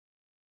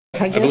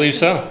I believe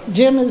so.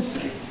 Jim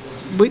is,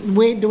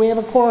 do we have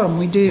a quorum?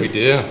 We do. We do,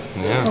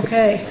 yeah.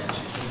 Okay.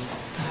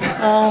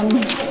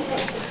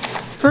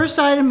 First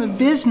item of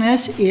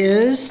business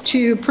is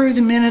to approve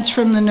the minutes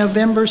from the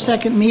November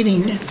 2nd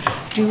meeting.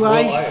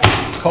 I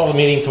call the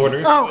meeting to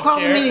order. Oh, call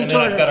the meeting to order. And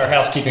then I've got our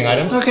housekeeping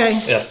items. Okay,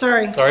 Yes.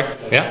 sorry.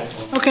 Yeah.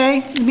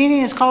 Okay, the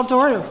meeting is called to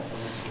order.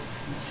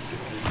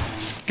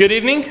 Good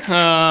evening.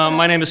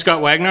 My name is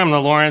Scott Wagner. I'm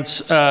the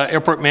Lawrence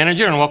Airport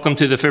Manager, and welcome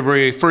to the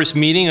February 1st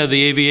meeting of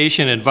the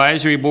Aviation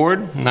Advisory Board.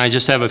 And I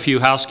just have a few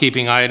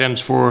housekeeping items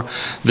for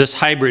this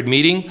hybrid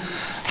meeting.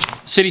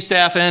 City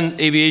staff and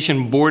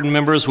aviation board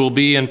members will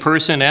be in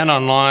person and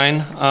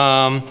online.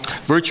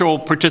 Virtual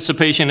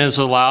participation is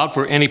allowed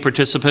for any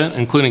participant,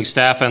 including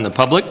staff and the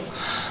public.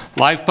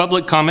 Live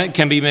public comment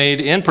can be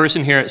made in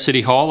person here at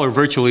City Hall or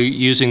virtually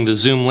using the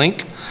Zoom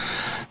link.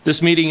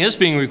 This meeting is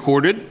being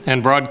recorded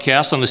and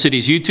broadcast on the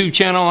city's YouTube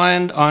channel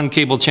and on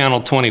cable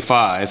channel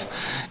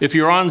 25. If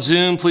you're on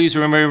Zoom, please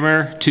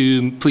remember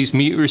to please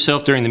mute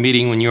yourself during the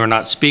meeting when you are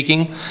not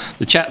speaking.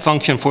 The chat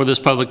function for this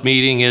public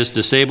meeting is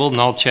disabled and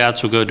all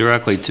chats will go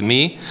directly to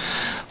me.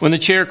 When the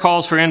chair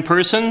calls for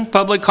in-person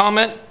public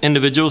comment,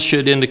 individuals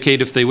should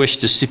indicate if they wish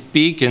to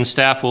speak and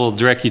staff will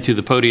direct you to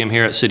the podium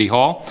here at City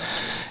Hall.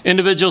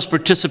 Individuals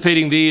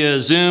participating via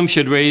Zoom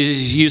should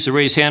use the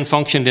raise hand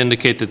function to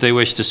indicate that they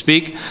wish to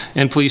speak,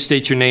 and please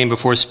state your name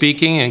before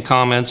speaking, and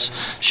comments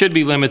should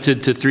be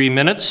limited to 3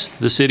 minutes.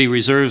 The city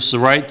reserves the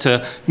right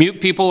to mute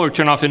people or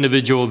turn off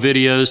individual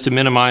videos to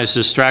minimize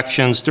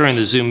distractions during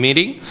the Zoom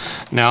meeting.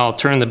 Now I'll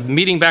turn the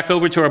meeting back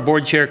over to our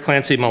board chair,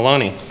 Clancy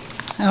Maloney.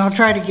 And I'll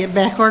try to get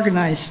back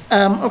organized.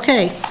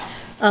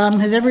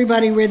 Has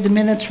everybody read the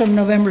minutes from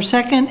November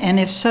 2nd? And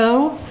if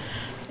so,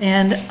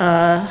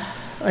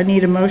 I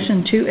need a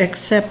motion to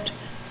accept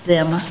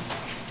them.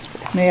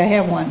 May I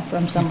have one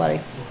from somebody?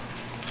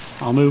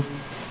 I'll move.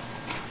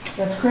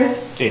 That's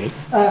Chris? David.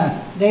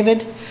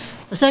 David.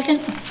 A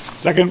second?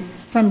 Second.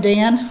 From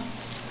Dan.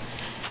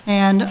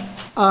 And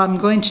I'm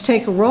going to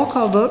take a roll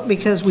call vote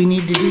because we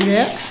need to do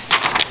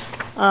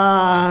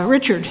that.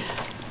 Richard?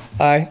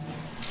 Aye.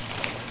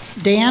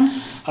 Dan?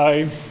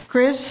 Aye.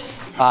 Chris?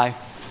 Aye.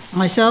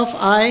 Myself,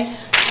 aye.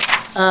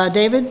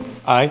 David?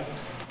 Aye.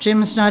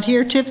 Jim is not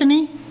here.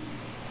 Tiffany?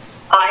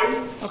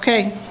 Aye.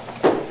 Okay.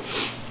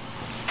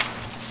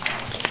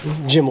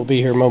 Jim will be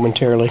here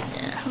momentarily.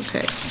 Yeah,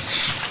 okay.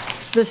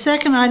 The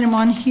second item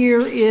on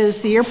here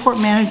is the airport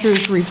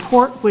manager's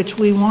report, which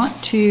we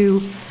want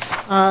to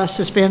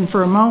suspend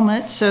for a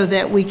moment so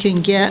that we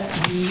can get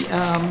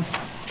the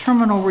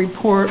terminal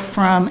report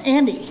from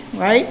Andy,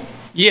 right?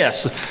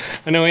 Yes,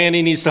 I know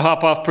Andy needs to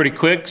hop off pretty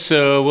quick,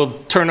 so we'll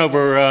turn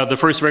over the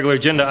first regular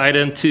agenda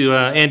item to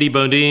Andy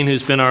Bodine,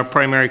 who's been our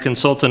primary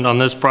consultant on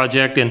this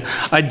project. And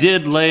I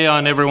did lay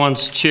on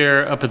everyone's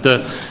chair up at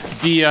the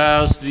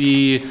Diaz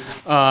the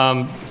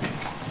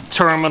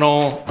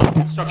terminal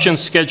construction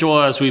schedule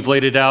as we've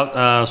laid it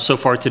out so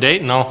far to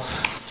date, and I'll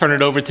turn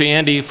it over to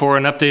Andy for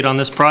an update on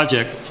this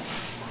project.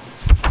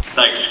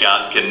 Thanks,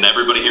 Scott. Can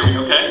everybody hear me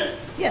okay?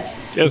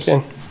 Yes. Yes.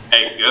 Okay.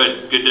 Hey,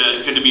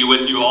 good to be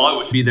with you all. I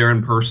wish to be there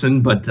in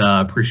person, but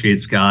appreciate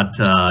Scott,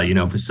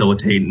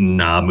 facilitating,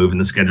 moving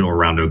the schedule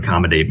around to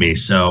accommodate me.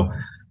 So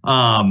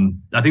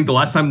I think the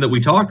last time that we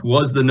talked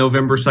was the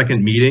November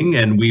 2nd meeting,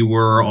 and we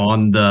were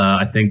on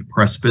the,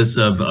 precipice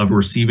of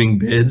receiving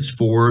bids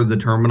for the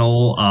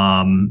terminal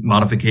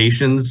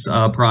modifications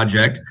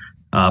project,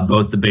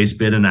 both the base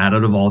bid and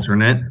additive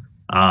alternate.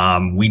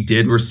 We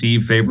did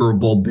receive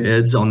favorable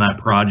bids on that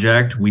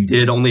project. We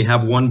did only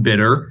have one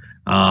bidder.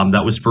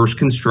 That was First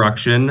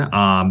Construction,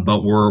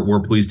 but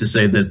we're pleased to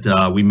say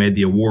that we made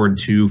the award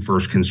to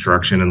First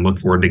Construction and look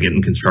forward to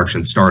getting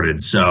construction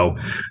started. So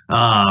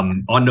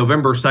on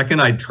November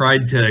 2nd, I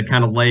tried to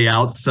kind of lay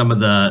out some of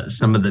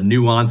the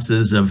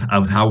nuances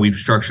of how we've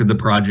structured the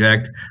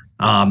project.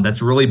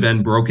 That's really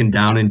been broken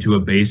down into a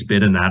base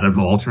bid and additive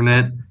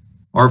alternate.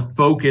 Our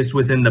focus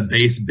within the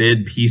base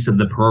bid piece of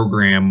the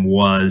program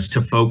was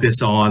to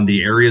focus on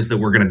the areas that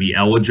were going to be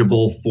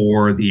eligible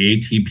for the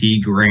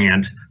ATP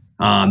grant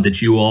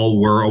that you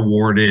all were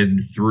awarded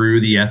through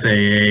the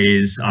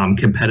FAA's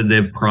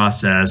competitive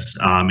process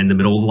in the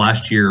middle of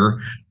last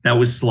year. That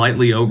was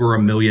slightly over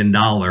 $1 million.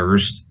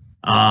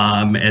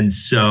 And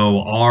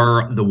so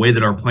the way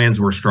that our plans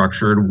were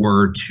structured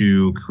were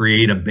to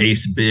create a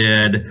base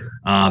bid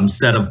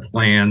set of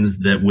plans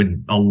that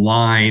would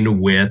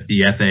align with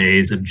the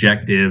FAA's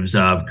objectives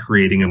of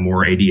creating a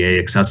more ADA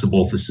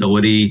accessible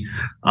facility,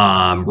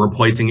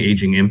 replacing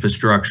aging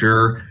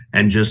infrastructure,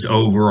 and just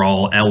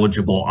overall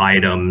eligible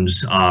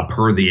items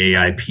per the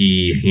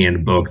AIP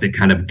handbook that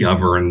kind of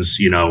governs,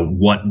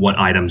 what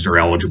items are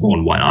eligible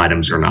and what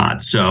items are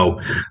not. So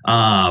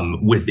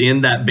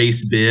within that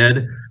base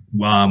bid,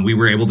 we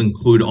were able to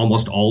include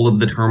almost all of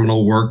the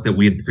terminal work that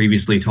we had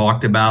previously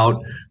talked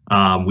about.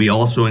 We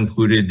also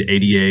included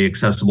ADA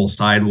accessible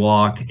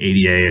sidewalk,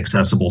 ADA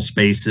accessible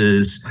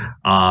spaces,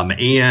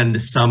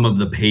 and some of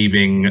the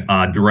paving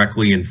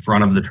directly in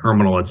front of the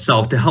terminal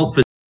itself to help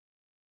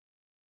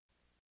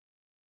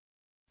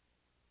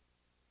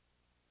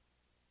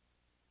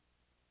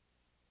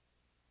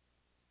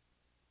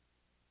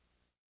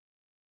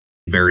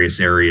various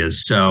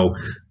areas. So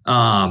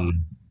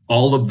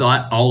all of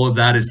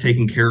that is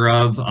taken care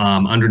of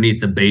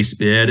underneath the base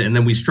bid. And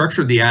then we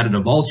structured the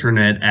additive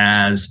alternate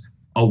as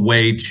a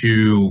way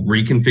to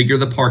reconfigure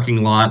the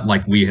parking lot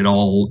like we had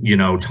all,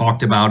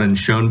 talked about and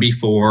shown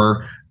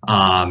before,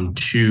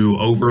 to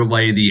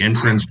overlay the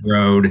entrance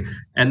road,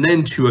 and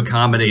then to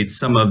accommodate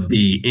some of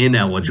the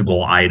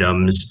ineligible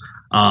items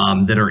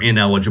that are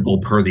ineligible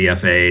per the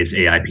FAA's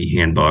AIP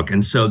handbook.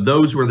 And so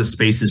those were the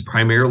spaces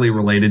primarily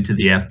related to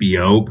the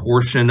FBO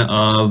portion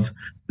of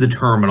the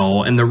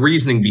terminal. And the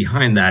reasoning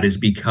behind that is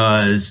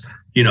because,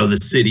 the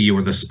city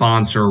or the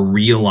sponsor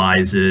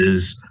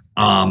realizes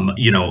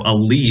a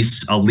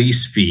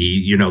lease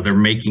fee, they're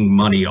making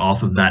money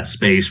off of that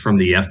space from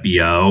the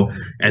FBO.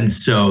 And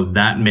so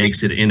that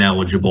makes it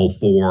ineligible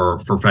for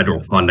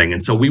federal funding.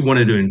 And so we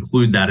wanted to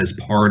include that as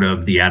part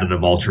of the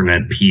additive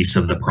alternate piece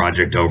of the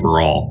project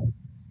overall.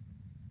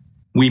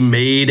 We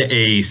made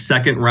a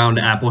second round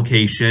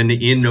application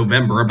in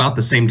November, about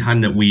the same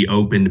time that we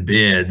opened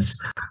bids,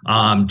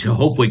 to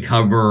hopefully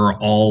cover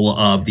all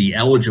of the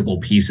eligible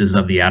pieces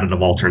of the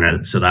additive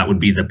alternate. So that would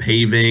be the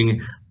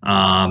paving,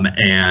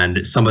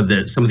 and some of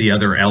the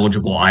other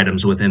eligible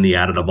items within the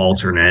additive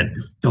alternate,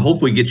 to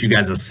hopefully get you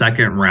guys a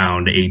second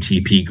round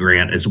ATP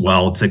grant as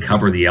well to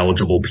cover the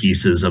eligible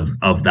pieces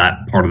of that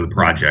part of the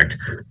project.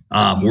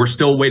 We're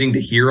still waiting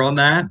to hear on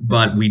that,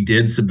 but we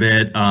did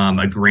submit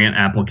a grant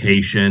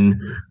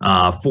application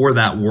for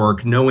that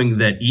work, knowing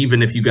that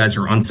even if you guys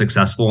are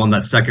unsuccessful on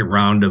that second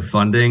round of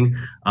funding,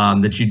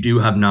 that you do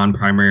have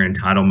non-primary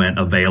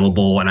entitlement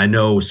available. And I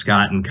know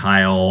Scott and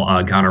Kyle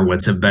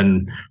Gonorwitz have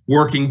been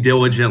working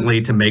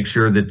diligently to make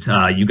sure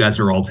that you guys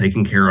are all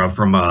taken care of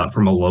from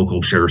a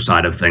local share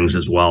side of things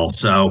as well.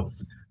 So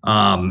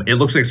it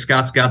looks like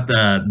Scott's got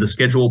the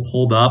schedule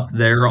pulled up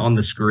there on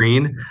the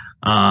screen.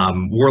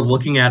 We're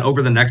looking at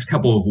over the next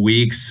couple of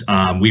weeks.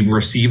 We've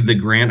received the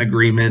grant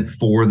agreement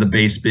for the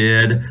base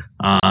bid.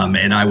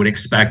 And I would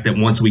expect that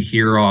once we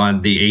hear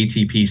on the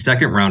ATP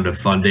second round of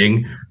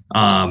funding,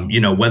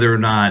 whether or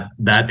not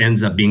that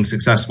ends up being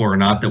successful or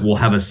not, that we'll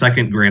have a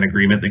second grant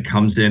agreement that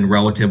comes in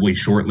relatively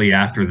shortly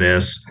after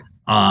this.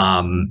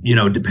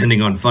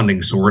 Depending on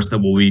funding source, that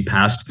will be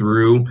passed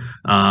through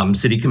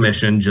City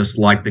Commission, just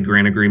like the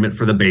grant agreement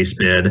for the base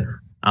bid.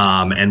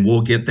 And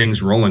we'll get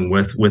things rolling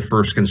with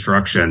first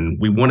construction.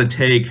 We want to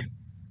take,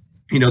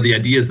 the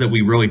idea is that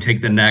we really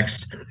take the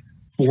next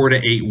 4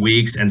 to 8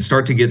 weeks and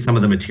start to get some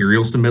of the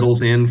material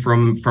submittals in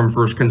from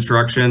first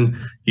construction.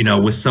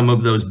 With some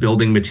of those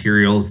building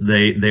materials,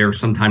 they are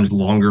sometimes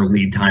longer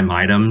lead time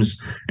items.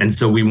 And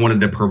so we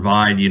wanted to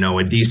provide,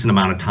 a decent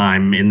amount of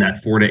time in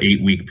that 4 to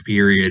 8 week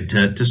period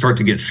to start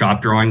to get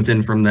shop drawings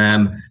in from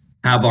them,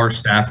 have our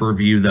staff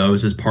review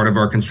those as part of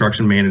our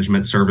construction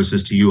management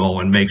services to you all,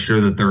 and make sure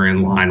that they're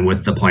in line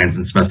with the plans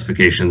and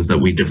specifications that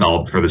we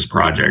developed for this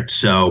project.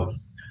 So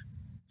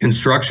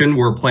construction,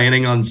 we're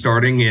planning on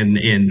starting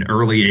in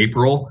early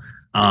April.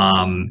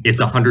 It's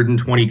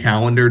 120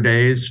 calendar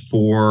days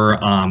for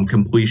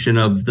completion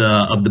of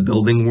the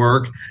building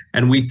work,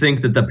 and we think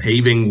that the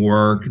paving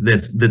work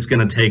that's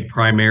going to take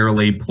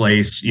primarily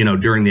place,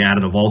 during the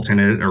additive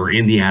alternate or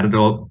in the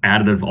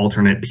additive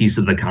alternate piece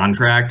of the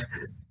contract,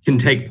 can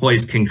take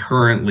place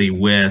concurrently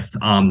with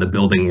the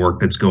building work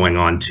that's going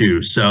on too.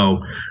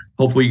 So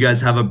hopefully you guys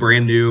have a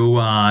brand new,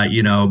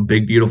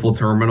 big, beautiful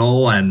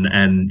terminal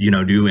and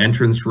new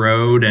entrance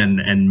road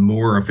and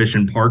more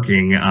efficient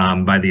parking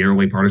by the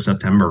early part of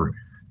September.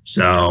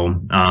 So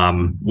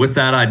with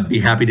that, I'd be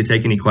happy to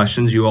take any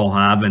questions you all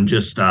have, and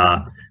just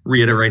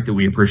reiterate that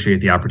we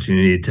appreciate the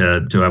opportunity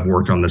to have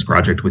worked on this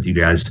project with you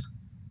guys.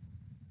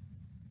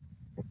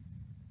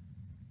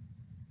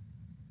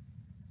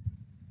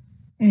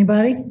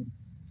 Anybody?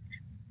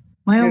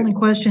 My only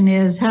question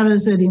is, how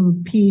does it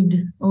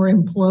impede or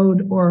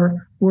implode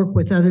or work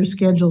with other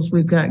schedules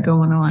we've got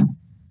going on,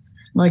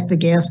 like the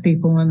gas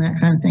people and that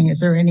kind of thing? Is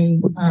there any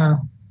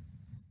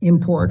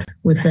import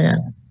with that?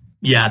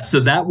 Yeah, so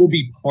that will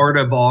be part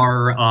of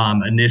our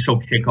initial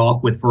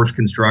kickoff with first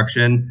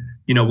construction.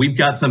 We've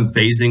got some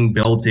phasing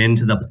built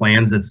into the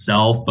plans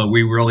itself, but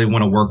we really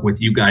want to work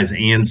with you guys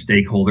and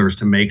stakeholders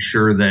to make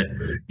sure that,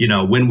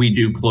 when we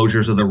do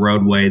closures of the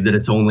roadway, that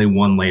it's only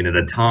one lane at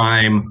a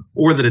time,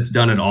 or that it's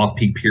done at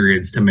off-peak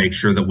periods to make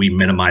sure that we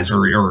minimize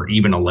or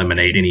even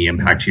eliminate any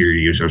impact to your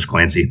users,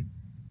 Clancy.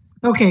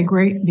 Okay,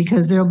 great,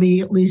 because there'll be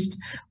at least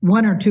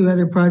one or two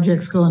other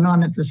projects going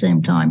on at the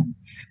same time.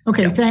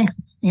 Okay, Yep. Thanks,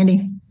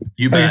 Andy.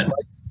 You bet.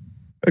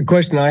 A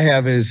question I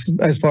have is,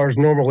 as far as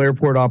normal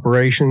airport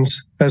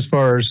operations, as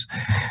far as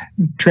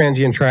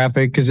transient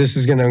traffic, because this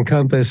is going to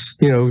encompass,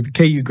 the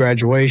KU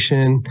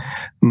graduation,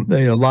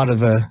 a lot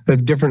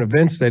of different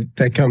events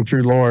that come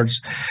through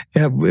Lawrence.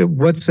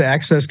 What's the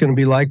access going to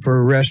be like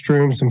for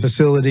restrooms and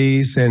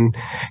facilities, and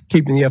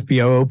keeping the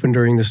FBO open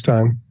during this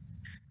time?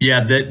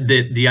 Yeah,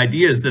 the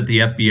idea is that the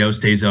FBO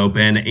stays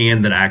open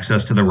and that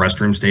access to the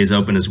restroom stays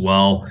open as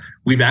well.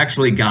 We've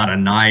actually got a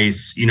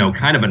nice,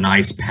 kind of a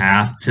nice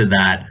path to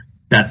that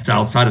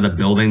south side of the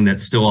building that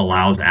still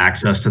allows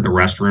access to the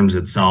restrooms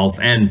itself.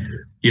 And,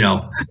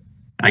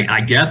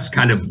 I guess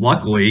kind of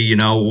luckily, you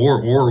know,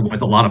 or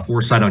with a lot of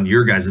foresight on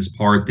your guys'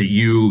 part that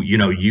you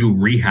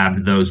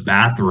rehabbed those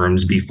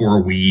bathrooms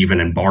before we even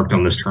embarked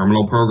on this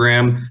terminal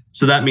program.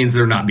 So that means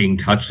they're not being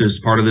touched as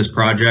part of this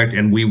project.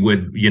 And we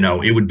would, you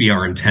know, it would be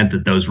our intent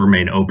that those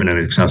remain open and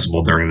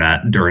accessible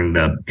during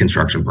the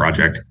construction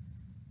project.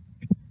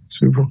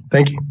 Super.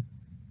 Thank you.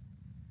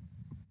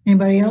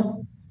 Anybody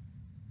else?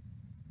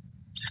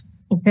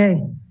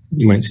 Okay,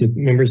 You might see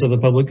members of the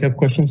public have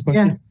questions.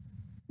 yeah.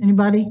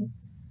 Anybody?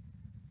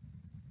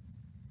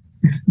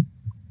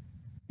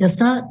 Guess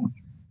not?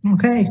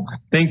 Okay.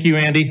 Thank you,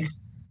 Andy.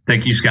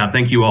 Thank you, Scott.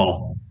 Thank you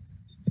all.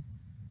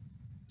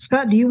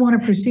 Scott, do you want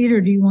to proceed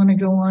or do you want to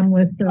go on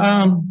with?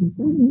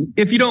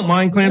 If you don't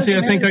mind, Clancy, I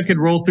Doesn't think I could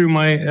roll through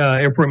my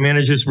airport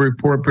manager's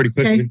report pretty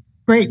quickly. Okay,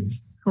 great.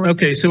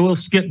 Okay, so we'll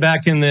skip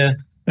back in the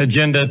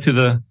agenda to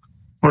the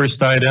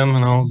first item,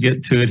 and I'll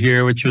get to it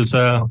here, which was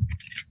the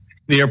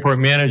airport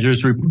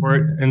manager's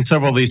report. And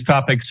several of these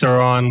topics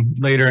are on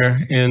later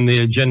in the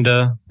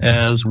agenda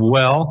as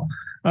well.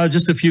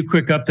 Just a few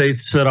quick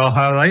updates that I'll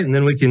highlight, and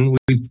then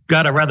we've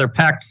got a rather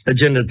packed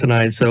agenda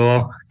tonight, so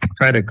I'll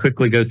try to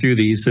quickly go through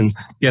these. And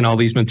again, all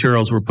these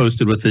materials were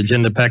posted with the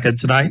agenda packet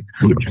tonight.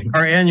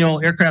 Our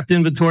annual aircraft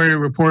inventory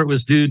report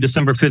was due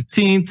December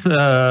 15th,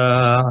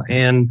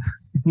 and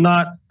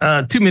not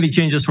too many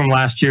changes from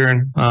last year,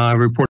 and I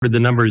reported the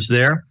numbers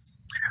there.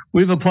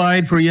 We've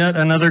applied for yet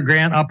another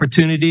grant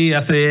opportunity.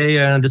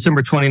 FAA on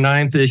December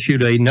 29th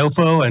issued a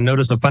NOFO, a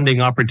Notice of Funding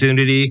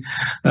Opportunity.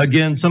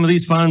 Again, some of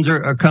these funds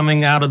are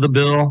coming out of the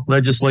bill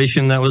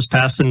legislation that was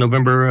passed in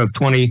November of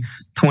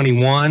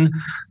 2021.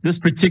 This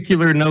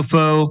particular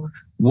NOFO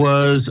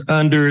was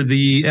under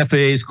the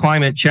FAA's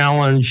Climate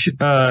Challenge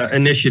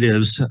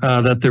initiatives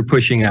that they're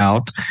pushing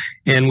out.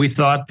 And we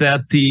thought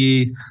that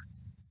the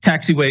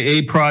Taxiway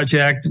A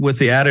project with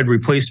the added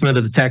replacement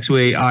of the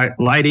taxiway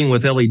lighting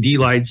with LED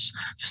lights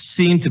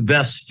seemed to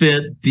best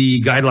fit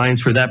the guidelines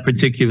for that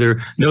particular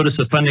notice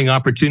of funding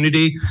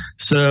opportunity.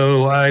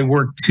 So I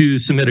worked to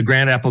submit a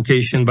grant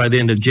application by the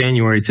end of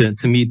January to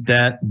meet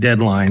that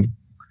deadline.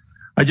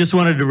 I just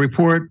wanted to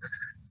report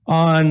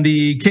on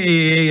the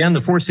KAA and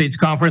the Four States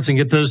Conference and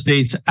get those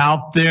dates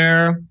out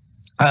there.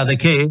 The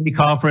KAA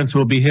conference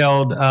will be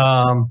held,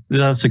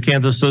 that's the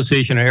Kansas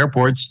Association of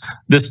Airports,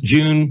 this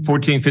June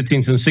 14th,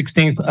 15th, and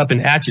 16th up in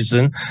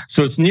Atchison.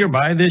 So it's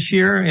nearby this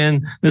year.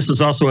 And this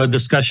is also a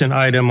discussion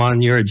item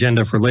on your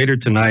agenda for later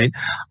tonight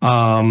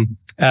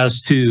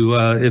as to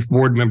if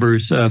board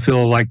members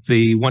feel like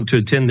they want to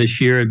attend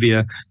this year. It'd be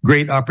a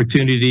great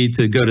opportunity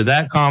to go to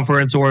that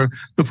conference, or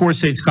the Four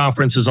States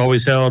Conference is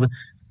always held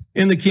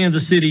in the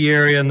Kansas City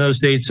area, and those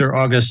dates are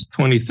August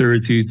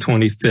 23rd through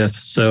 25th.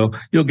 So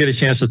you'll get a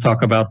chance to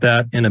talk about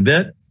that in a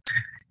bit.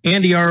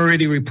 Andy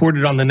already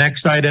reported on the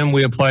next item.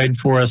 We applied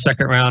for a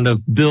second round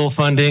of bill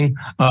funding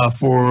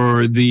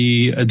for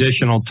the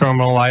additional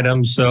terminal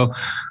items. So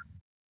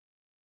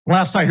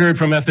last I heard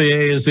from FAA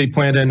is they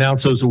plan to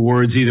announce those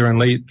awards either in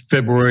late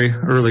February,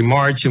 early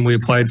March, and we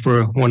applied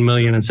for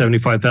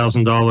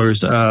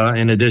 $1,075,000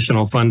 in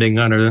additional funding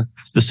under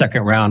the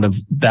second round of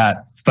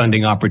that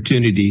funding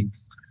opportunity.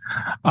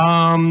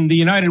 The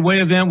United Way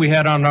event we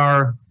had on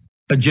our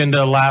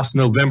agenda last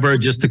November,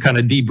 just to kind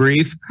of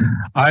debrief.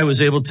 I was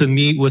able to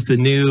meet with the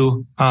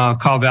new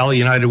Kaw Valley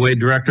United Way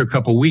director a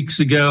couple weeks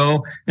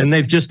ago, and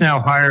they've just now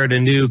hired a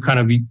new kind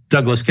of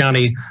Douglas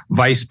County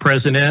vice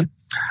president.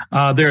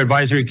 Their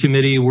advisory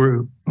committee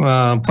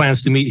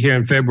plans to meet here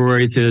in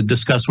February to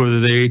discuss whether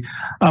they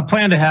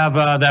plan to have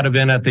that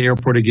event at the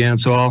airport again.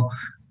 So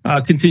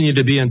I'll continue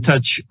to be in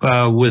touch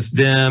with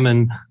them,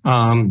 and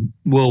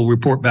we'll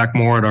report back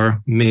more at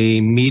our May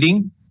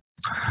meeting.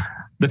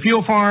 The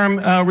fuel farm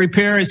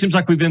repair, it seems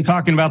like we've been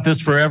talking about this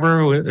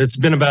forever. It's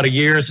been about a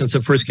year since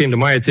it first came to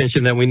my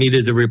attention that we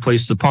needed to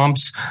replace the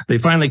pumps. They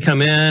finally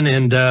come in,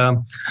 and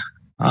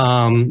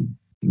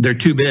they're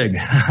too big.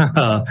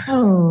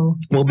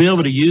 We'll be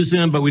able to use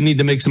them, but we need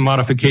to make some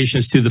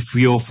modifications to the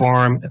fuel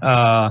farm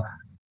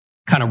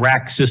kind of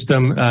rack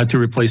system to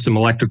replace some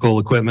electrical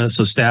equipment.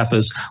 So staff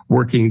is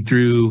working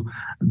through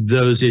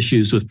those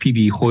issues with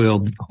PB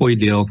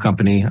Hoydale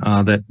Company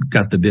that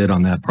got the bid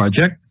on that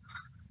project.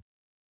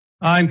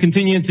 I'm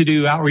continuing to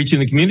do outreach in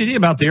the community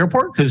about the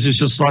airport because there's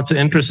just lots of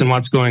interest in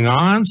what's going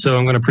on. So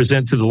I'm going to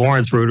present to the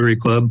Lawrence Rotary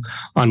Club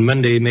on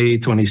Monday, May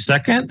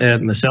 22nd at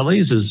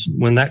Maselli's is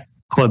when that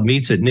club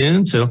meets at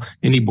noon. So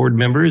any board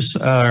members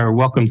are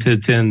welcome to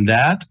attend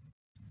that.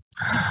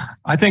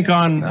 I think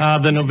on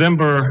the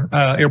November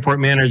airport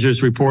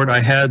manager's report, I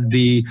had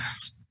the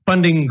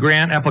funding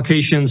grant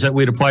applications that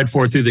we'd applied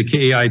for through the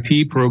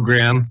KAIP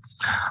program.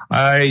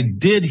 I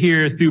did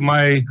hear through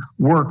my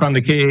work on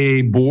the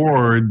KA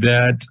board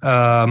that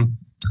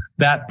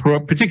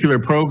particular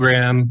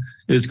program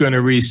is going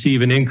to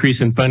receive an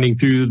increase in funding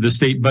through the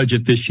state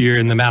budget this year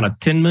in the amount of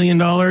 $10 million.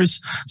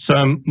 So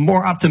I'm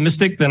more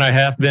optimistic than I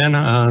have been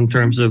in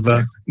terms of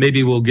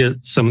maybe we'll get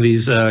some of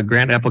these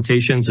grant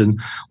applications, and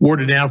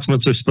award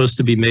announcements are supposed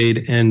to be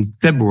made in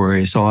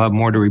February. So I'll have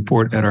more to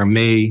report at our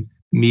May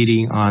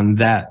meeting on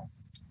that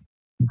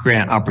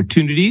grant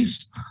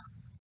opportunities.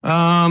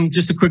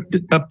 Just a quick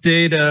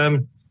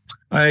update.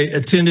 I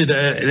attended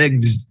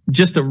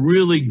just a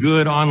really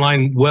good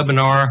online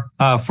webinar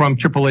from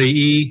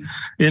AAAE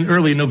in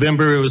early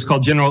November. It was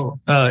called General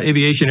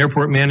Aviation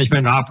Airport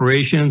Management and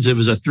Operations. It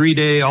was a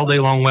 3-day, all day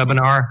long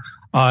webinar.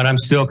 And I'm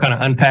still kind of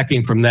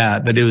unpacking from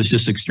that, but it was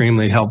just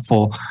extremely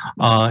helpful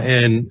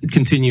and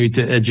continued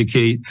to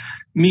educate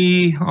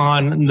me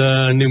on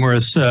the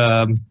numerous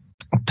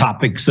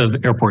topics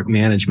of airport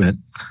management.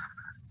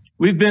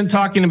 We've been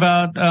talking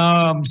about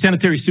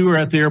sanitary sewer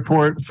at the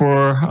airport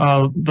for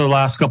the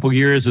last couple of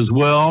years as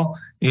well.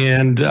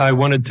 And I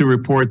wanted to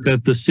report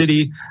that the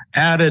city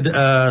added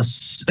a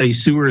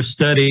sewer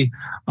study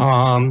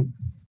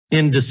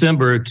in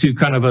December to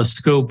kind of a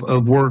scope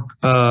of work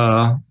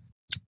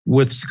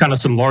with kind of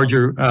some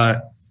larger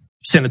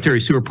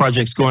sanitary sewer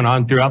projects going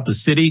on throughout the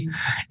city.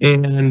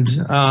 And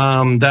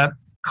that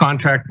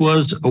contract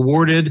was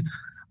awarded.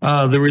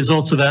 The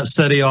results of that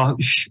study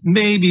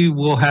maybe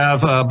we'll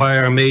have by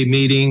our May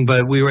meeting,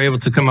 but we were able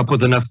to come up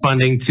with enough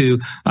funding to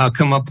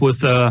come up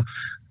with a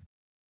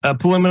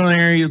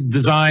preliminary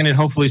design and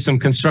hopefully some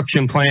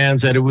construction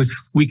plans that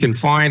we can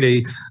find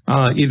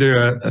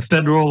either a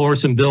federal or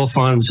some bill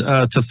funds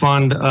to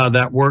fund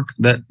that work,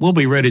 that we'll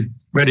be ready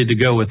to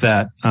go with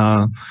that.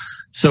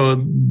 So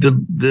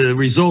the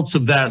results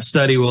of that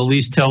study will at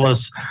least tell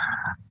us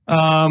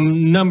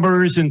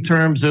numbers in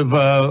terms of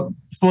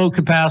flow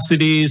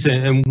capacities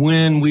and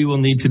when we will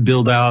need to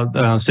build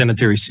out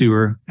sanitary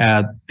sewer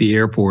at the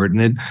airport.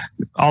 And it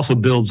also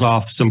builds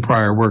off some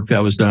prior work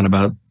that was done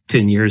about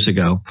 10 years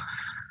ago.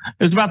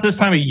 It was about this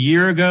time a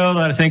year ago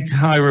that I think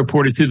I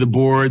reported to the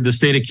board, the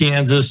state of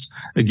Kansas.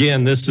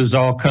 Again, this is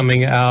all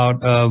coming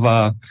out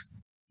of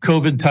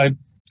COVID type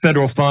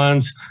federal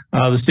funds.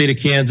 The state of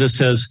Kansas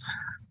has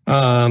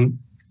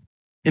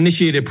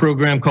initiated a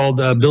program called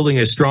Building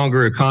a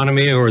Stronger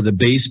Economy, or the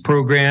BASE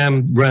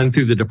program, run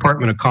through the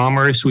Department of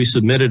Commerce. We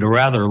submitted a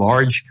rather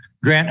large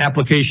grant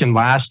application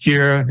last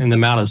year in the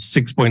amount of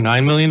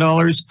 $6.9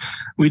 million.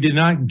 We did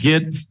not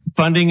get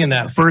funding in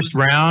that first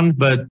round,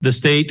 but the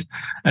state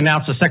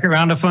announced a second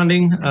round of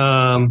funding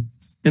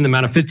in the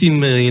amount of $15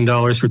 million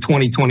for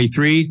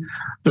 2023.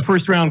 The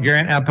first round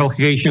grant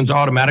applications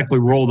automatically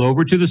rolled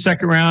over to the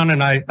second round,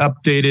 and I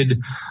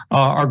updated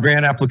our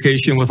grant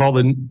application with all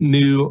the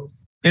new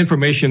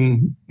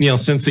information,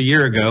 since a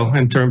year ago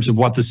in terms of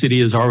what the city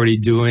is already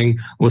doing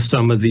with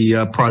some of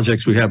the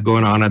projects we have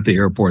going on at the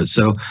airport.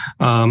 So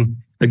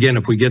again,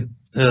 if we get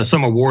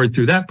some award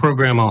through that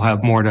program, I'll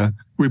have more to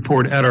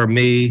report at our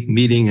May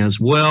meeting as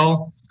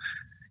well.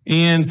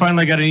 And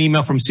finally, I got an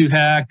email from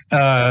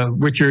SUHAC.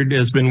 Richard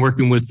has been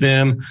working with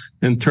them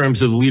in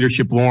terms of the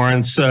Leadership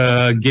Lawrence,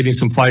 getting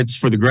some flights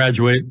for the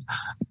graduate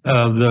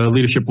of the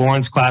Leadership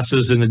Lawrence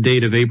classes, and the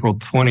date of April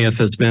 20th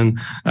has been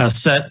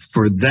set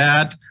for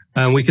that.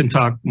 We can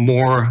talk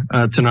more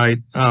tonight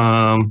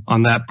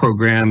on that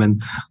program.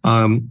 And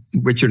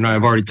Richard and I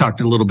have already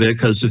talked a little bit,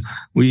 because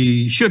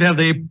we should have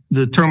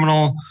the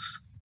terminal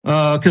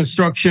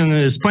construction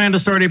is planned to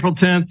start April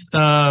 10th,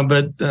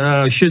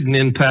 but shouldn't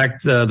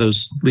impact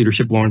those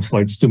Leadership Lawrence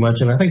flights too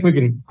much. And I think we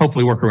can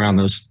hopefully work around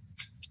those.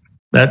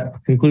 That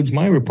concludes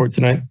my report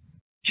tonight.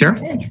 Chair?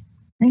 Okay.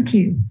 Thank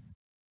you.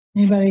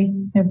 Anybody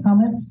have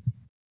comments?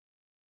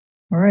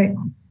 All right.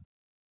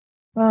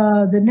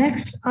 The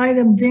next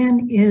item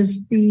then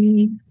is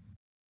the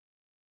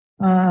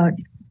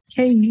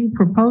KU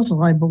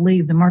proposal, I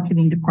believe, the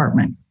marketing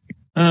department.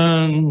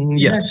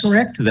 Yes. Is that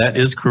correct? That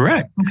is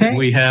correct. Okay.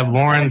 We have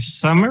Lauren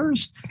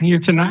Summers here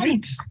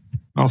tonight.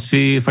 I'll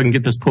see if I can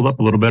get this pulled up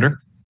a little better.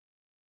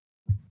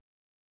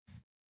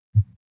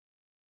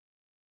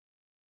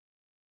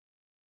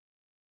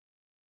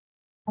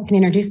 I can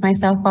introduce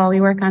myself while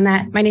we work on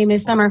that. My name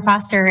is Summer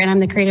Foster, and I'm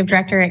the creative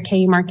director at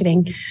KU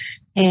Marketing.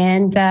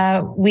 And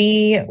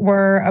we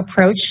were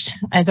approached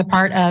as a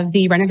part of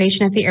the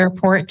renovation at the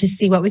airport to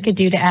see what we could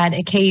do to add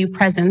a KU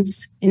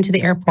presence into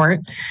the airport,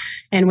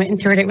 and went and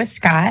toured it with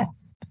Scott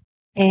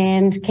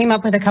and came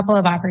up with a couple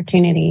of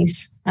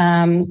opportunities.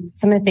 Some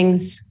of the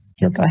things,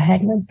 if you'll go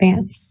ahead and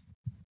advance.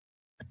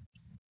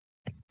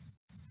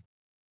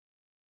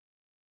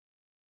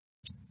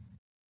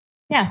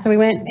 Yeah, so we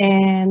went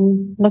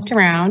and looked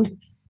around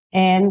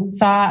and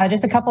saw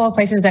just a couple of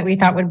places that we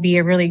thought would be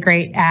a really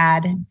great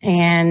ad,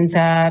 and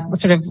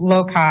sort of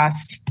low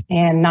cost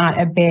and not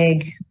a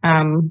big,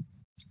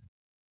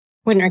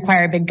 wouldn't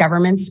require a big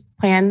governance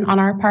plan on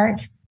our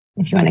part.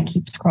 If you want to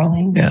keep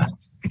scrolling. Yeah.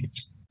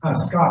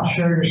 Scott,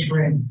 share your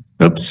screen.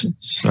 Oops,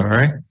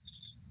 sorry.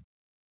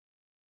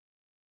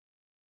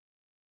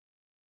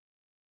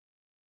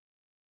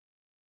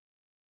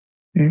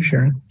 You're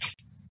sharing.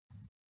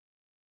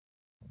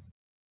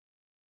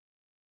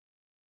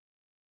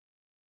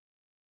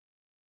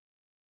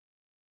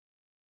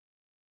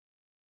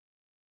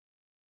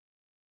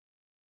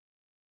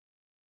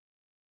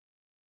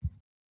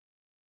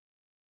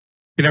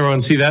 Can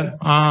everyone see that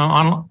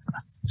online?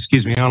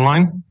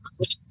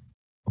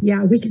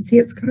 Yeah, we can see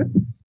it, Scott.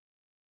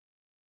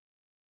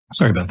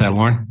 Sorry about that,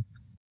 Lauren.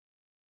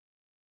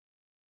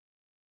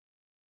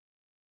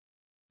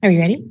 Are you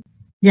ready?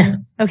 Yeah.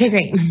 Okay,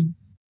 great.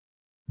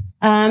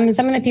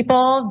 Some of the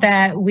people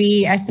that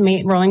we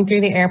estimate rolling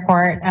through the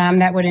airport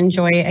that would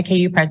enjoy a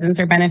KU presence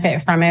or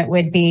benefit from it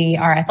would be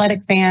our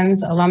athletic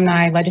fans,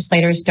 alumni,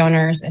 legislators,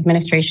 donors,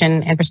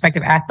 administration, and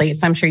prospective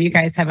athletes. I'm sure you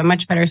guys have a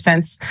much better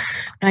sense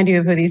than I do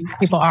of who these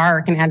people are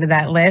or can add to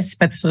that list,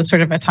 but this was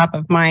sort of a top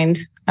of mind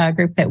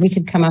group that we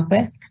could come up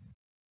with.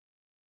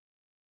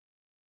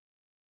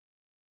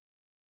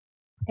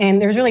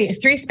 And there's really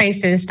 3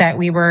 spaces that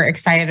we were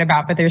excited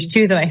about, but there's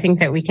 2 that I think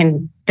that we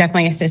can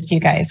definitely assist you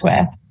guys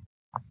with.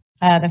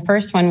 The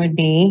first one would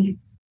be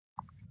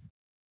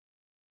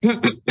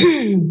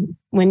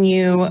when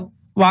you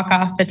walk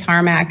off the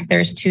tarmac,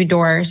 there's 2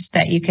 doors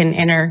that you can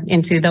enter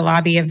into the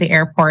lobby of the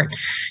airport.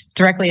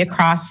 Directly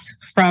across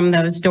from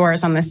those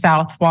doors on the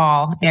south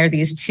wall are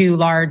these 2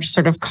 large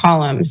sort of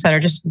columns that are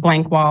just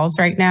blank walls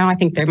right now. I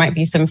think there might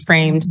be some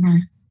framed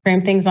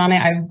things on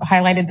it. I've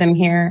highlighted them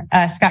here.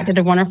 Scott did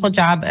a wonderful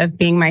job of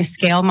being my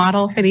scale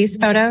model for these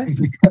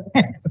photos.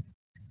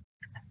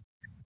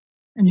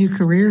 A new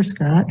career,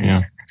 Scott.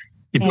 Yeah.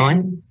 Keep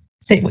going.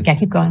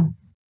 Keep going.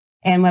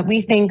 And what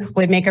we think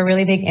would make a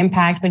really big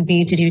impact would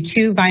be to do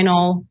 2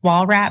 vinyl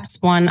wall wraps,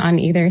 one on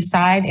either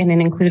side, and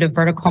then include a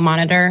vertical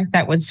monitor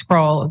that would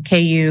scroll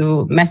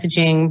KU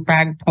messaging,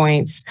 brag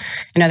points,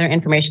 and other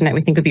information that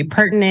we think would be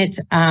pertinent.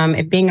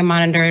 It being a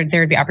monitor, there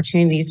would be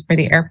opportunities for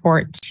the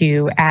airport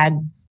to add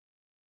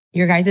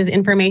your guys'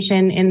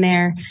 information in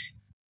there.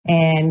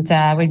 And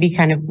we'd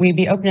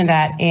be open to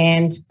that.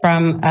 And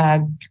from a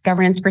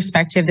governance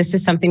perspective, this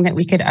is something that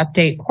we could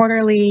update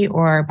quarterly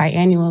or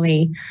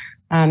biannually.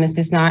 This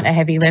is not a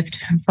heavy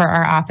lift for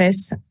our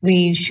office.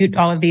 We shoot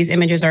all of these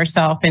images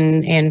ourselves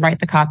and write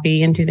the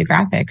copy and do the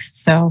graphics.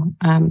 So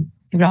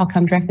it would all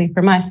come directly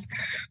from us.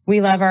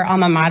 We love our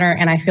alma mater,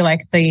 and I feel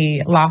like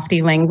the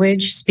lofty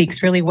language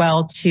speaks really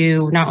well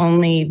to not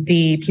only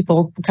the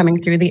people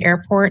coming through the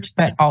airport,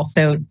 but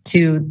also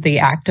to the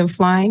act of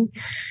flying.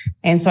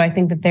 And so I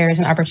think that there's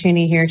an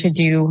opportunity here to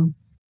do,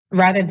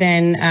 rather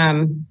than,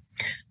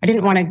 I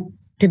didn't want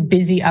to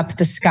busy up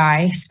the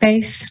sky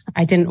space.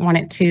 I didn't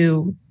want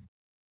to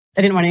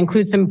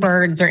include some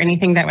birds or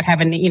anything that would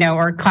have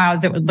or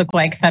clouds that would look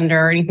like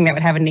thunder or anything that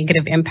would have a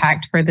negative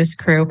impact for this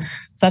crew.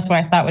 So that's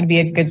what I thought would be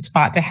a good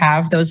spot to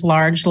have those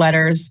large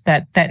letters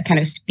that kind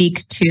of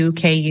speak to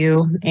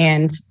KU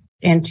and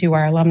to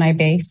our alumni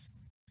base.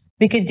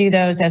 We could do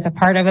those as a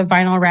part of a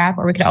vinyl wrap,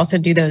 or we could also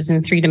do those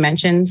in 3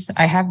 dimensions.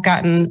 I have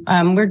gotten,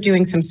 we're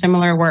doing some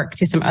similar work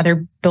to some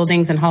other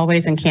buildings and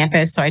hallways and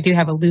campus. So I do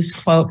have a loose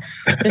quote.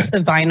 Just the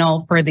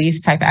vinyl for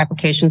these type of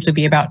applications would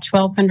be about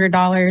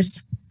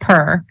 $1,200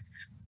 per.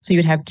 So you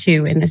would have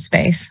 2 in this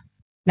space.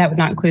 That would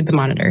not include the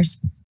monitors.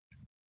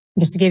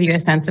 Just to give you a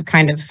sense of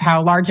kind of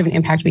how large of an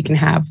impact we can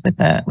have with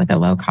a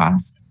low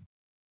cost.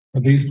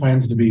 Are these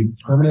plans to be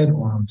permanent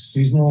or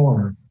seasonal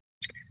or?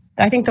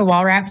 I think the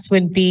wall wraps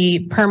would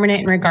be permanent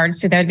in regards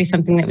to that would be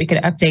something that we could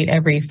update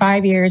every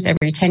 5 years,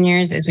 every 10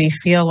 years as we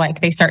feel like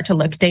they start to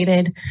look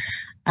dated.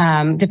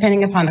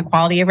 Depending upon the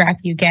quality of wrap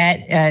you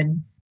get,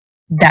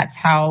 that's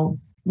how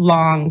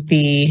long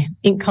the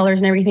ink colors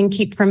and everything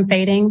keep from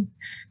fading.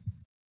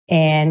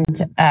 And,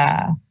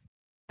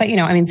 but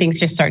things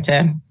just start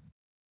to,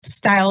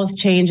 styles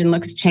change and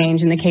looks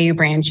change and the KU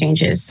brand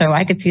changes. So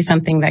I could see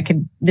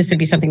this would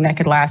be something that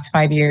could last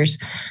 5 years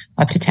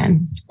up to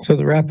 10. So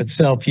the wrap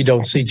itself, you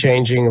don't see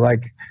changing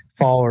like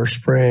fall or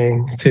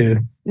spring too?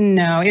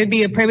 No, it would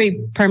be probably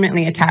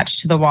permanently attached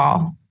to the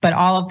wall, but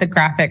all of the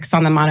graphics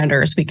on the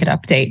monitors we could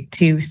update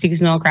to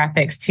seasonal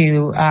graphics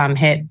to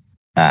hit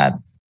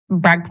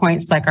brag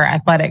points like our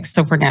athletics.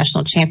 So for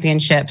national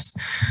championships,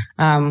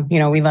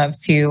 we love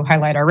to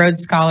highlight our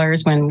Rhodes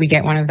Scholars when we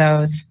get one of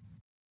those.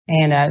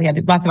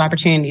 And lots of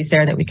opportunities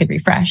there that we could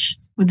refresh.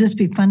 Would this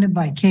be funded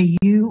by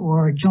KU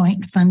or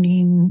joint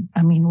funding?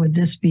 Would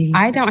this be?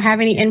 I don't have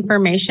any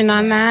information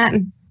on that.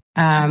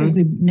 I think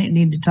we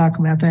need to talk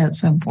about that at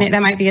some point.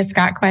 That might be a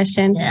Scott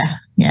question.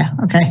 Yeah.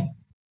 Okay.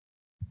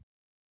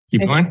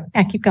 Keep going.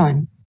 Yeah, keep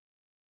going.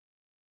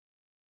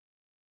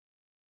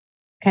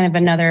 Kind of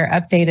another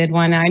updated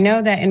one. I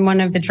know that in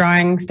one of the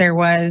drawings, there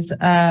was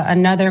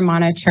another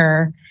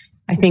monitor,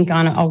 I think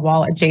on a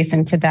wall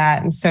adjacent to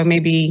that. And so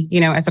maybe,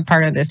 as a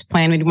part of this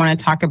plan, we'd want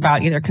to talk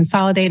about either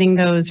consolidating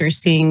those or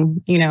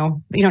seeing, you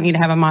don't need to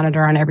have a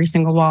monitor on every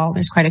single wall.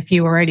 There's quite a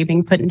few already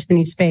being put into the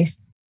new space.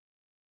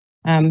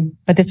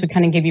 But this would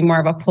kind of give you more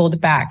of a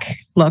pulled back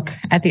look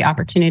at the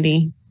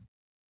opportunity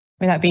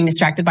without being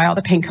distracted by all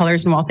the paint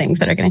colors and wall things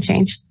that are going to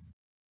change.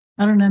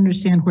 I don't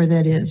understand where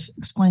that is.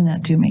 Explain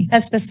that to me.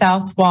 That's the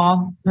south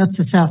wall. That's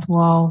the south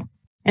wall.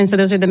 And so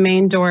those are the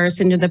main doors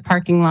into the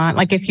parking lot,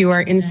 like if you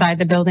are inside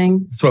the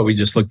building. That's what we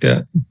just looked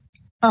at.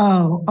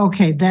 Oh,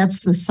 okay.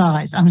 That's the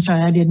size. I'm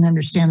sorry. I didn't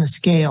understand the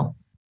scale.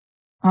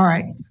 All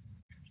right.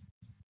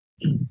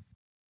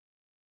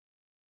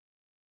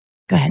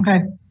 Go ahead.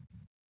 Okay.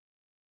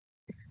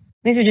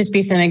 These would just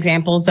be some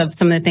examples of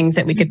some of the things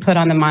that we could put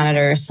on the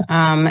monitors.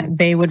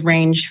 They would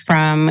range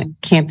from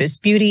campus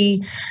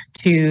beauty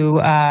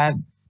to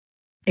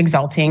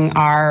exalting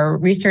our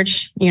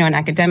research, and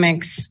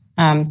academics,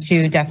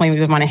 to definitely we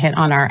would want to hit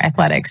on our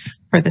athletics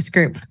for this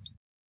group.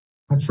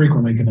 How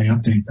frequently can they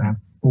update that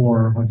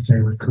for, let's say,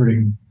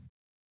 recruiting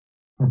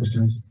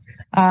purposes?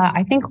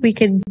 I think we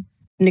could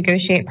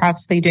negotiate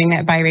possibly doing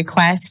that by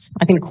request.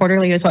 I think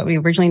quarterly is what we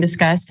originally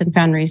discussed and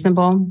found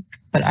reasonable,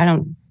 but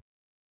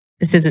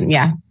this isn't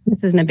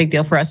a big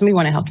deal for us, and we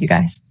want to help you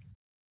guys.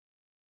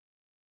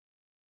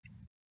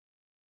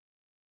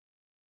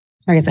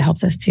 I guess it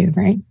helps us too,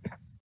 right?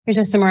 Here's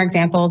just some more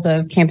examples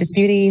of campus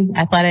beauty,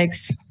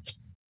 athletics,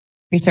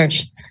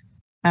 research.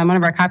 One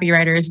of our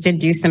copywriters did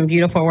do some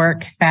beautiful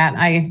work that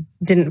I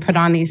didn't put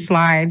on these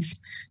slides,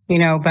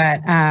 but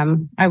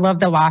I love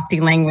the lofty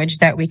language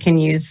that we can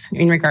use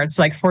in regards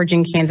to like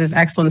forging Kansas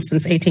excellence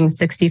since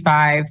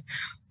 1865.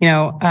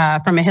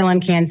 From a hill in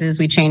Kansas,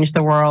 we changed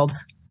the world.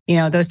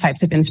 Those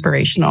types of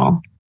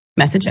inspirational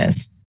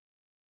messages.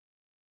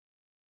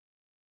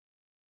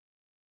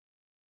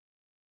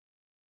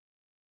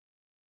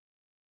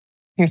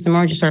 Here's some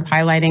more, just sort of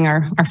highlighting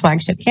our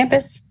flagship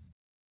campus.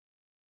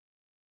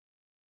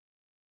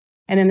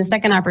 And then the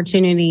second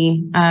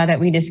opportunity that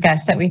we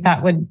discussed that we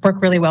thought would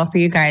work really well for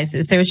you guys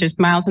is there was just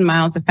miles and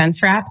miles of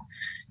fence wrap.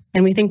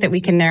 And we think that we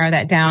can narrow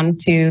that down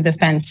to the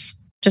fence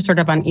just sort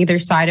of on either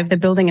side of the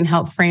building and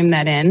help frame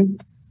that in.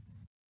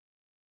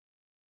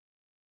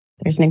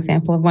 There's an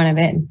example of one of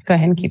it. Go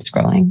ahead and keep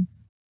scrolling.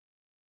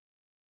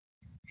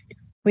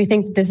 We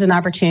think this is an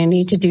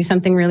opportunity to do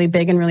something really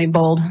big and really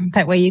bold.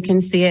 That way you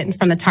can see it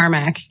from the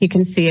tarmac. You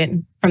can see it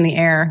from the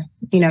air.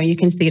 You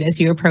can see it as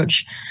you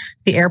approach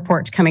the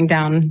airport coming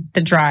down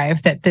the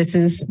drive, that this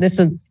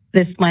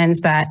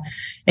lends that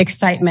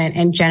excitement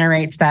and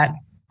generates that,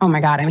 oh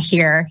my God, I'm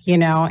here,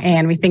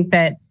 and we think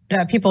that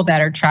people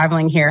that are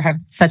traveling here have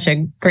such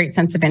a great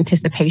sense of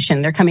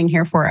anticipation. They're coming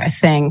here for a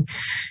thing.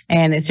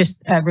 And it's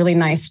just a really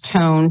nice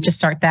tone to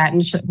start that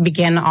and just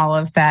begin all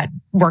of that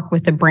work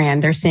with the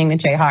brand. They're seeing the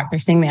Jayhawk, they're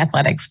seeing the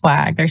athletic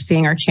flag, they're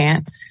seeing our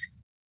chant,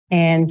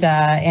 and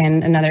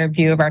another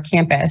view of our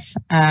campus.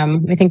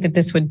 We think that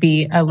this would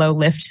be a low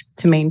lift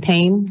to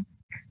maintain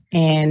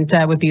and do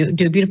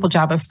a beautiful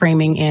job of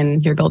framing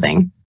in your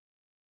building.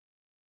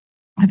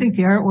 I think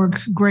the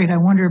artwork's great. I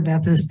wonder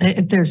about this,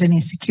 if there's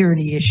any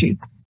security issue.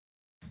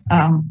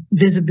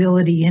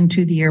 Visibility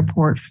into the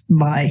airport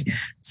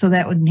so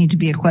that would need to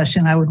be a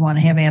question I would want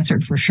to have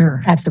answered for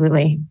sure.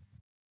 Absolutely.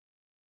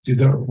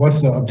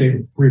 What's the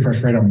update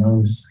refresh rate on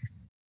those?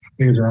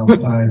 Things are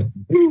outside.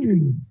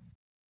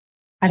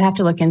 I'd have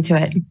to look into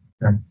it.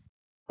 Yeah.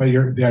 But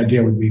the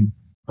idea would be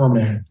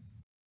permanent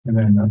and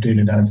then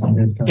updated as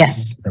needed.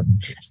 Yes.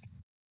 Yes.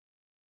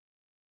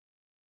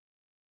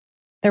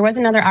 There was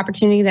another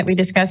opportunity that we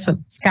discussed with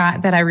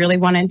Scott that I really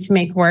wanted to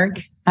make work.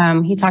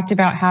 He talked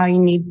about how you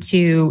need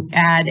to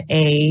add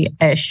a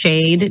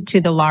shade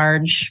to the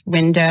large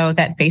window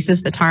that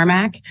faces the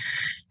tarmac.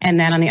 And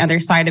then on the other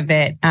side of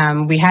it,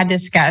 we had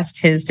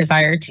discussed his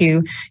desire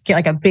to get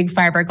like a big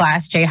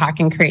fiberglass Jayhawk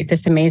and create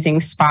this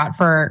amazing spot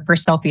for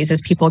selfies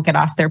as people get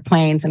off their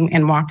planes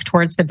and walk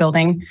towards the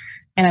building.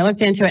 And I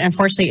looked into it.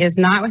 Unfortunately, it is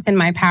not within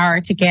my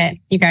power to get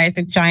you guys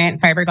a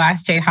giant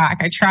fiberglass Jayhawk.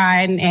 I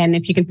tried, and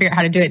if you can figure out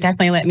how to do it,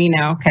 definitely let me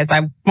know because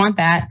I want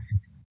that.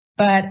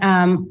 But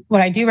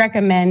what I do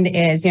recommend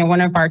is,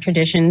 one of our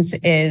traditions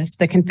is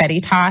the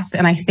confetti toss.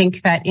 And I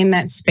think that in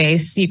that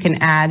space, you can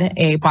add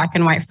a black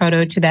and white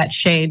photo to that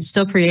shade,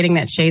 still creating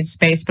that shade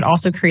space, but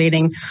also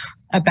creating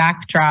a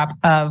backdrop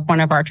of one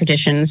of our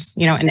traditions,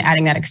 and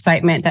adding that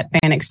excitement, that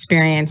fan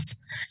experience,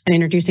 and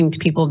introducing to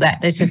people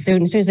that it's just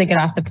as soon as they get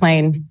off the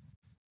plane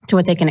to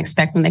what they can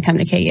expect when they come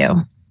to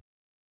KU.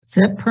 Is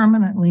that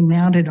permanently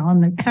mounted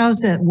on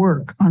how's that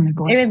work on the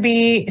glass? It would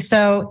be,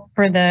 so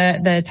for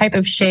the type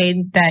of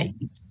shade that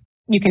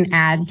you can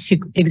add to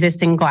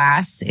existing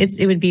glass,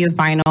 it would be a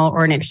vinyl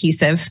or an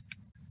adhesive.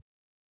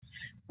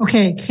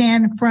 Okay,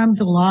 from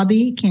the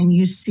lobby, can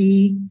you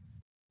see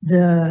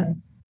the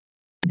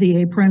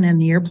apron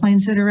and the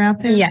airplanes that are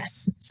out there?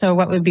 Yes. So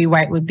what would be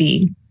white would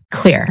be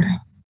clear.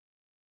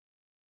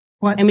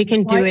 And we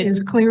can do it.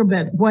 Is clear,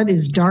 but what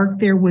is dark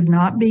there would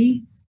not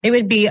be? It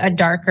would be a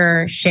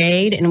darker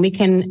shade, and we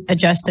can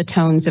adjust the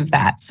tones of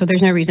that. So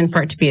there's no reason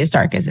for it to be as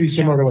dark as it's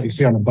similar to what you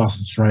see on the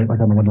buses, right? Like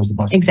on the windows of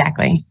the buses.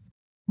 Exactly.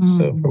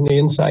 So from the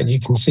inside, you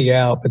can see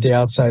out, but the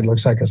outside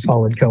looks like a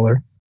solid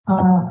color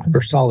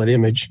or solid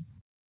image.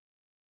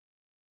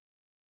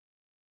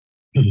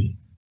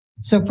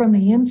 So from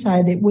the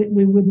inside,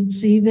 we wouldn't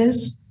see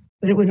this,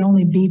 but it would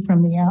only be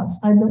from the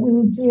outside that we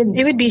would see it.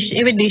 It would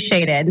be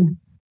shaded,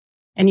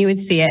 and you would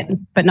see it,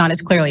 but not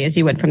as clearly as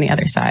you would from the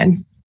other side.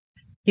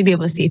 You'd be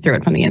able to see through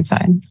it from the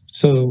inside.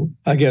 So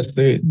I guess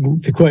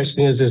the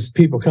question is, as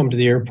people come to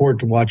the airport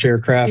to watch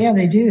aircraft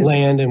they do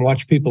land and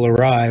watch people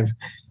arrive,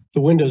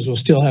 the windows will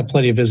still have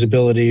plenty of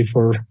visibility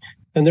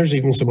and there's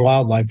even some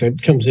wildlife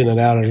that comes in and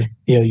out of,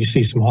 you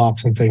see some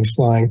hawks and things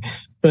flying.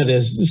 But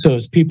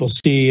as people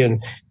see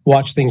and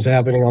watch things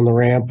happening on the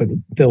ramp,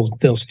 and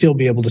they'll still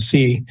be able to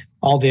see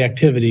all the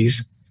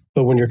activities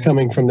but when you're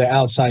coming from the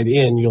outside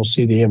in, you'll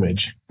see the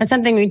image. That's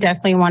something we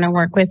definitely want to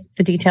work with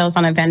the details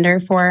on a vendor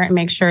for and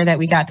make sure that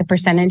we got the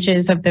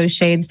percentages of those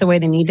shades the way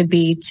they need to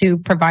be to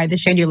provide the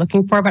shade you're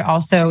looking for, but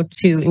also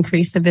to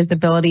increase the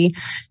visibility.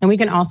 And we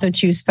can also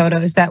choose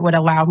photos that would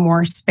allow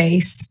more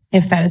space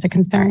if that is a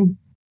concern.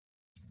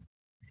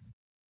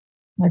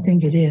 I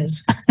think it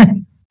is.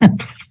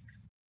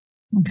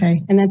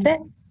 Okay, And that's it.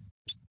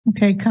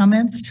 okay,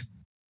 comments?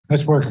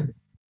 Nice work.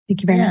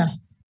 Thank you very Yeah. much.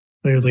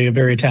 Clearly a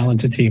very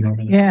talented team over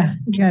there. Yeah,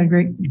 you got a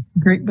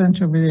great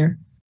bunch over there.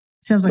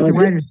 Sounds like the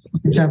writer's doing a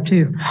good job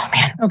too.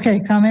 Okay,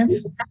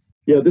 comments?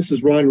 Yeah, this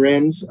is Ron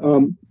Renz.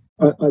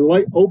 I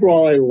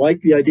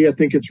like the idea. I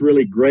think it's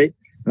really great.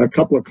 A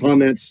couple of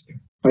comments.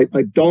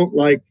 I don't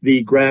like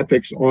the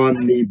graphics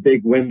on the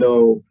big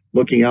window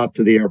looking out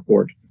to the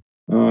airport.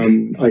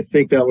 I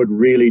think that would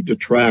really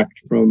detract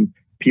from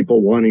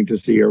people wanting to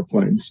see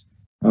airplanes.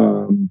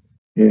 And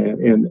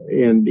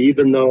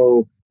even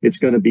though it's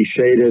going to be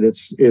shaded,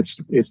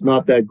 it's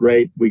not that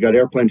great. We got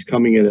airplanes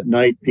coming in at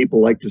night. People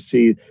like to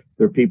see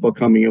their people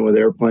coming in with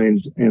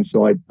airplanes, and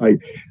so I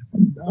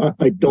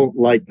don't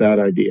like that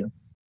idea.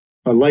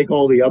 I like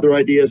all the other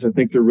ideas. I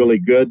think they're really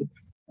good.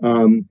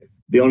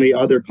 The only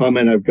other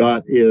comment I've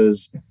got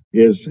is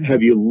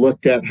have you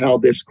looked at how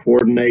this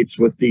coordinates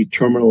with the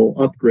terminal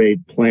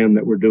upgrade plan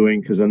that we're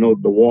doing? Because I know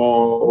the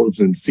walls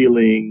and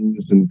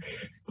ceilings and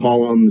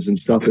columns and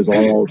stuff is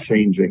all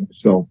changing.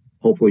 So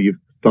hopefully you've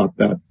thought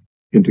that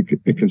into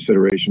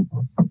consideration.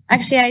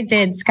 Actually, I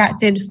did. Scott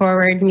did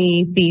forward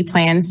me the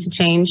plans to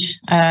change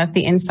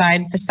the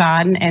inside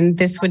facade, and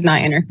this would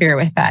not interfere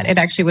with that. It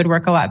actually would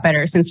work a lot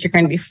better since you're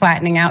going to be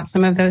flattening out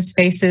some of those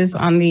spaces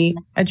on the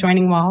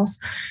adjoining walls.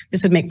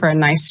 This would make for a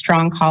nice,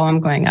 strong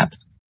column going up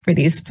for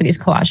these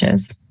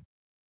collages.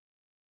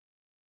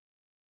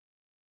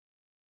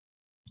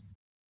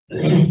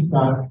 You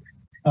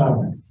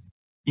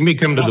may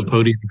come to the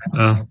podium.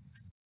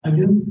 I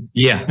do?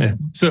 Yeah,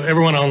 so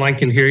everyone online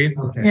can hear you.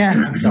 Okay.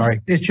 Yeah. I'm sorry.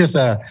 It's just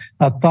a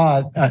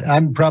thought.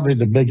 I'm probably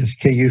the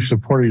biggest KU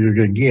supporter you're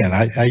going to get.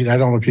 I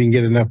don't know if you can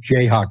get enough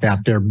Jayhawk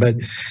out there, but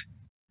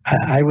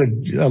I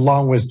would,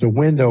 along with the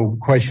window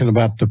question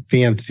about the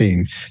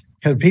fencing,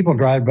 because people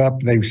drive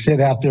up and they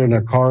sit out there in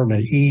their car and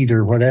they eat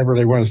or whatever.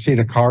 They want to see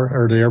the car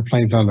or the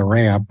airplanes on the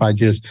ramp. I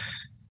just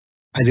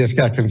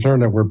got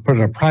concerned that we're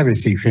putting a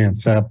privacy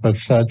fence up of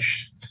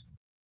such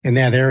in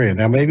that area.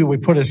 Now, maybe we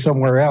put it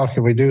somewhere else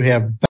because we do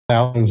have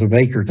thousands of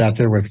acres out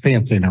there with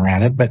fencing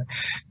around it, but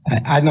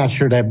I'm not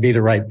sure that'd be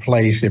the right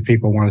place if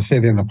people want to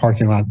sit in the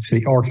parking lot and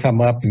see, or come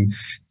up and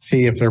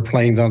see if there are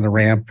planes on the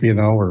ramp,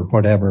 or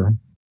whatever.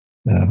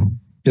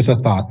 Just a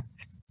thought.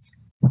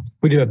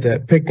 We do have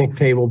that picnic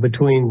table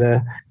between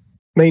the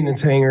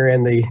maintenance hangar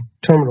and the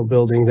terminal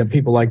building that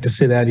people like to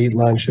sit at, eat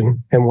lunch, and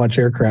watch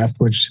aircraft,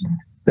 which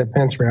that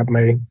fence wrap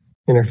may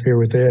interfere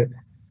with it.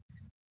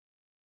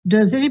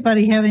 Does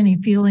anybody have any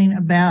feeling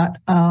about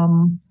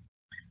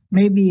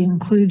maybe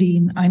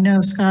including, I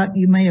know, Scott,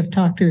 you may have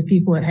talked to the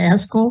people at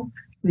Haskell.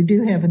 We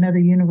do have another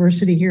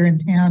university here in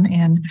town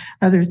and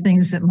other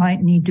things that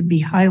might need to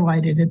be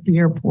highlighted at the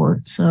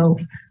airport. So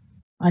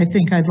I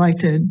think I'd like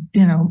to,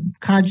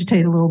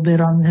 cogitate a little bit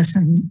on this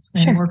and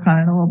Sure. work on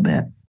it a little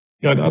bit.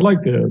 Yeah, I'd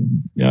like to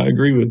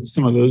agree with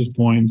some of those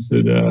points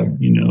that, it'd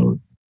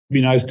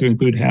be nice to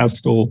include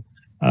Haskell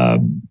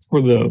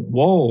for the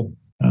wall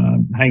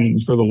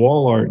hangings, for the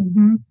wall art.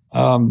 Mhm.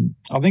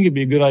 I think it'd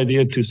be a good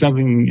idea to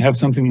have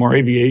something more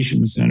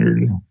aviation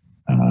centered,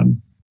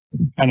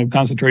 kind of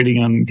concentrating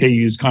on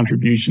KU's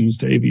contributions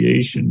to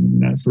aviation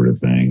and that sort of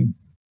thing,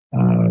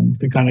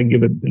 to kind of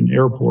give it an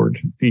airport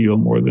feel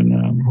more than,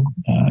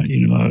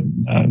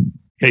 a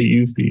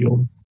KU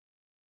feel.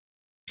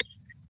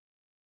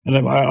 And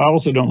I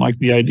also don't like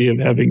the idea of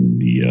having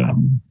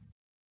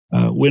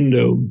the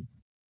window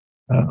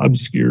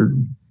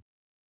obscured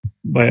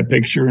by a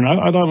picture. And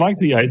I like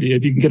the idea.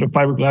 If you can get a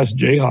fiberglass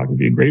Jayhawk, it'd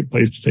be a great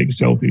place to take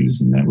selfies,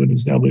 and that would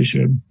establish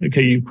a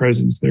KU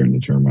presence there in the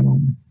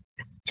terminal.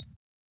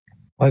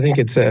 I think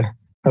it's a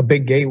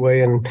big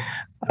gateway, and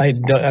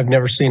I've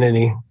never seen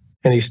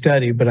any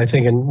study, but I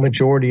think a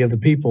majority of the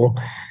people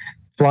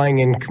flying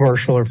in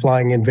commercial or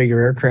flying in bigger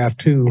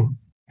aircraft to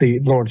the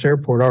Lawrence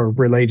Airport are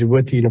related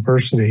with the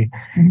university.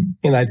 Mhm.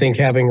 And I think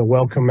having a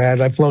welcome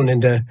mat, I've flown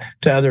into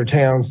other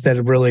towns that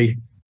have really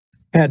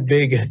had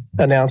big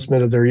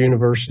announcement of their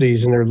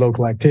universities and their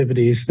local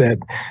activities, that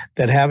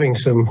having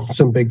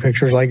some big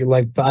pictures like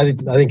I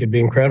think it'd be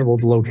incredible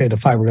to locate a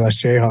fiberglass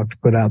Jayhawk to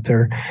put out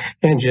there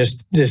and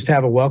just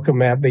have a welcome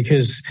mat,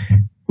 because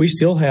we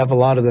still have a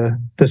lot of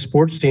the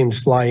sports teams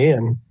fly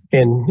in,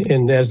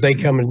 and as they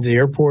come into the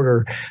airport,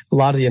 or a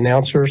lot of the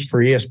announcers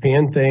for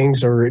ESPN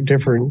things or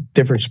different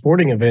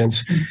sporting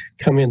events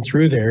come in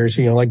through there.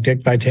 So, like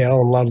Dick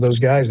Vitale and a lot of those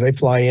guys, they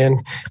fly in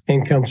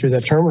and come through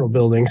that terminal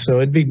building. So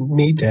it'd be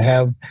neat to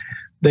have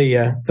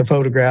the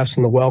photographs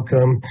and the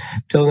welcome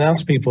to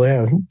announce people,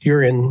 yeah,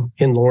 you're in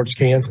Lawrence,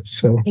 Kansas.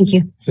 So Thank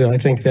you. I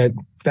think that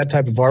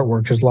type of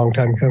artwork is a long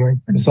time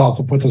coming. This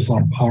also puts us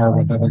on par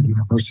with other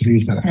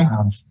universities that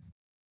have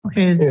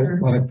Okay.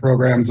 athletic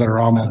programs that are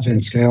on that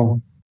same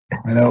scale.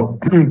 I know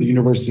the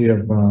University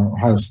of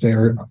Ohio State,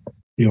 or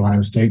the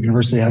Ohio State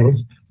University,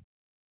 has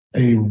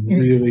a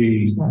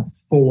really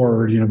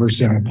forward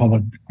university on a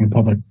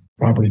public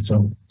property.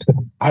 So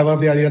I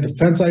love the idea. The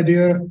fence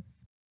idea,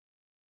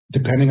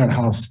 depending on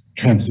how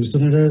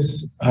translucent it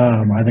is,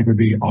 I think would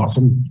be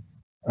awesome.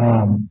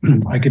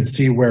 I could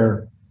see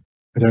where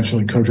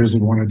potentially coaches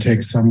would want to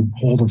take some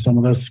hold of some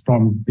of this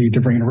from the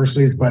different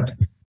universities, but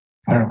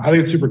I don't know. I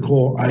think it's super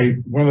cool.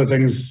 One of the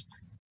things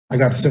I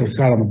got to sit with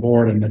Scott on the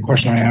board, and the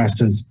question I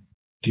asked is,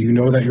 do you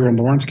know that you're in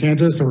Lawrence,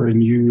 Kansas, or in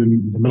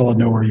the middle of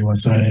nowhere,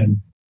 USA?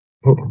 And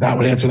that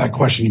would answer that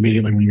question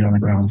immediately when you get on the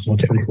ground. So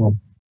it's pretty cool.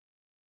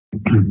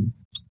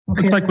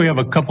 Looks like we have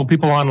a couple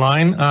people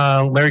online.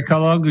 Larry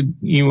Kellogg,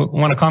 you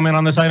want to comment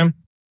on this item?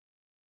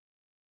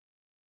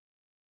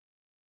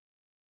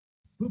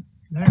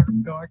 There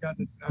we go. I got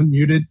it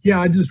unmuted.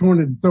 Yeah, I just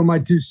wanted to throw my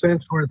 2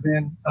 cents worth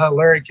in.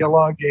 Larry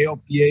Kellogg,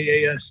 ALPA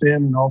ASM,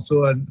 and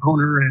also an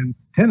owner and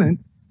tenant.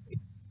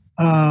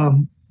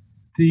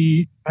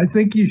 I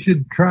think you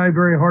should try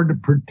very hard to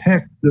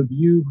protect the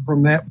view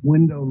from that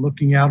window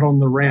looking out on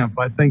the ramp.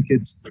 I think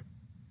it's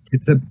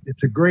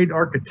a great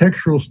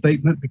architectural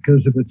statement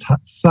because of its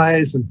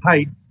size and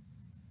height.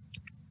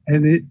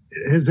 And it,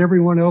 as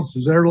everyone else,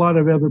 as there are a lot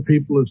of other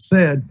people have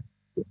said,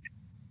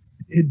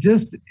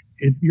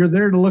 you're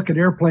there to look at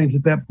airplanes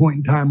at that point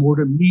in time, or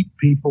to meet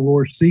people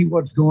or see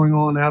what's going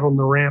on out on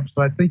the ramp.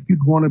 So I think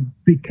you'd want to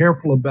be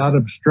careful about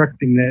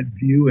obstructing that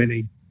view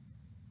any.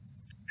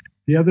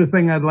 The other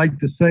thing I'd like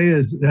to say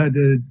is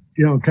to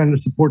kind of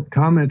support the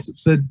comments that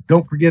said,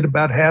 don't forget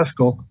about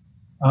Haskell.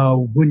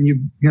 When you're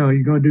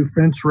going to do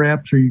fence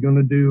wraps, or you're going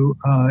to do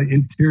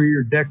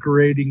interior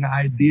decorating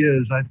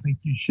ideas, I think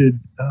you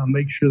should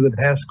make sure that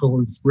Haskell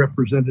is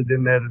represented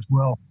in that as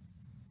well.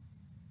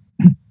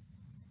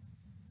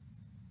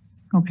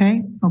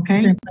 Okay.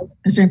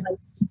 Is there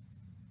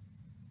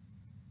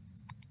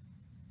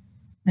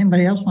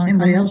anybody else want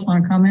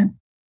to comment?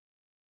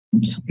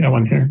 Got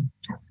one here.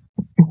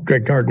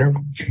 Greg Gardner.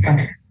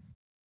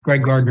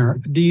 Greg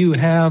Gardner. Do you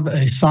have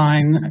a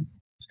sign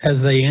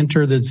as they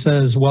enter that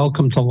says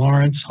 "Welcome to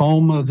Lawrence,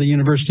 home of the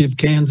University of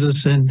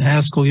Kansas and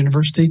Haskell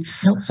University"?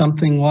 Nope.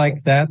 Something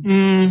like that.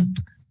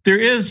 There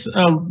is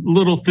a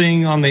little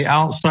thing on the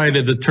outside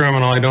of the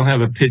terminal. I don't have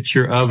a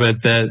picture of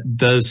it that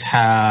does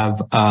have,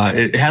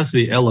 it has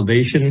the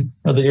elevation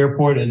of the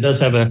airport. It does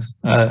have a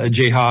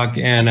Jayhawk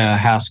and a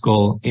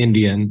Haskell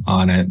Indian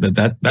on it, but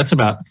that's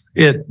about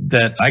it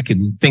that I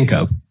can think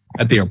of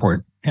at the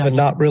airport. But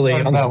not really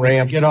on the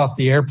ramp. Get off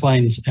the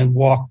airplanes and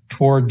walk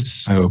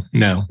towards. Oh,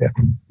 no.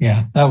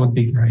 Yeah, that would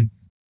be great.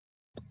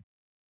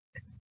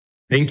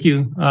 Thank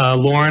you,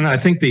 Lauren. I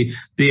think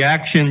the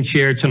action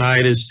chair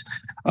tonight is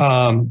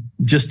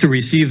just to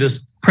receive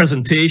this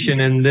presentation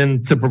and then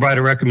to provide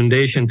a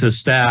recommendation to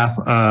staff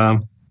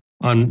on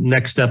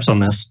next steps on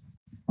this.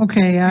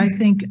 Okay, I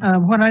think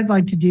what I'd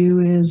like to do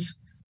is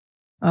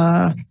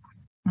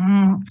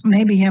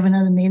maybe have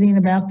another meeting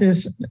about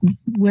this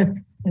with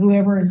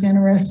whoever is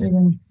interested,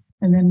 and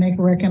then make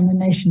a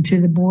recommendation to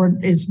the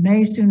board. Is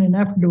May soon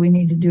enough, or do we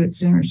need to do it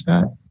sooner,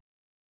 Scott?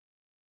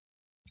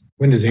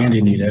 When does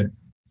Andy need it?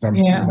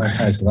 Yeah.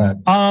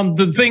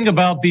 The thing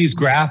about these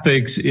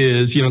graphics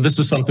is, this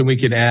is something we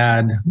could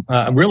add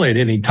really at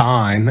any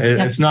time.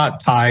 It's not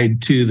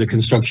tied to the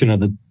construction of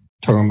the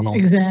terminal.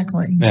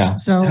 Exactly. Yeah.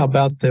 So How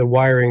about the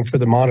wiring for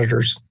the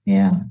monitors?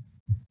 yeah.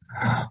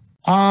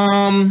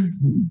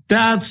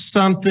 That's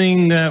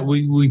something that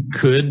we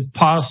could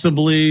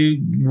possibly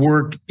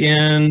work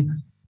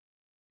in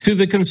to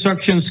the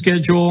construction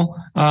schedule.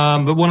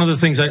 But one of the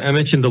things I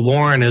mentioned to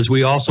Lauren is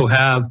we also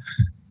have,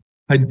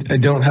 I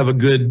don't have a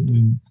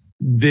good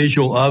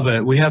visual of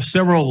it. We have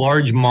several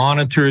large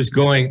monitors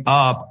going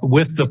up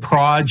with the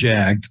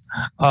project,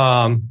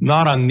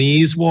 not on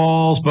these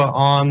walls, but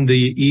on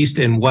the east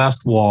and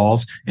west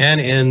walls,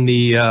 and in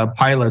the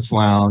pilot's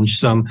lounge,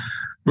 some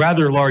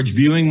rather large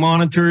viewing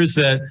monitors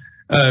that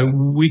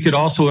we could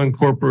also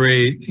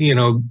incorporate,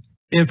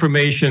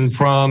 information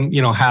from,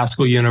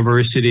 Haskell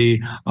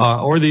University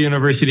or the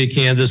University of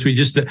Kansas. We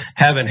just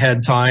haven't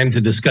had time to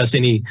discuss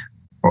any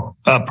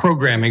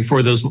programming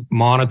for those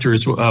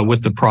monitors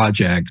with the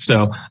project.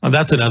 So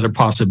that's another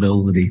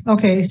possibility.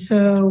 Okay,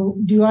 so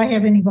do I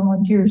have any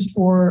volunteers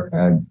for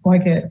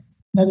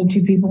another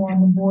 2 people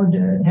on the board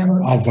to have a?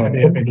 I'll vote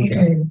it.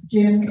 Okay,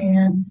 Jim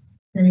and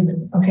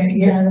David. Okay,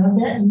 yeah, I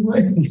bet you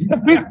would.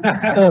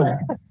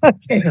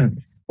 Okay.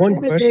 One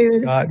question,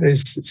 Scott,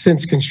 is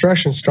since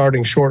construction's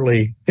starting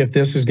shortly, if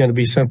this is going to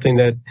be something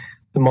that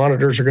the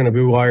monitors are going to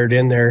be wired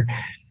in there,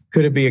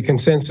 could it be a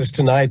consensus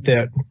tonight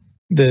that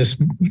this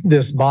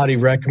body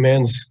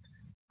recommends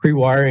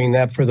pre-wiring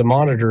that for the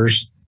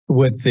monitors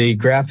with the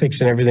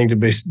graphics and everything to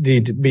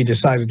be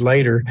decided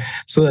later,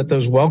 so that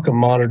those welcome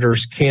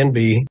monitors can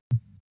be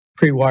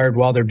pre-wired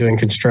while they're doing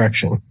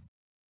construction?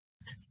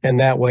 And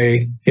that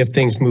way, if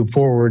things move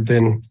forward,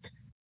 then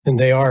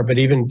they are. But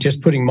even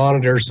just putting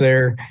monitors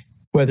there,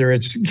 whether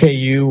it's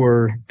KU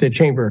or the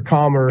Chamber of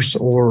Commerce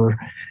or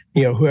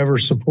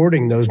whoever's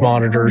supporting those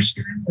monitors,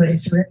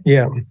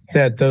 yeah,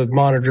 that the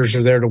monitors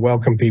are there to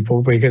welcome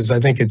people, because I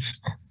think it's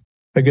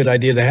a good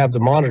idea to have the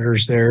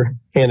monitors there.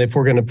 And if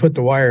we're going to put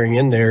the wiring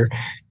in there,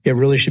 it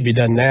really should be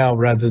done now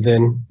rather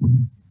than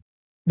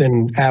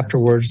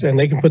afterwards. And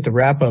they can put the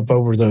wrap up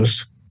over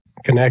those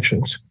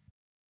connections.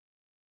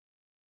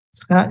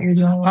 Scott, you're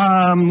the only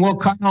one. Well,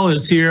 Kyle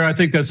is here. I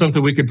think that's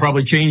something we could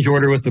probably change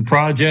order with the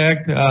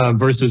project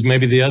versus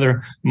maybe the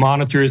other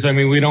monitors. I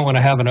mean, we don't want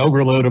to have an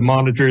overload of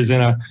monitors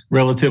in a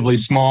relatively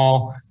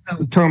small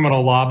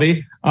terminal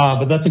lobby,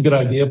 but that's a good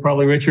idea,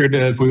 probably, Richard,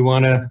 if we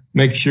want to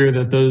make sure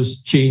that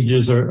those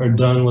changes are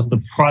done with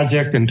the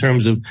project in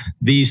terms of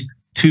these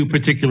two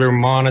particular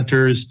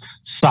monitors,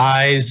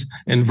 size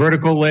and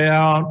vertical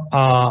layout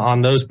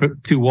on those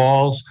two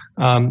walls.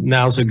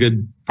 Now's a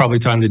good probably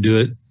time to do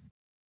it.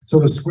 So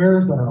the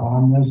squares that are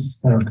on this,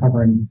 that are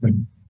covering the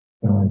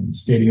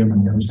stadium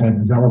and the other side,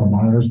 is that where the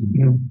monitors would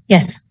be?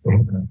 Yes.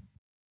 And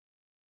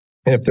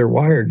if they're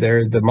wired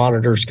there, the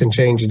monitors can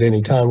change at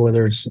any time,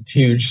 whether it's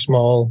huge,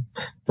 small,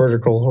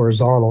 vertical,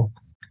 horizontal.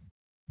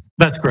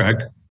 That's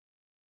correct.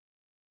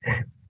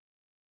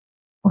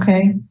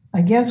 Okay,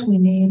 I guess we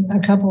need a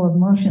couple of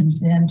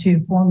motions then to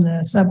form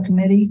the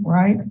subcommittee,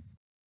 right?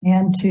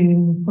 And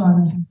to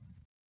fund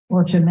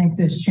or to make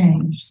this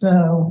change.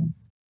 So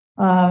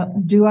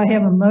do I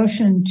have a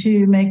motion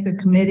to make the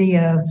committee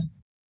of,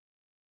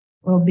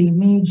 will be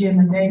me, Jim,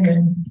 and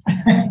David,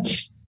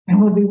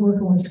 and we'll be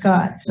working with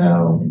Scott.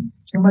 So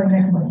somebody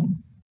make a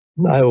motion.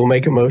 I will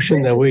make a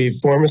motion that we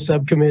form a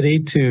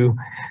subcommittee to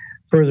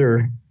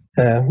further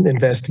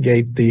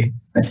investigate the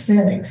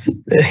Aesthetics.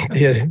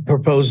 the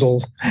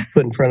proposal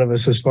put in front of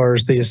us as far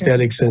as the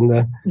aesthetics and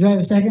Do I have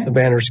a second? the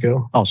banners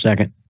go. I'll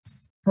second.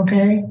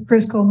 Okay,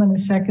 Chris Coleman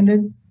is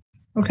seconded.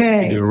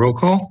 Okay, Do a roll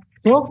call.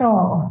 roll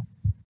call.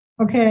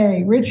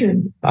 Okay,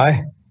 Richard,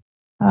 Aye.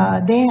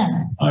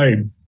 Dan,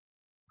 Aye.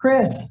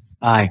 Chris,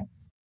 Aye.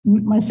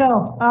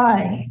 myself,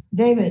 I,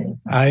 David,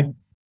 Aye.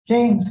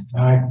 James,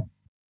 Aye.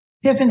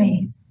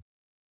 Tiffany.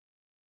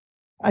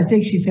 I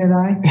think she said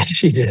aye.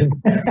 She did.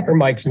 Her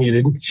mic's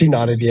muted. She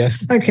nodded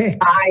yes. Okay.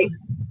 Aye.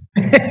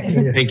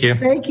 Thank you.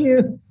 Thank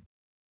you.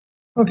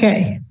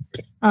 Okay.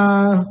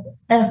 After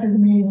the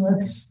meeting,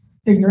 let's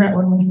figure out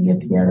when we can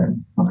get together.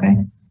 Okay.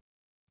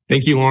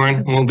 Thank you,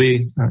 Lauren. We'll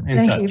be in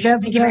Thank touch. you.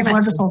 That's Thank you very much.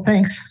 wonderful.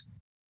 Thanks.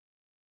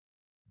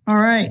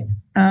 All right.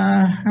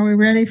 Are we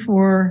ready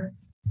for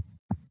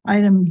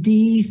item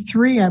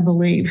D3, I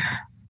believe?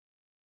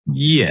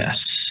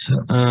 Yes.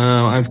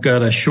 I've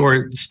got a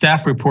short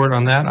staff report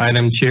on that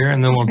item, Chair,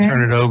 and then we'll Okay.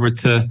 turn it over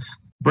to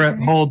Brett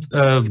Holt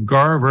of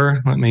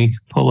Garver. Let me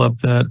pull up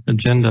that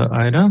agenda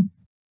item.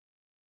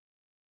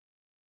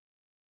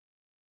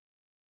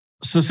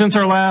 So since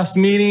our last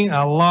meeting,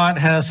 a lot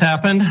has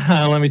happened.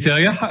 Let me tell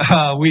you,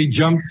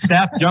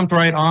 staff jumped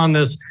right on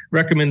this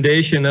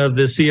recommendation of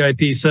the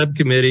CIP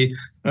subcommittee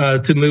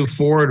to move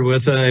forward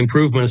with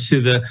improvements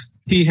to the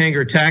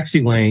T-hanger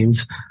taxi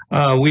lanes.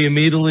 We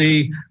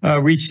immediately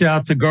reached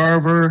out to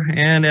Garver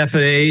and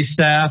FAA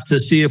staff to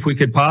see if we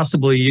could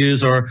possibly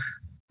use our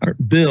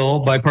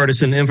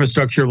bipartisan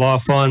infrastructure law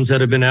funds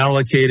that have been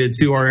allocated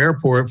to our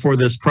airport for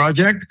this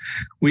project.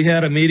 We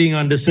had a meeting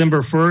on December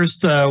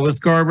 1st with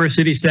Garver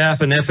City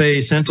staff and FAA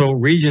Central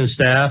Region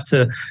staff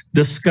to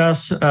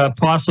discuss a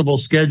possible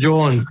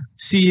schedule and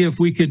see if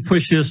we could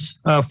push this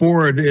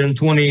forward in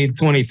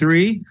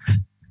 2023.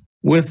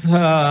 With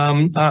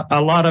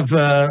a lot of,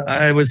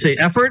 I would say,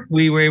 effort,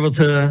 we were able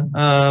to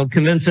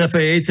convince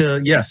FAA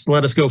to, yes,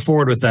 let us go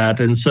forward with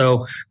that. And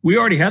so we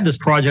already had this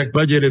project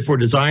budgeted for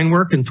design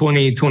work in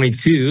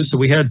 2022. So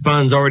we had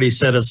funds already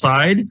set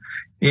aside.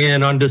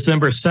 And on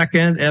December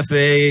 2nd,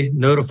 FAA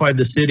notified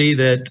the city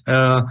that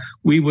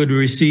we would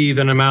receive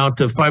an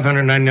amount of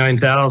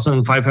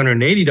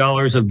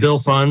 $599,580 of bill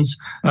funds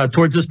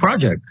towards this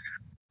project.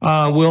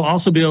 We'll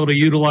also be able to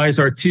utilize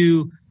our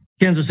two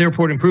Kansas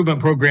Airport Improvement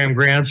Program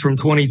grants from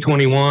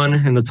 2021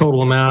 and the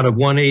total amount of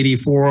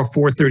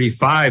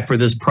 $184,435 for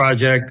this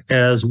project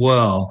as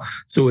well.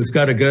 So we've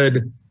got a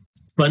good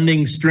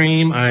funding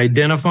stream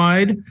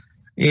identified,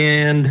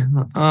 and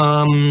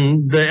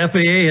the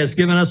FAA has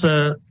given us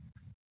a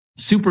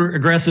super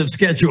aggressive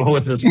schedule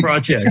with this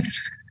project.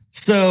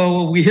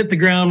 So we hit the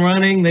ground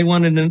running. They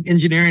wanted an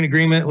engineering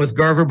agreement with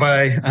Garver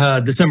by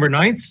December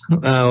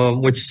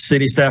 9th, which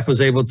city staff was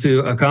able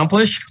to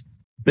accomplish.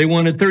 They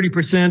wanted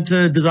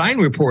 30% design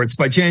reports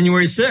by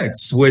January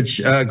 6th, which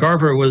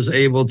Garver was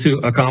able to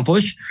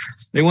accomplish.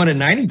 They wanted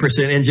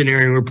 90%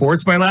 engineering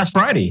reports by last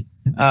Friday.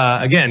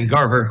 Again,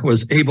 Garver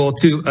was able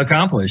to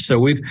accomplish. So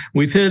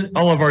we've hit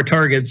all of our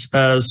targets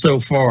so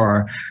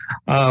far.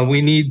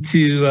 We need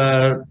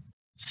to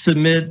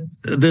submit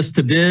this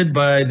to bid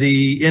by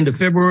the end of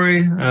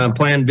February,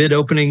 plan bid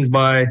openings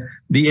by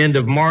the end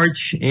of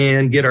March,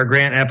 and get our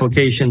grant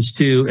applications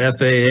to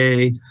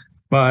FAA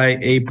by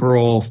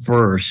April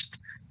 1st.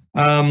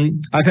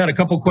 I've had a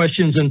couple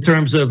questions in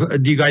terms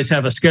of, do you guys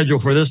have a schedule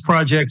for this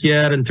project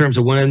yet in terms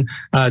of when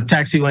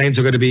taxi lanes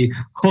are going to be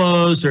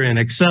closed or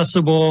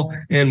inaccessible?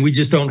 And we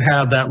just don't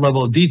have that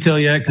level of detail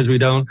yet because we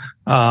don't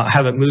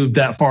haven't moved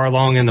that far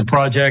along in the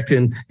project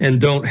and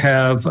don't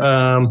have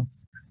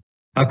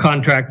a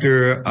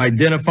contractor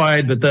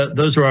identified, but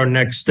those are our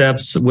next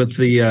steps with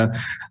the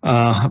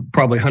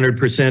probably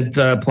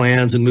 100%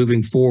 plans and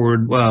moving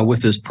forward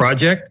with this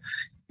project.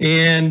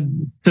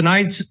 And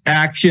tonight's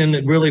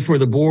action really for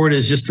the board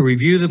is just to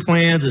review the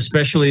plans,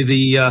 especially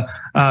the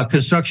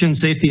construction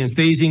safety and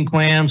phasing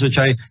plans, which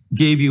I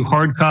gave you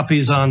hard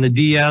copies on the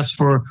DS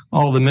for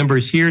all the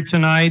members here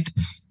tonight.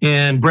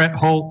 And Brett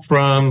Holt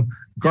from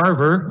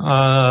Garver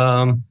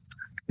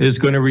is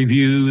going to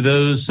review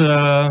those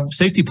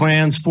safety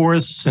plans for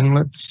us. And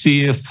let's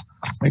see if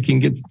I can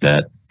get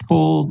that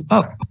pulled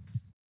up.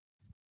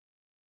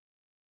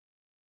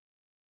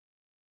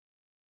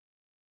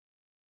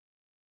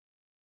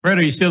 Brett,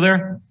 are you still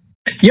there?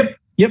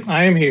 Yep,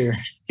 I am here.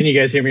 Can you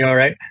guys hear me all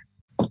right?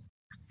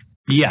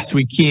 Yes,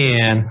 we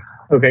can.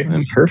 Okay,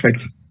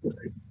 perfect.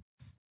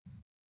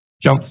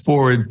 Jump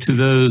forward to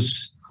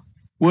those.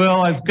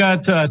 Well, I've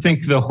got, I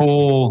think, the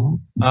whole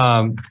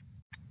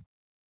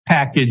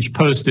package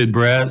posted,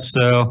 Brett.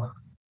 So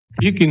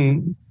you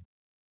can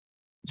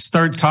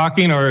start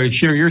talking or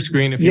share your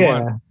screen if you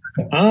want.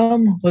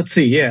 Let's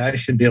see. Yeah, I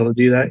should be able to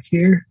do that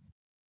here.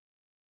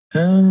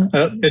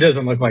 It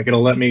doesn't look like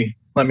it'll let me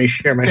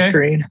share my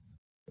screen.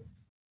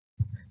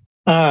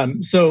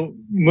 So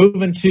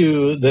moving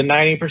to the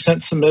 90%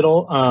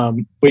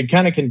 submittal, we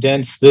kind of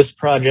condensed this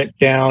project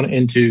down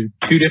into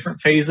two different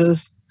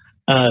phases.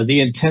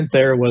 The intent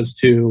there was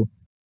to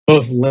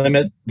both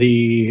limit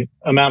the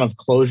amount of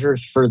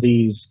closures for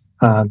these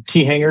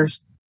T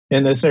hangers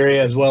in this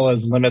area, as well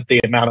as limit the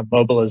amount of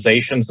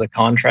mobilizations the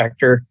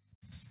contractor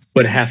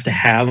would have to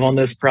have on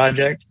this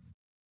project.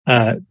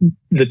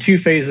 The two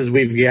phases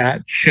we've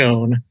got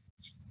shown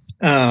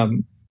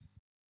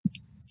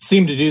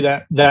seem to do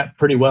that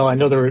pretty well. I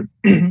know there were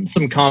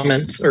some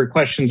comments or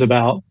questions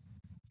about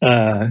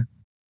tenant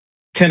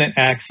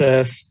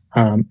access.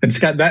 And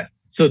Scott,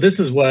 so this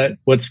is what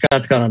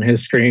Scott's got on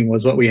his screen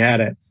was what we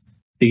had at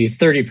the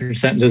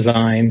 30%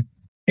 design,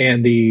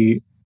 and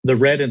the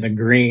red and the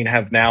green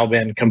have now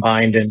been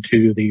combined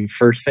into the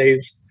first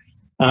phase.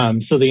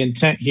 So the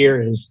intent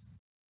here is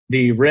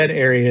the red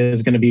area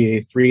is going to be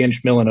a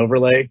 3-inch mill and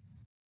overlay,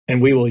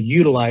 and we will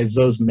utilize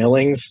those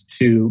millings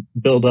to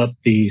build up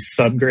the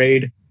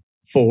subgrade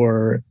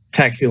for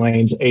taxi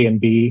lanes A and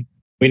B.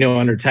 We know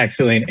under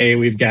taxi lane A,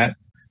 we've got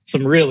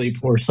some really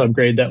poor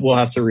subgrade that we'll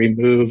have to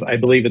remove. I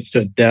believe it's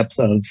to a depth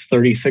of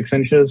 36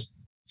 inches.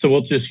 So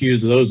we'll just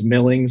use those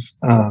millings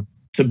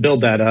to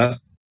build that up.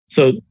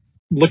 So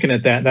looking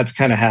at that, that's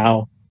kind of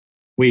how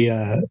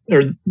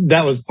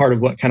that was part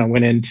of what kind of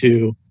went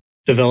into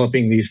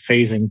developing these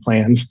phasing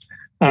plans.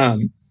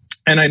 And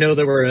I know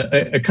there were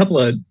a couple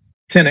of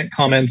tenant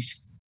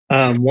comments,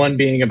 one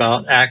being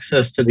about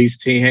access to these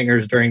T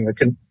hangers during the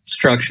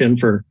construction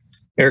for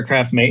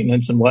aircraft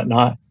maintenance and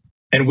whatnot.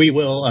 And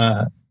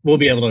we'll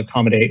be able to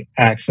accommodate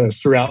access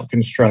throughout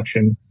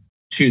construction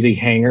to the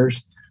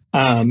hangars.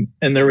 And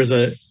there was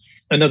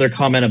another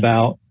comment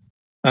about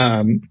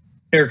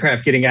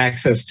aircraft getting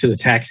access to the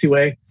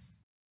taxiway.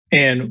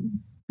 And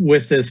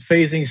with this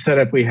phasing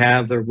setup we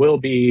have, there will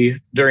be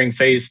during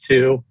phase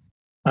 2,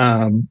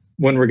 when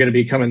we're going to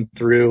be coming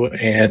through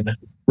and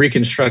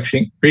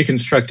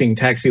reconstructing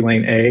taxi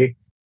lane A,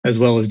 as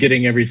well as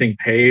getting everything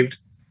paved,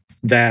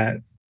 that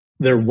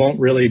there won't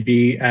really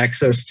be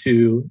access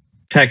to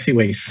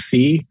taxiway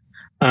C.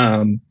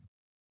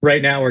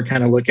 Right now, we're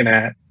kind of looking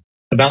at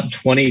about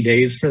 20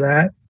 days for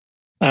that.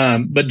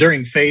 But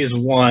during phase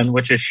 1,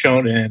 which is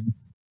shown in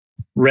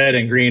red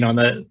and green on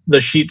the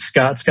sheet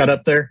Scott's got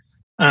up there,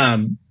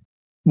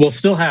 we'll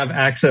still have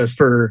access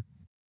for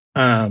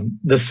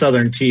the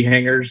southern T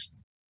hangars.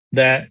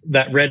 That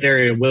red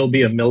area will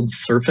be a milled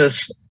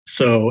surface.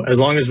 So as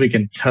long as we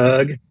can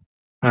tug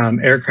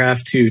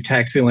aircraft to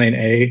taxi lane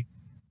A,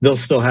 they'll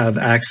still have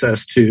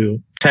access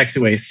to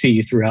taxiway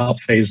C throughout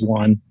phase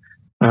 1.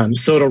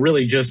 So it'll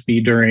really just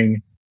be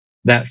during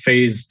that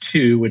phase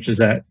 2, which is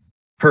that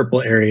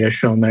purple area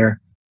shown there,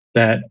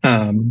 that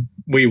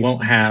we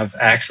won't have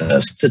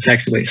access to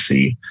taxiway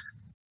C.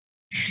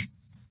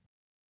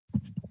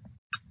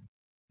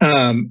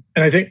 And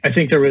I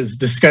think there was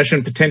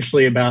discussion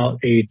potentially about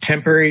a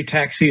temporary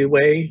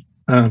taxiway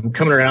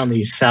coming around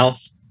the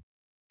south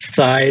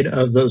side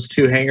of those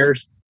two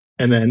hangars,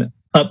 and then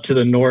up to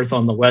the north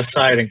on the west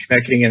side and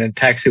connecting it in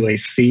taxiway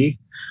C.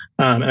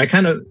 And I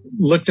kind of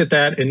looked at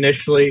that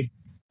initially.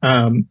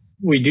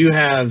 We do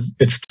have,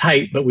 it's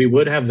tight, but we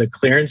would have the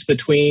clearance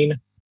between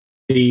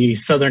the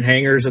southern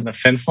hangars and the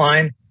fence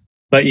line.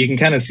 But you can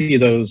kind of see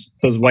those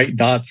white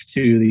dots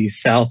to the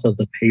south of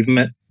the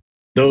pavement.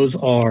 Those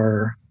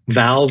are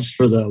valves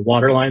for the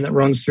water line that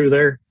runs through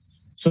there.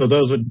 So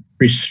those would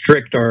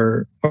restrict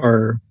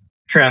our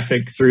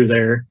traffic through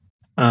there.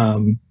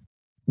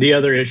 The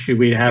other issue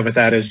we'd have with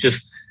that is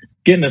just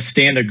getting a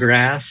stand of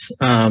grass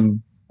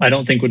I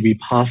don't think would be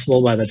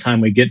possible by the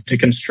time we get to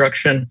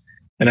construction.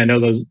 And I know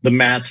the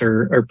mats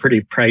are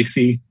pretty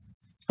pricey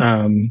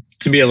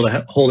to be able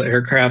to hold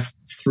aircraft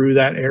through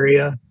that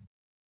area.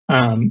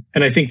 And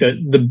I think that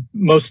the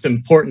most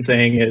important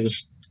thing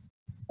is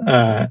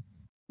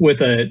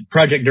with a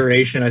project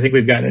duration, I think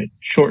we've got it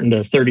shortened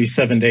to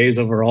 37 days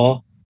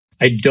overall.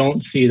 I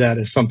don't see that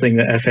as something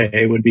the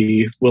FAA would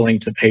be willing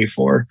to pay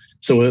for.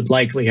 So it would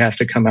likely have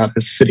to come out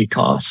as city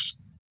costs.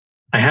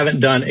 I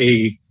haven't done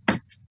a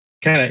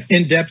kind of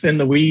in-depth in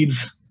the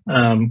weeds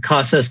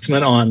cost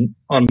estimate on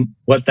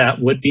what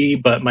that would be,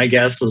 but my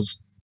guess was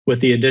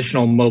with the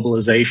additional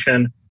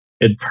mobilization,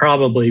 it'd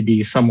probably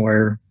be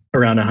somewhere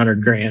around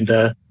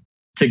 $100,000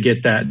 to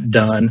get that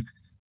done,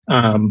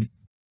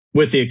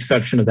 with the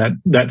exception of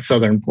that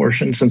southern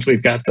portion, since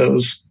we've got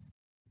those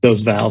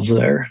valves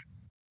there.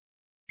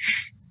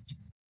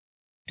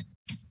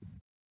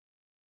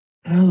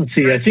 Let's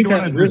see. I think you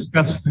want to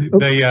discuss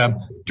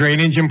the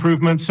drainage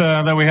improvements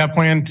that we have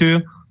planned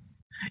too.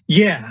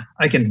 Yeah,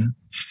 I can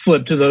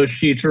flip to those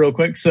sheets real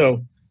quick.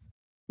 So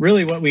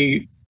really what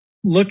we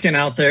looking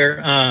out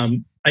there,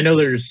 I know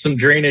there's some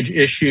drainage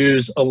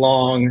issues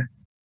along,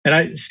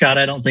 and Scott,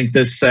 I don't think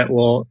this set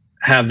will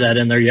have that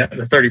in there yet,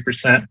 the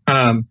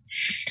 30%.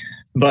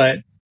 But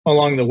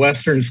along the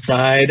western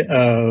side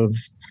of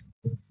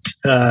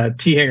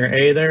T-Hangar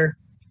A there,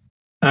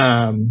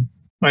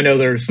 I know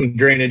there's some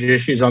drainage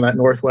issues on that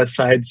northwest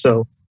side.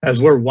 So as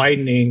we're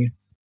widening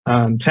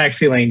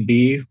taxi lane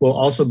B, we'll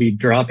also be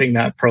dropping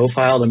that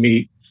profile to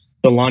meet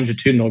the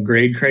longitudinal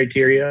grade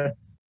criteria,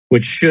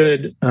 which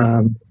should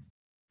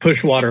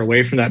push water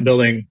away from that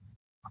building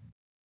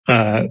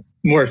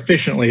more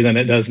efficiently than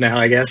it does now,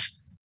 I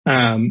guess.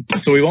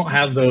 So we won't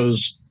have the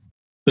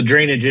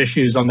drainage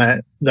issues on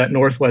that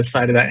northwest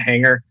side of that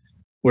hangar.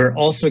 We're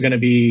also going to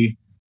be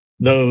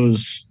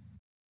those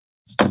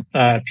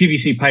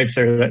PVC pipes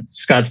there that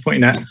Scott's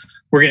pointing at.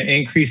 We're going to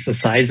increase the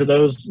size of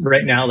those.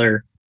 Right now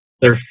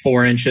they're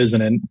 4 inches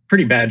and in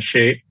pretty bad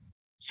shape.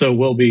 So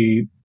we'll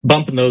be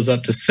bumping those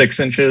up to 6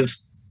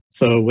 inches.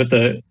 So with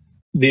the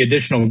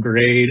additional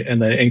grade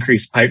and the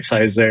increased pipe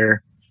size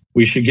there,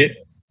 we should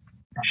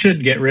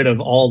get rid of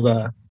all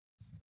the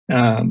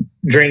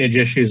drainage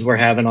issues we're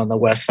having on the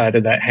west side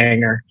of that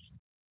hangar.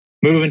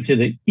 Moving to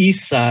the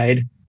east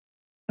side,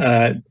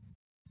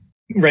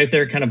 right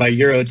there kind of by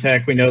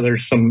Eurotech, we know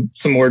there's some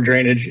more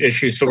drainage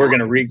issues. So we're going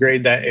to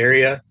regrade that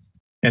area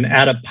and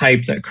add a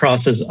pipe that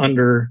crosses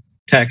under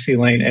taxi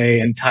lane A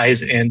and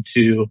ties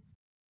into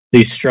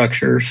the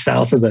structure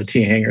south of the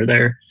T-Hangar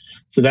there.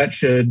 So that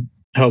should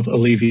help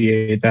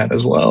alleviate that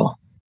as well.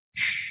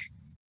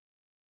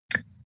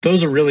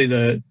 Those are really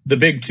the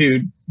big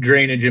two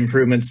drainage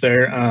improvements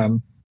there.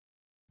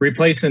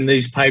 Replacing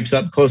these pipes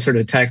up closer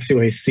to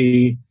taxiway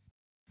C.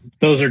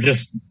 Those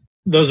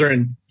are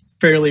in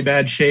fairly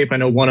bad shape. I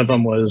know one of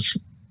them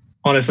was,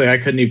 honestly, I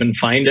couldn't even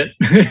find it.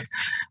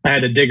 I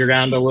had to dig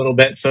around a little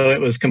bit, so it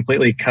was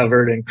completely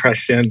covered and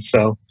crushed in.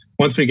 So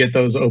once we get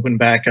those open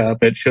back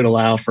up, it should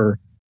allow for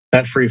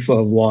that free flow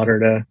of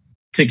water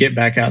to get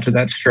back out to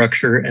that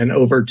structure and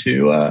over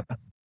to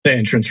the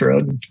entrance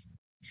road.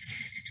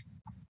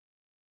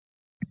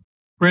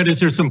 Brett,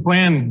 is there some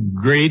planned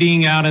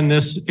grading out in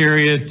this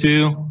area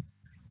too?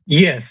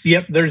 Yes.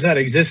 Yep. There's that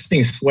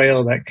existing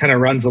swale that kind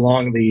of runs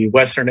along the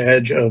western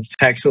edge of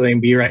taxi lane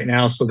B right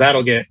now. So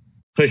that'll get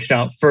pushed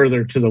out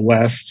further to the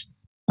west.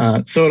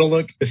 So it'll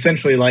look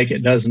essentially like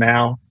it does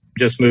now,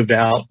 just moved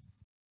out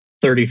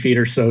 30 feet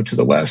or so to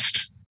the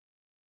west.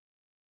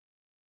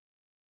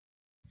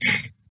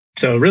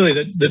 So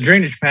really the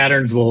drainage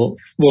patterns will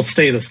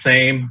stay the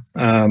same.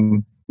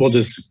 We'll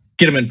just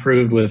get them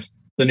improved with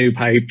the new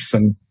pipes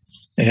and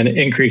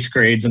increased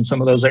grades in some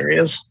of those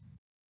areas.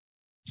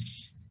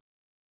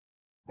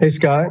 Hey,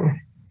 Scott.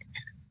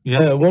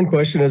 Yeah. One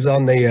question is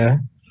on the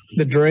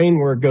drain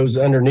where it goes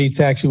underneath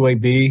taxiway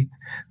B.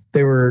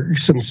 There were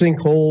some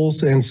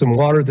sinkholes and some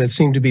water that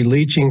seemed to be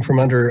leaching from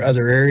under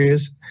other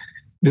areas.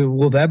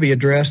 Will that be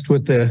addressed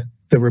with the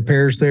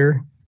repairs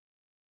there?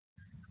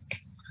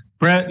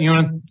 Brett, you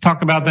want to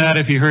talk about that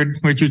if you heard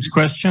Richard's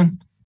question?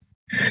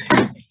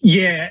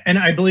 Yeah, and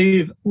I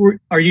believe,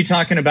 are you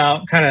talking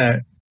about kind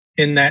of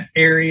in that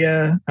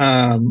area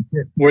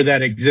where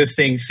that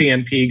existing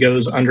CMP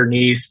goes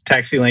underneath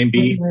taxi lane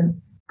B?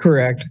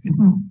 Correct.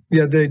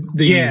 Yeah,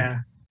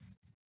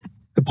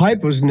 the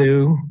pipe was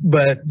new,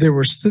 but there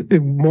was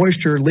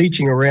moisture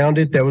leaching around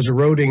it that was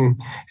eroding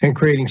and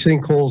creating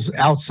sinkholes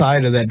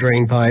outside of that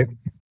drain pipe.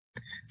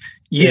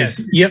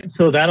 Yes. Yep.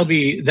 So that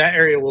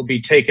area will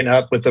be taken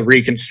up with the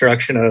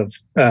reconstruction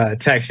of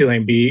taxi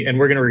lane B, and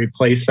we're going to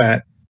replace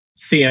that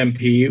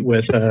CMP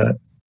with a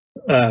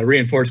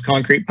reinforced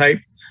concrete pipe,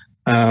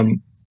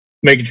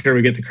 making sure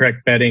we get the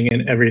correct bedding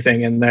and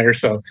everything in there.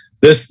 So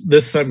this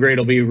subgrade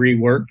will be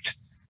reworked.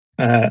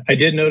 I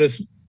did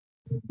notice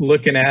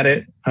looking at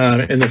it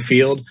in the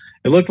field,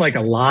 it looked like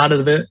a lot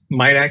of it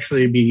might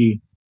actually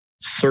be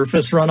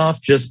surface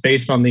runoff just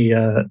based on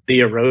the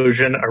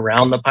erosion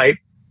around the pipe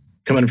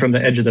coming from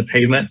the edge of the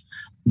pavement.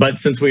 But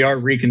since we are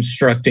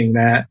reconstructing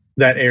that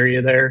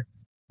area there,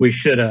 we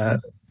should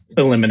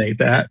eliminate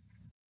that.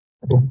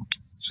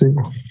 See.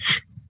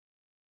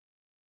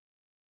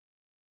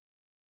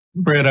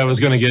 Brett, I was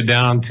going to get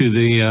down to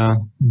the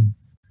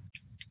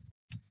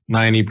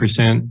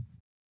 90%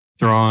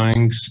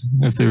 drawings,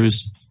 if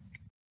there's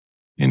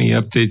any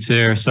updates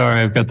there. Sorry,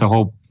 I've got the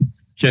whole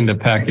agenda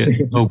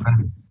packet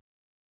open.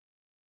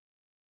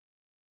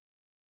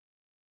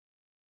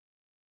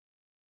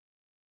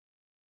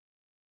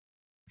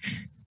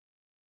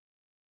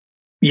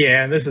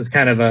 Yeah, this is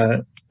kind of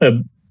a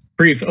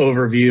brief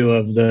overview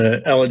of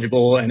the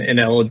eligible and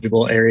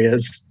ineligible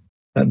areas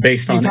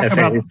based on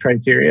FAA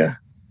criteria.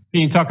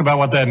 Can you talk about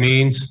what that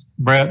means,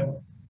 Brett?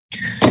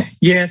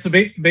 Yeah, so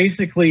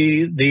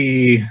basically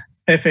the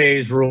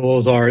FAA's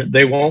rules are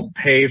they won't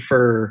pay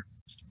for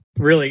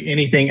really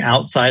anything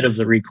outside of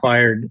the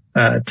required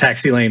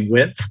taxi lane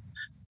width,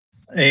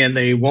 and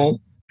they won't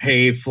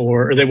pay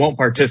for, or they won't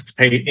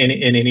participate in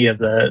any of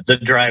the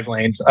drive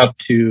lanes up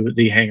to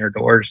the hangar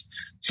doors.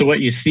 So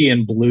what you see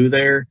in blue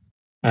there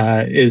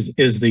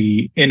is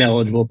the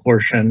ineligible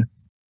portion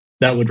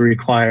that would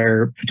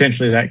require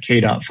potentially that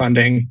KDOT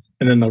funding.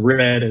 And then the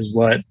red is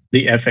what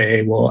the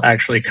FAA will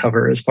actually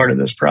cover as part of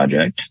this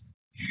project.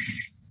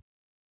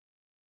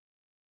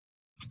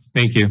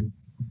 Thank you.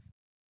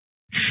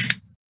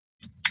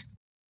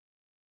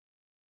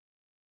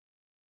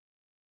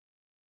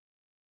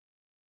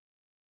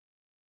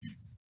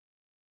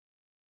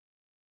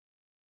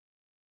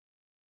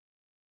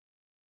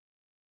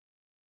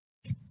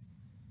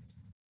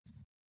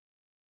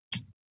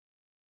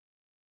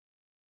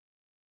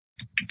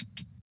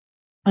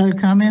 Other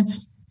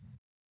comments?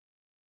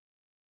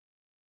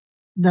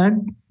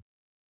 Doug?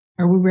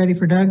 Are we ready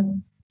for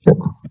Doug?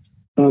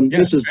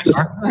 This is Go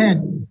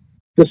ahead.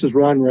 This is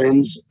Ron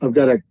Renz. I've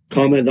got a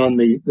comment on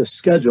the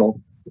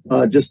schedule.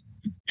 Just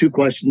two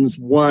questions.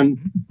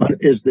 One,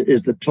 is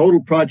the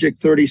total project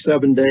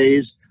 37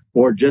 days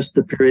or just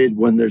the period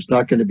when there's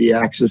not going to be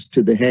access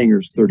to the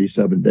hangars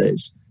 37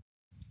 days?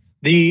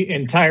 The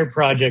entire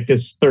project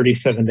is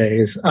 37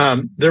 days.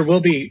 There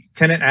will be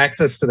tenant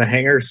access to the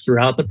hangars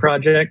throughout the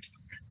project.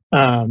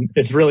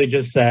 It's really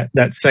just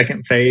that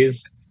second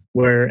phase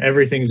where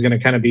everything's going to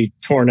kind of be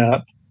torn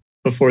up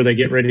before they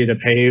get ready to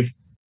pave,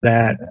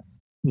 that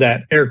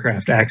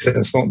aircraft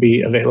access won't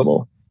be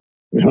available.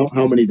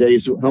 How many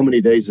days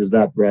is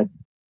that, Brett?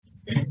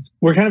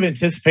 We're kind of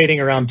anticipating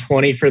around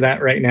 20 for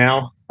that right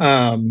now.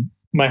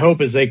 My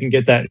hope is they can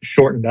get that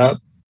shortened up.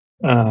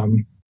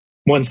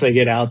 Once they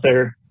get out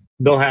there,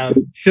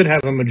 should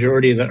have a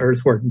majority of the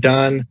earthwork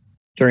done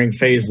during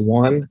phase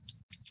one.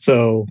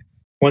 So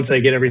once they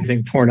get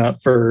everything torn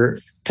up for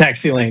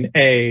taxi lane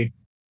A,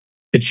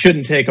 it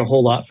shouldn't take a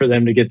whole lot for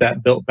them to get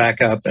that built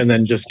back up and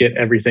then just get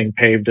everything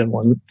paved in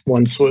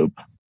one swoop.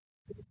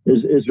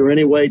 Is there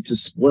any way to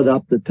split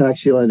up the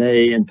taxi lane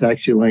A and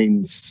taxi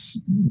lane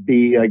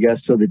B, I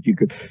guess, so that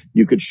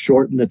you could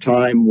shorten the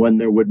time when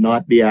there would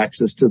not be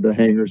access to the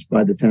hangars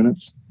by the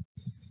tenants?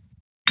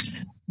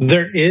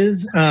 There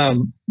is.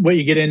 What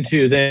you get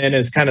into then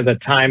is kind of the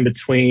time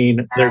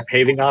between their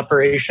paving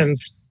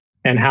operations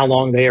and how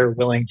long they are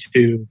willing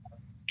to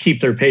keep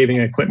their paving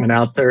equipment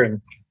out there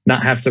and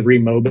not have to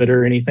remob it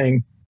or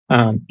anything.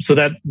 So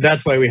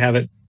that's why we have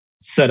it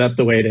set up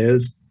the way it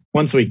is.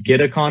 Once we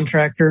get a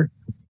contractor,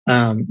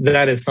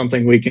 that is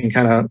something we can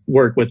kind of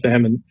work with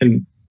them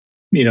and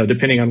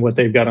depending on what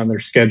they've got on their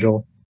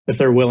schedule, if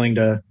they're willing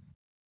to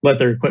let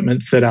their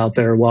equipment sit out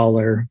there while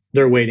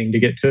they're waiting to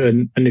get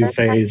to a new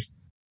phase,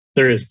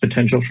 there is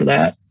potential for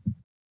that.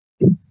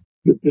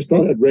 Just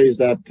thought I'd raise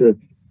that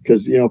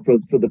because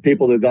for the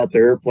people that got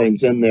their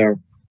airplanes in there,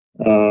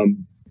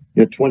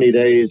 20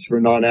 days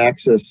for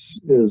non-access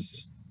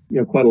is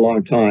quite a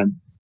long time.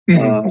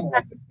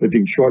 If you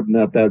can shorten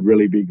that, that'd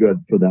really be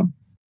good for them.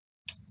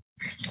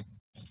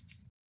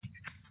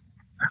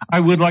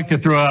 I would like to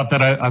throw out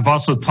that I've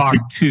also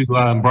talked to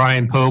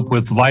Brian Pope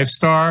with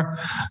Lifestar,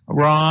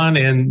 Ron,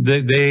 and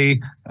they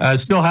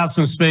still have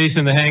some space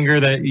in the hangar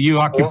that you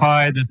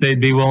occupy that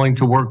they'd be willing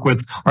to work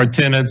with our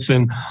tenants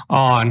and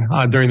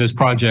on during this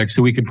project.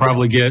 So we could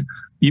probably get,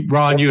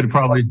 Ron, you would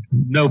probably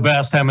know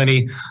best how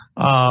many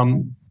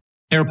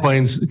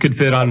airplanes could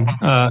fit on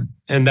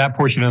in that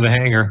portion of the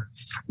hangar.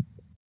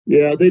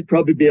 Yeah, they'd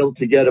probably be able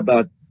to get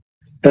about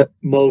at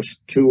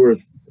most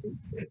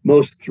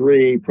most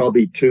three,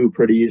 probably two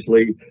pretty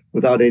easily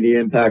without any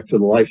impact to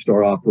the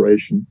Lifestar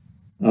operation.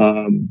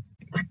 And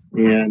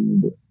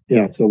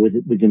yeah, so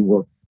we can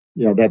work.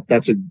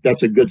 That's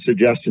a good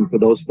suggestion for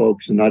those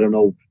folks. And I don't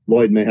know,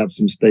 Lloyd may have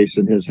some space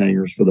in his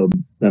hangars for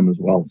them as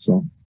well.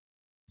 So.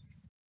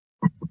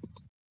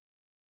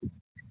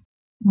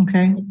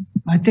 Okay.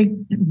 I think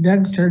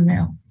Doug's turn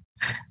now.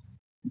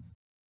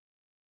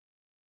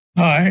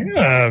 Hi,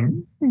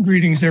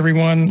 greetings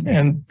everyone,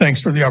 and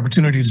thanks for the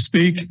opportunity to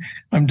speak.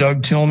 I'm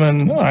Doug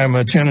Tillman. I'm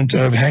a tenant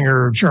of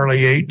Hangar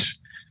Charlie 8,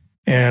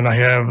 and I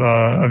have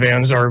a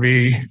Vans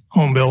RV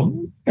home-built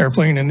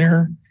airplane in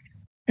there.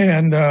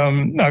 And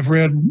I've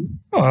read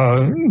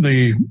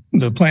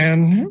the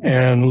plan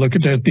and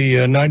looked at the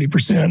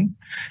 90%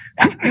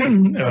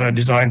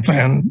 design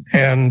plan,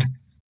 and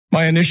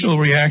My initial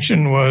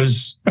reaction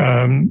was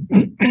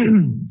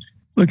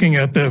looking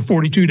at the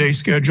 42-day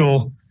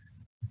schedule.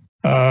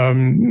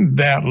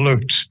 That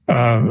looked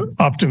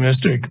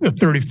optimistic. The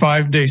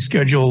 35-day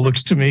schedule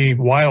looks to me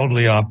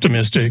wildly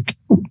optimistic,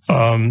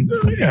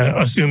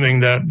 assuming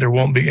that there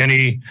won't be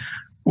any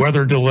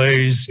weather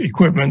delays,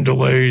 equipment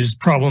delays,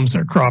 problems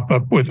that crop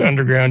up with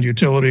underground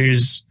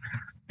utilities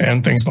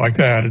and things like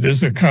that. It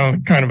is a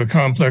kind of a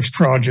complex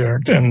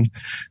project. And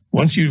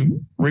once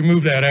you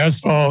remove that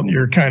asphalt,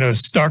 you're kind of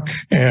stuck,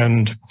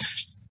 and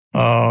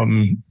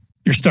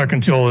you're stuck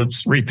until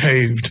it's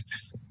repaved.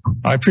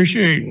 I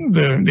appreciate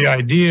the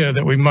idea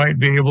that we might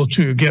be able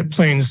to get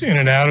planes in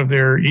and out of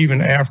there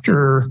even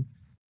after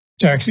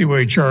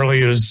Taxiway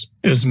Charlie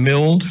is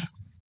milled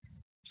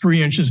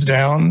 3 inches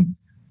down.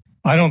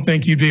 I don't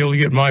think you'd be able to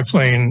get my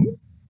plane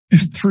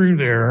through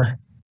there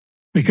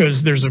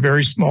because there's a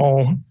very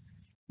small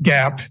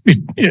gap.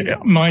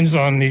 Mine's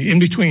on the in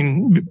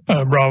between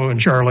Bravo and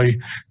Charlie.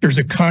 There's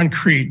a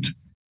concrete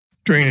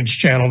drainage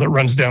channel that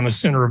runs down the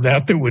center of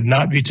that would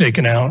not be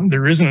taken out.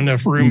 There isn't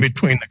enough room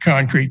between the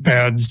concrete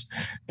pads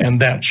and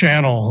that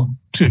channel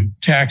to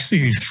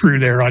taxi through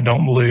there, I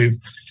don't believe.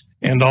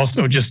 And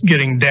also just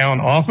getting down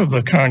off of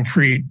the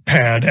concrete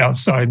pad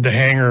outside the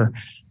hangar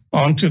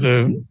onto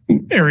the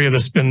area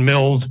that's been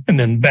milled and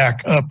then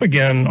back up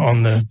again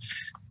on the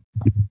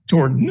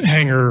toward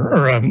hangar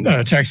or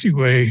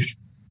taxiway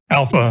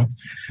Alpha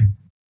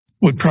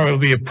would probably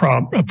be a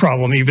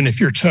problem, even if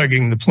you're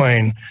tugging the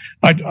plane.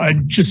 I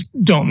just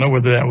don't know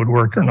whether that would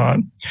work or not.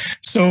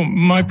 So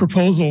my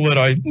proposal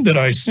that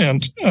I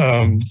sent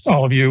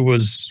all of you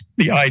was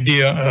the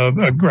idea of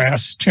a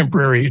grass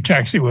temporary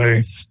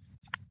taxiway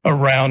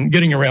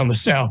getting around the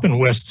south and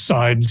west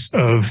sides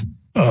of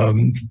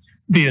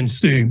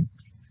BNC,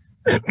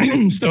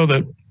 so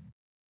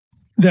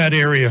that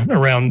area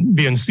around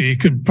BNC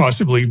could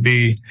possibly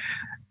be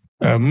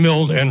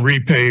milled and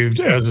repaved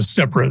as a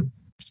separate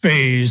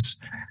phase,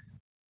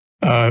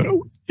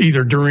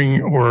 either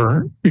during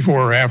or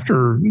before or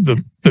after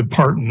the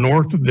part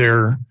north of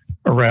there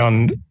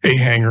around a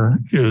hangar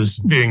is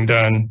being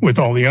done with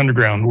all the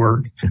underground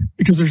work.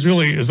 Because there's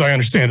really, as I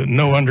understand it,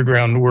 no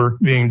underground work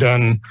being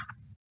done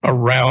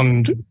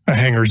around a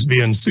hangar's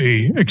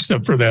BNC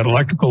except for that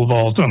electrical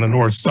vault on the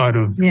north side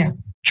of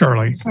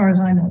Charlie. As far as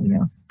I know,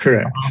 yeah.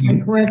 Correct.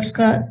 Correct,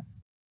 Scott?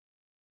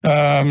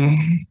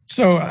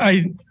 So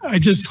I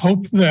just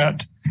hope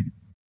that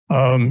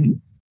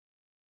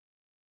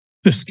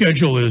the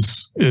schedule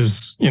is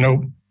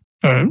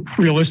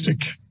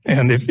realistic,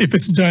 and if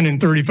it's done in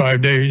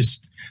 35 days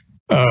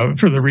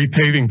for the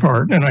repaving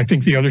part, and I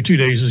think the other 2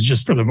 days is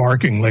just for the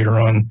marking later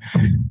on,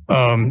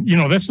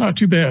 that's not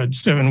too bad.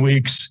 7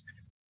 weeks,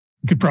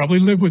 you could probably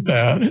live with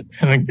that.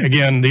 And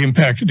again, the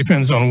impact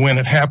depends on when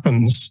it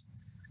happens.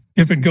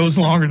 If it goes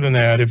longer than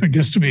that, if it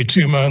gets to be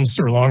 2 months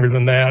or longer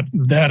than that,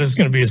 that is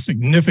going to be a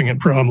significant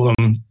problem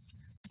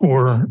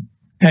for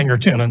hangar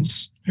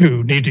tenants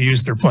who need to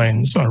use their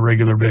planes on a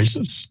regular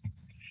basis.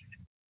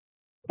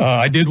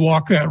 I did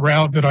walk that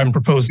route that I'm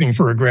proposing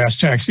for a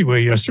grass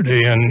taxiway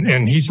yesterday,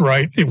 and he's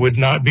right. It would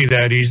not be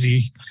that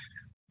easy.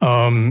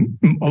 A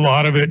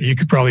lot of it you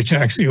could probably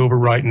taxi over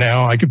right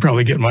now. I could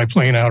probably get my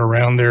plane out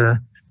around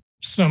there.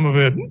 Some of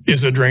it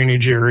is a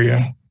drainage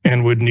area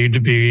and would need to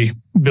be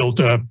built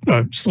up,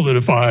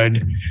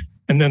 solidified.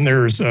 And then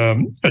there's a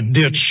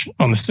ditch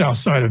on the south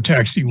side of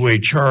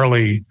Taxiway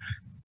Charlie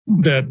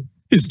that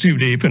is too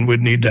deep and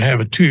would need to have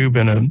a tube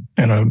and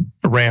a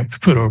ramp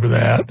put over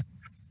that.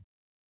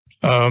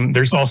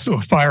 There's also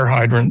a fire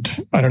hydrant.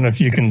 I don't know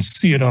if you can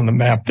see it on the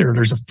map there.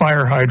 There's a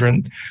fire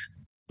hydrant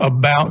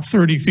about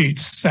 30 feet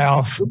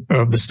south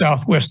of the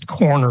southwest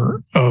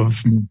corner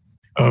of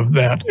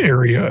that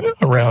area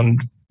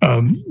around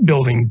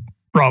building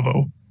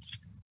Bravo.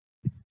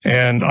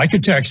 And I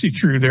could taxi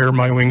through there.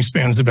 My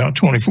wingspan's about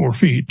 24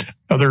 feet.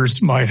 Others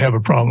might have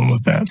a problem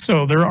with that.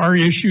 So there are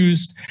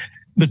issues.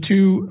 The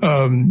two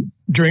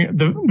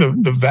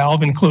the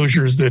valve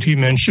enclosures that he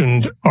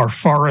mentioned are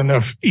far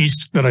enough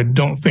east that I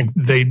don't think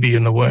they'd be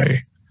in the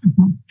way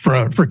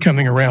for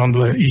coming around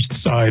the east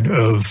side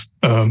of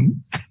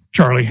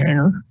Charlie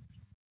Hangar.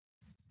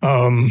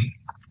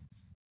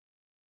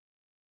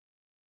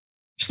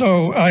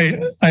 So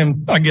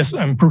I guess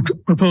I'm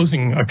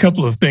proposing a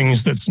couple of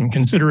things, that some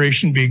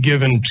consideration be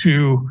given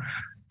to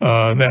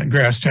that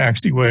grass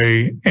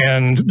taxiway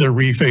and the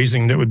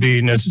rephasing that would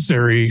be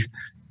necessary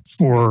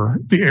for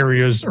the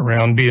areas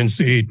around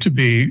BNC to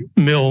be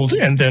milled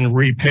and then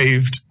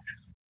repaved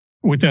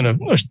within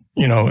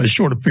a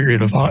shorter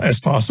period as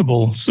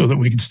possible, so that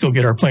we can still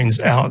get our planes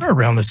out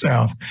around the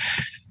south.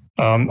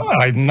 I'm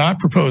not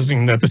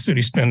proposing that the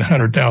city spend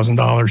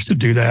 $100,000 to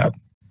do that.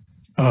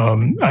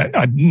 I'm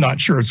not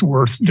sure it's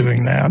worth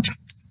doing that.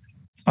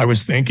 I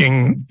was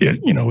thinking it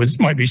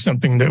might be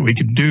something that we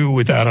could do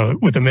with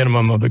a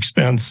minimum of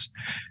expense.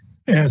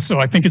 And so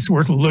I think it's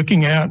worth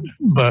looking at,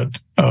 but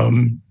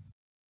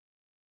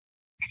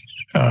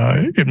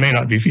it may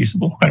not be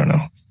feasible. I don't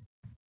know.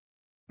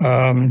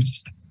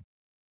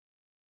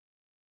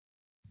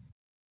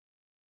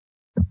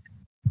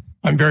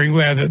 I'm very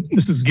glad that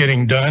this is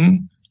getting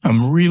done.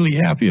 I'm really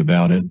happy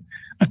about it.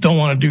 I don't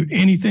want to do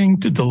anything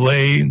to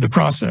delay the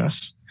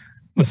process.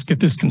 Let's get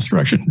this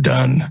construction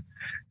done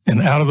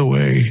and out of the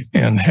way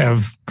and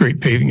have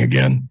great paving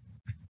again.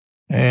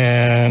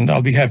 And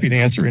I'll be happy to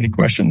answer any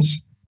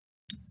questions.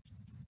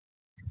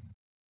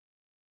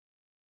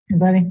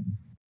 Anybody?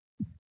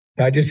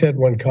 I just had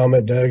one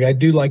comment, Doug. I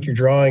do like your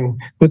drawing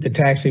with the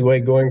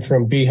taxiway going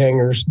from B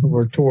hangars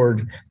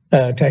toward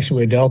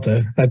taxiway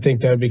Delta. I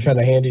think that would be kind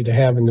of handy to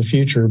have in the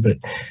future. But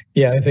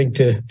yeah, I think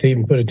to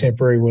even put a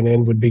temporary one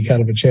in would be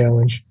kind of a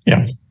challenge.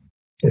 Yeah.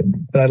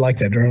 But I like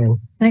that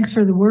drawing. Thanks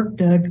for the work,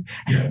 Doug.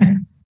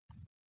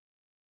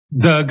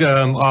 Doug,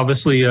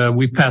 obviously,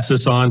 we've passed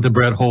this on to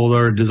Brett Hole,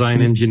 our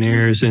design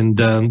engineers, and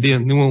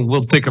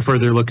we'll take a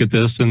further look at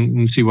this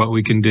and see what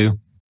we can do.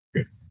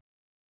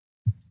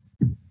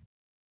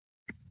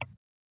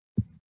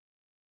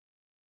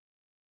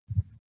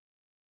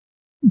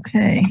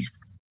 Okay.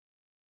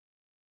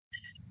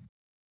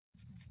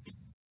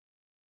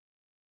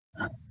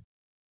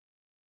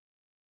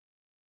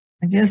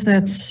 I guess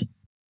that's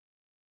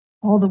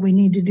all that we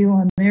need to do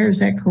on there. Is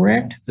that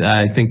correct?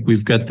 I think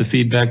we've got the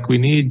feedback we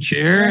need,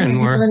 Chair,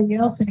 and we're. Anybody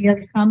else? Any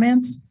other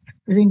comments?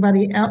 Is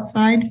anybody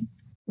outside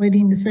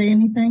waiting to say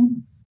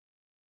anything?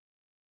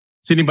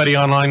 Is anybody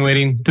online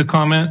waiting to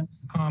comment?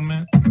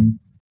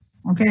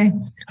 Okay.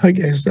 I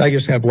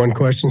just have one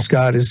question,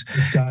 Scott.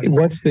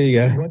 Once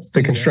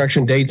the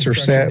construction dates are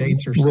set,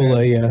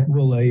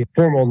 will a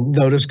formal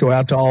notice go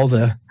out to all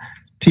the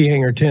T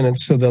hangar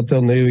tenants so that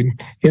they'll know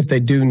if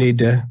they do need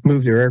to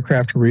move their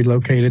aircraft or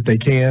relocate it, they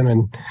can,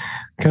 and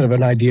kind of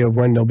an idea of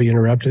when they'll be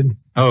interrupted?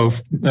 Oh,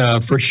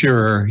 for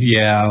sure.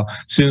 Yeah. As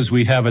soon as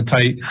we have a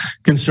tight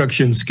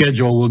construction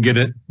schedule, we'll get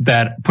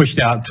that pushed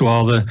out to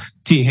all the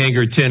T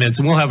hangar tenants,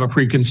 and we'll have a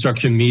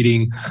pre-construction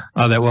meeting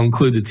that will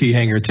include the T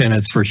hangar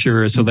tenants for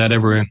sure, so that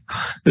everyone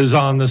is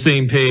on the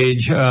same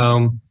page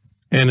and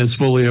is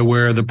fully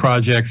aware of the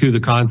project, who the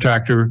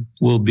contractor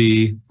will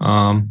be,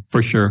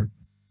 for sure.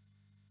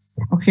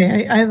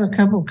 Okay, I have a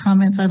couple of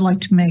comments I'd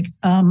like to make.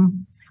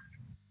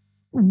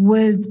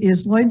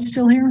 Is Lloyd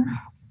still here?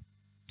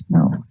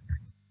 No.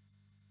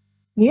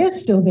 He is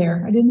still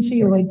there. I didn't see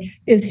you, Lloyd.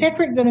 Is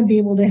Hetrick going to be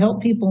able to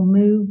help people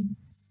move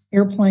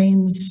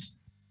airplanes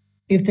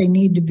if they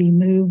need to be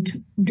moved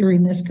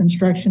during this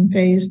construction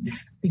phase?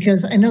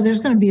 Because I know there's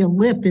going to be a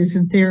lip,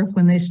 isn't there,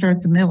 when they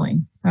start the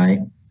milling, right?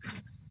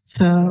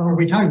 So are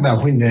we talking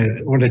about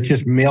when it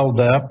just milled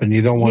up and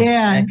you don't want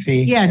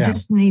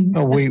just need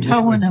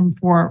towing them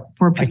for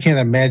people. I can't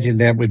imagine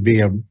that would be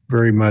a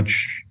very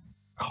much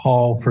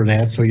call for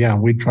that. So yeah,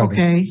 we try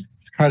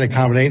to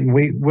accommodate, and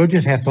we'll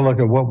just have to look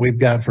at what we've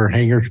got for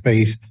hangar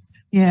space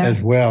as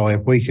well.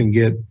 If we can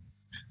get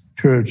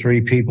 2 or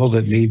 3 people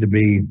that need to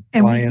be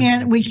flying.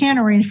 And we can't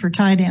arrange for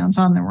tie downs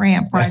on the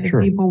ramp, right? If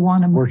people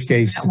want to move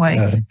that way.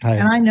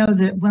 And I know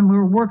that when we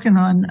were working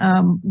on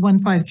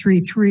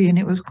 1533 and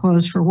it was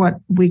closed for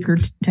week or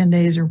 10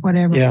 days or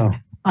whatever. Yeah.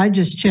 I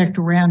just checked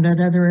around at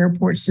other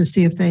airports to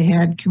see if they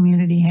had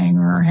community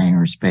hangar or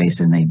hangar space,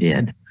 and they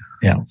did.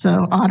 Yeah.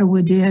 So Ottawa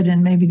did,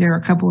 and maybe there are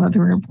a couple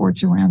other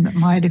airports around that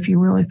might, if you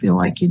really feel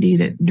like you need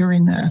it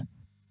during the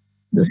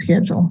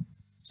schedule.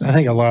 So I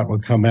think a lot will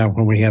come out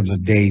when we have the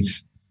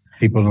dates.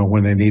 People know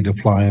when they need to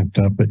fly and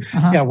stuff. But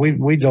yeah,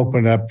 we'd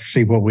open up,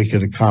 see what we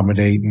could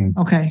accommodate and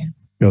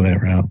go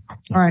that route.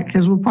 All right,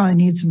 because we'll probably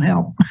need some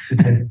help.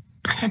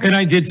 And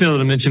I did fail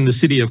to mention the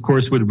city, of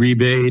course, would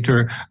rebate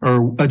or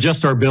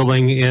adjust our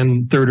billing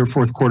in 3rd or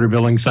 4th quarter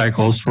billing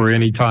cycles for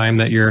any time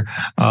that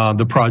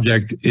the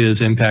project is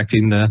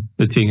impacting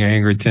the T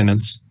hangar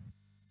tenants.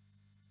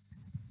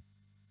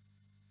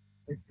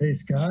 Hey,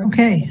 Scott.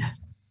 Okay.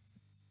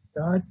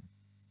 Scott.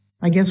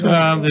 I guess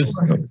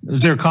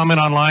is there a comment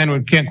online?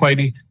 We can't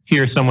quite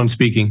hear someone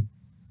speaking.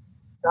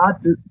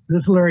 Scott, this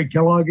is Larry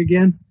Kellogg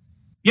again.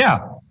 Yeah.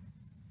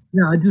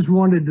 Yeah, I just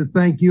wanted to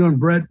thank you and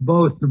Brett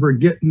both for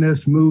getting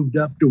this moved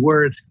up to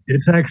where it's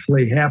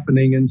actually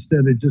happening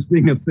instead of just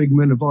being a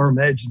figment of our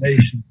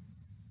imagination.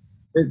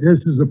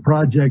 This is a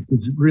project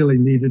that's really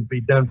needed to be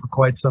done for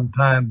quite some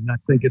time, and I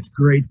think it's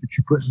great that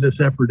you're putting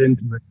this effort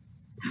into it.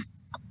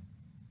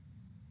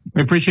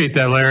 I appreciate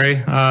that,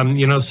 Larry.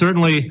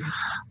 Certainly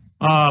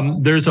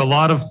there's a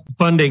lot of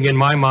funding in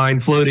my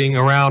mind floating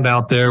around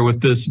out there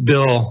with this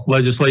bill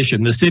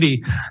legislation. The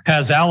city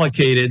has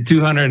allocated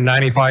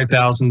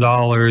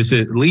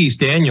 $295,000 at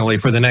least annually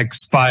for the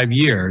next 5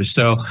 years.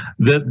 So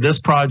this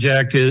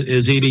project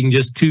is eating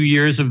just 2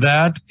 years of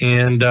that,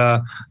 and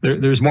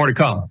there's more to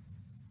come.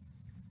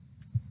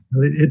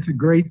 It's a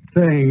great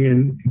thing,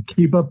 and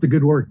keep up the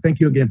good work. Thank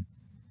you again.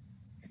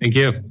 Thank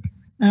you.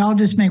 And I'll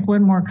just make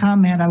one more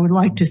comment. I would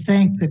like to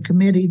thank the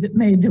committee that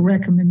made the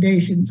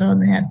recommendations on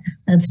that.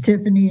 That's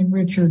Tiffany and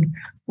Richard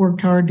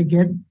worked hard to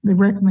get the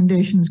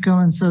recommendations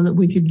going so that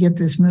we could get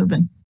this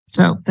moving.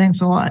 So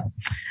thanks a lot.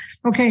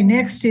 Okay,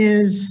 next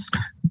is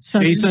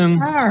Jason.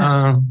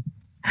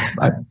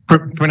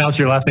 Pronounce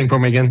your last name for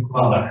me again.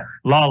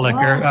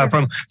 Lawlicker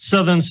from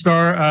Southern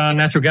Star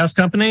Natural Gas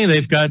Company.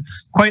 They've got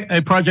quite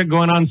a project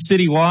going on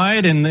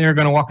citywide, and they're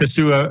going to walk us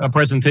through a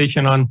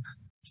presentation on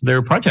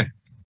their project.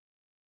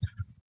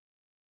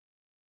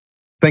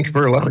 Thank you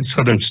for allowing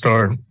Southern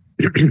Star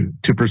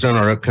to present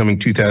our upcoming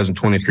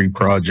 2023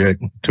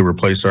 project to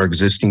replace our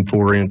existing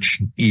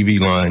 4-inch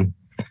EV line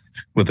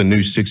with a new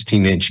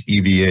 16-inch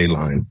EVA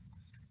line.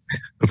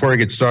 Before I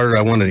get started,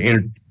 I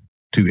wanted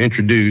to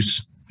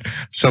introduce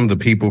some of the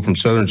people from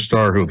Southern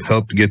Star who have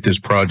helped to get this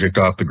project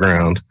off the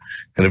ground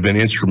and have been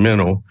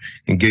instrumental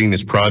in getting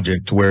this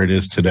project to where it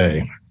is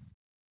today.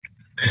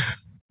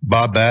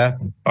 Bob Bath,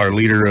 our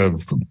leader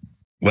of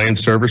land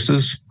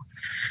services.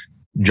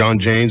 John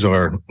James,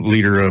 our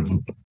leader of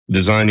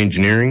design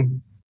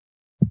engineering.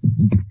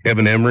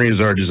 Evan Emery is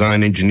our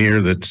design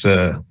engineer that's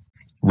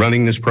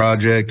running this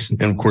project.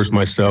 And of course,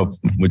 myself,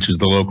 which is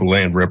the local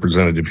land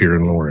representative here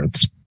in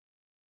Lawrence.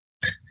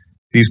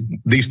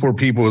 These 4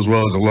 people, as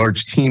well as a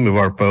large team of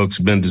our folks,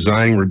 have been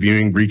designing,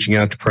 reviewing, reaching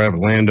out to private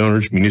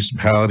landowners,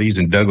 municipalities,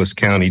 and Douglas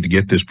County to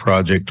get this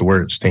project to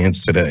where it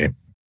stands today.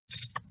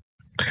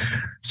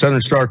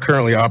 Southern Star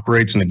currently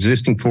operates an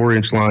existing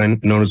 4-inch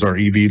line known as our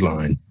EV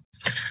line.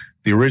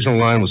 The original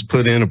line was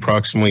put in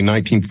approximately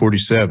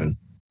 1947.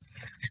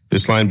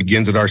 This line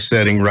begins at our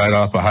setting right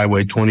off of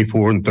Highway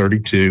 24 and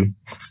 32,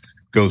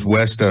 goes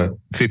west to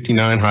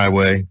 59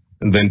 Highway,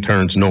 and then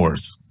turns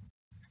north.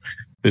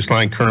 This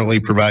line currently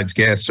provides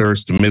gas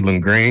service to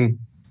Midland Grain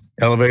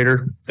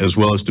Elevator, as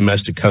well as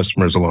domestic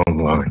customers along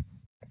the line.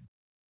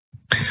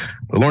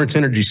 The Lawrence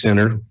Energy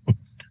Center,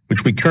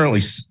 which we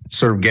currently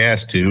serve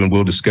gas to, and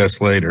we'll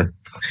discuss later,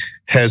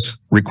 has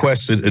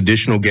requested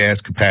additional gas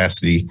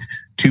capacity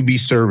to be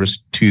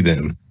serviced to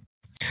them.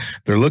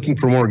 They're looking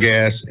for more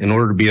gas in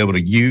order to be able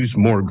to use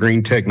more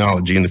green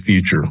technology in the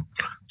future,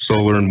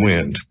 solar and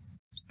wind,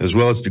 as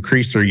well as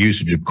decrease their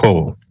usage of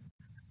coal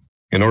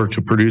in order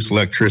to produce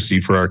electricity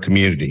for our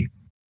community.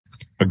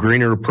 A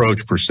greener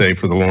approach per se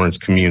for the Lawrence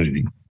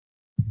community.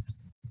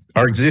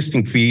 Our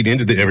existing feed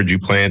into the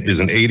Evergy plant is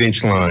an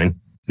 8-inch line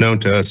known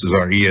to us as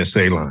our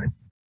ESA line.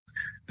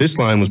 This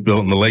line was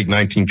built in the late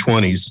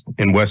 1920s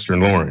in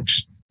Western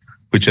Lawrence,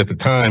 which at the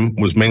time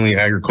was mainly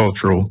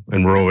agricultural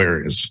and rural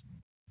areas.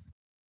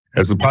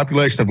 As the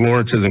population of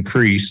Lawrence has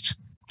increased,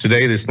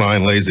 today this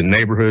line lays in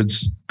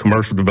neighborhoods,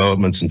 commercial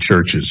developments, and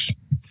churches.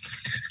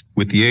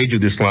 With the age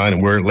of this line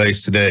and where it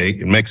lays today,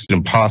 it makes it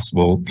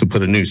impossible to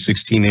put a new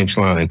 16-inch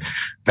line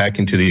back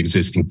into the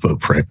existing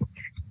footprint.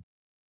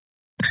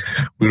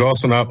 We'd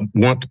also not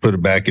want to put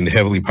it back into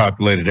heavily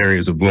populated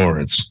areas of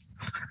Lawrence.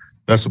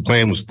 Thus, a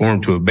plan was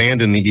formed to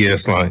abandon the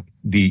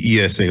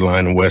ESA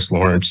line in West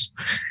Lawrence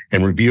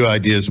and review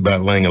ideas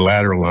about laying a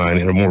lateral line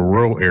in a more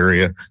rural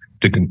area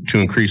to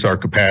increase our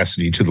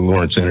capacity to the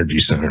Lawrence Energy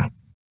Center.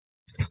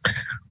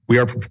 We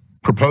are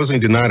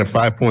proposing tonight a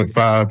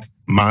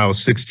 5.5-mile,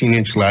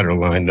 16-inch lateral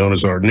line known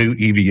as our new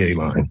EVA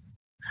line.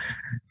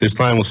 This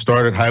line will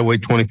start at Highway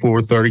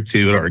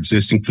 2432 at our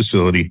existing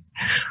facility,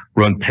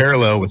 run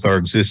parallel with our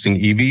existing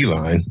EV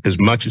line as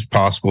much as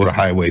possible to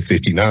Highway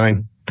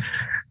 59,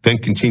 then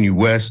continue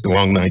west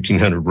along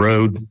 1900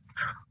 Road,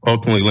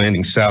 ultimately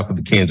landing south of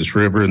the Kansas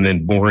River and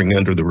then boring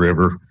under the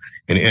river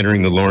and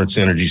entering the Lawrence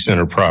Energy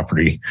Center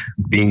property,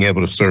 being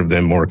able to serve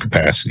them more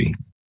capacity.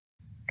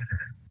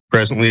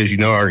 Presently, as you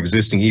know, our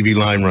existing EV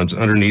line runs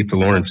underneath the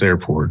Lawrence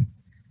Airport.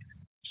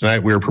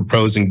 Tonight, we are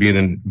proposing via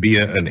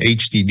an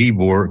HDD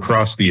bore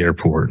across the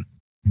airport.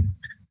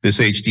 This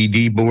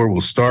HDD bore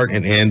will start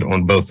and end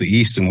on both the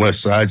east and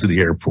west sides of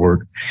the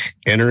airport,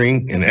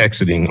 entering and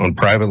exiting on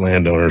private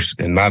landowners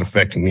and not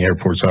affecting the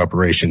airport's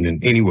operation in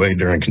any way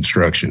during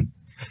construction.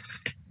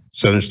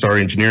 Southern Star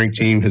Engineering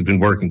team has been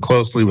working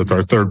closely with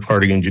our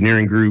third-party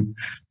engineering group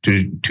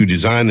to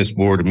design this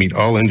bore to meet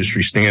all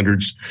industry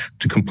standards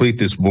to complete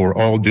this bore,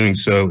 all doing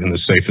so in the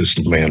safest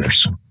of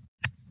manners.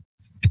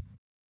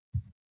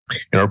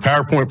 In our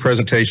PowerPoint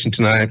presentation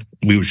tonight,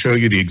 we will show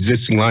you the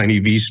existing line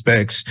EV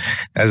specs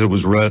as it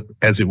was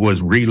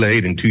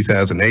relayed in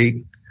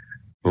 2008,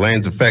 the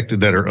lands affected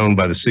that are owned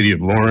by the city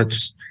of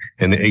Lawrence,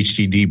 and the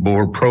HDD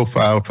bore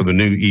profile for the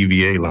new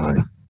EVA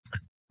line.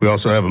 We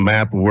also have a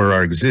map of where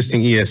our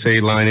existing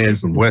ESA line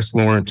is in West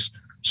Lawrence,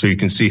 so you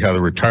can see how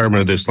the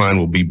retirement of this line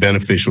will be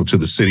beneficial to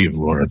the city of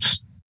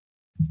Lawrence.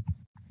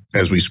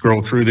 As we scroll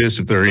through this,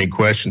 if there are any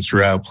questions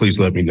throughout, please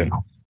let me know.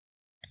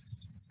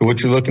 So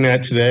what you're looking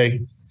at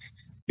today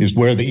is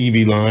where the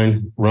EV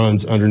line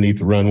runs underneath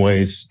the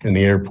runways in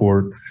the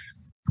airport.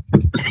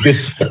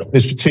 This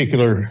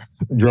particular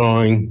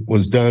drawing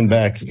was done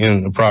back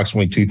in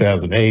approximately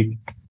 2008.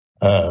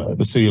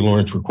 The city of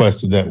Lawrence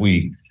requested that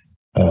we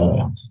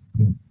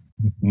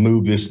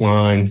move this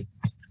line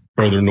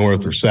further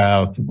north or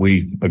south.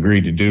 We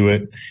agreed to do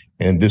it,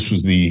 and this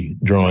was the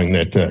drawing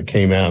that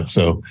came out.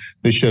 So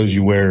this shows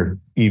you where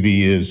EV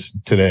is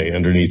today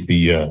underneath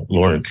the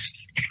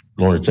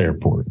Lawrence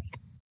Airport.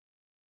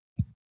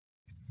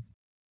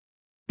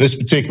 This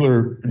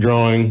particular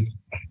drawing,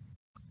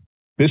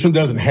 this one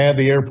doesn't have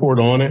the airport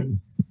on it,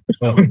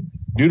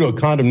 due to a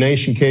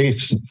condemnation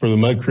case for the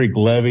Mud Creek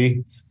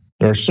levee,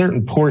 there are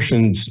certain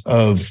portions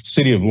of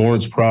City of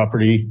Lawrence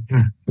property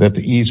that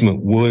the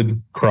easement would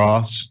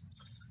cross.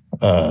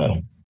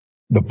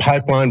 The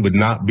pipeline would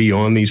not be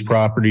on these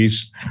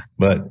properties,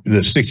 but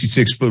the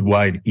 66-foot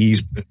wide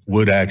easement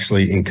would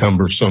actually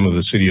encumber some of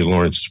the City of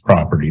Lawrence's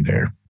property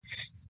there.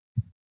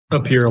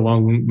 Up here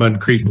along Mud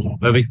Creek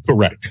levee?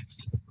 Correct.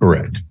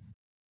 Correct.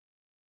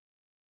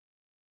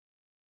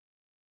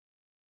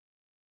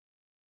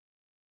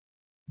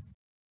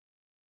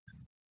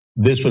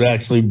 This would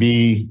actually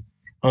be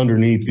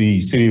underneath the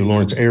City of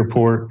Lawrence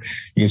Airport.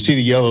 You can see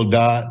the yellow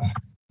dot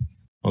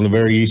on the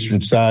very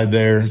eastern side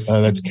there.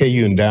 That's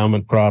KU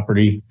endowment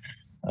property.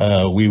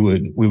 We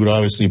would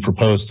obviously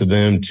propose to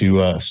them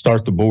to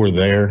start the bore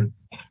there.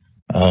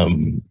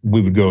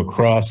 We would go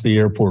across the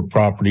airport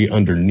property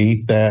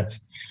underneath that.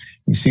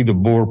 You see the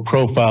bore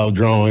profile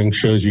drawing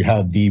shows you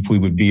how deep we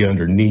would be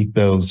underneath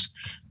those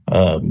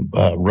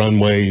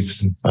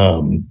runways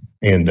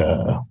and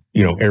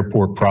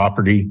airport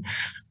property.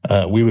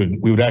 We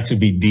would actually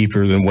be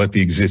deeper than what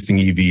the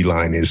existing EV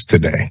line is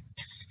today.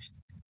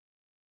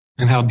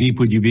 And how deep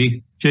would you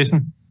be,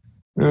 Jason?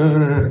 Take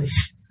a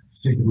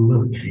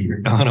look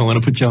here. I don't want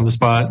to put you on the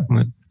spot.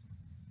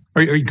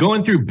 Are you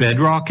going through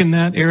bedrock in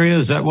that area?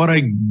 Is that what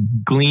I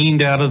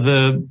gleaned out of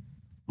the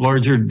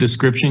larger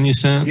description you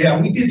sent? Yeah,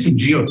 we did some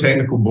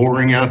geotechnical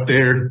boring out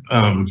there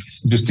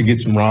just to get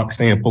some rock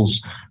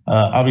samples.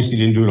 Obviously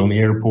didn't do it on the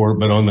airport,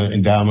 but on the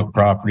endowment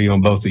property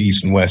on both the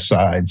east and west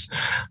sides.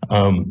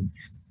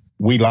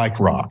 We like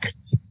rock.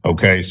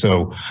 Okay,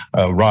 so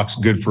rock's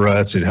good for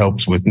us. It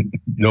helps with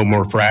no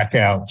more frac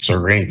outs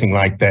or anything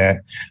like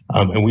that.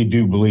 And we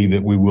do believe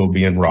that we will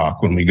be in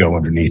rock when we go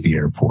underneath the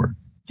airport.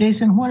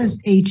 Jason, what does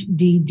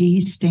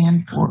HDD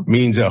stand for?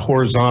 Means a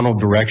horizontal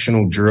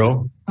directional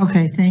drill.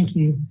 Okay, thank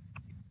you.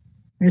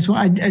 That's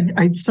why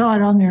I saw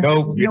it on there.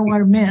 No, you know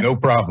what I meant. No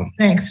problem.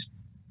 Thanks.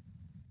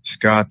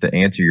 Scott, to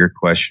answer your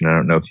question, I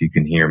don't know if you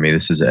can hear me.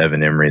 This is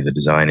Evan Emery, the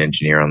design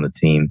engineer on the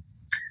team.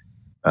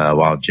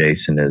 While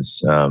Jason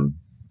is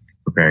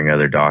preparing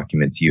other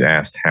documents, you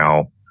asked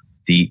how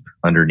deep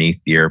underneath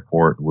the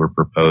airport we're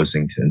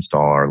proposing to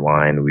install our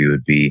line. We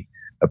would be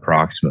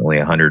approximately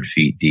 100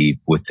 feet deep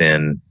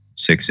within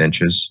 6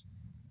 inches.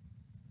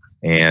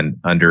 And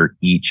under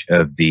each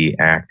of the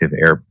active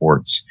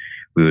airports,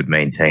 we would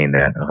maintain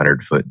that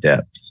 100-foot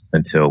depth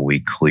until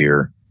we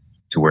clear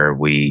to where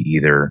we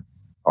either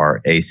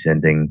are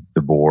ascending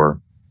the bore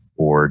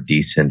or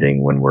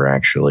descending when we're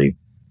actually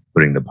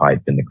putting the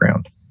pipe in the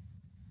ground.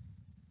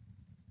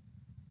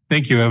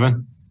 Thank you,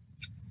 Evan.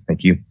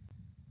 Thank you.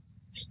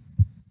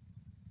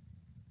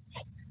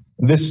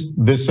 This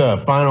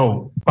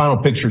final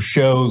picture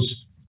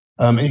shows,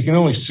 and you can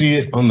only see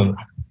it on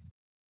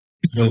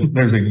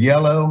there's a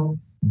yellow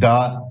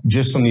dot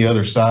just on the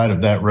other side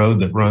of that road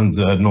that runs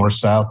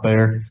north-south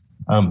there.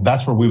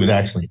 That's where we would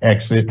actually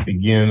exit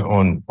again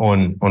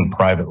on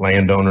private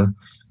landowner.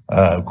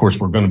 Of course,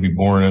 we're going to be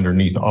boring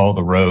underneath all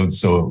the roads.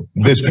 So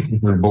this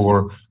particular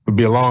bore would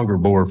be a longer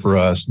bore for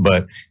us,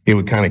 but it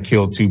would kind of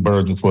kill two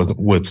birds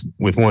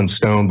with one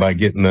stone by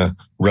getting the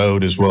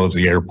road as well as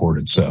the airport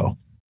itself.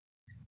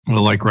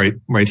 Like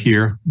right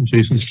here,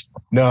 Jason?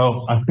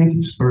 No, I think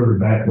it's further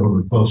back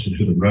over closer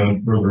to the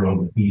road, further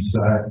on the east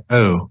side.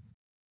 Oh,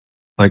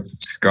 like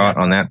Scott,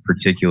 on that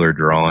particular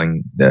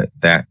drawing,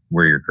 that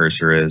where your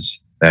cursor is,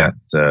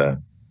 that's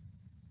the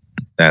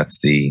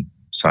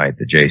site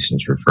that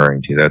Jason's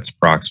referring to. That's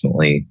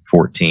approximately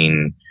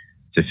 14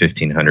 to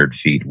 1,500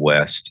 feet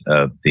west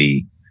of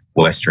the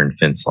western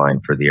fence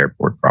line for the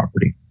airport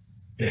property.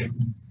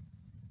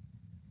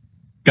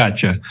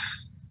 Gotcha.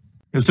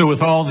 And so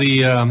with all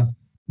the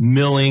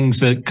millings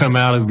that come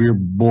out of your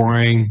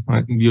boring,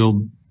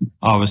 you'll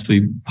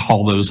obviously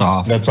haul those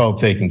off. That's all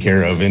taken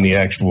care of in the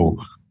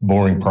actual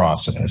boring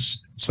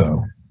process.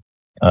 So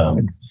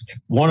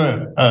one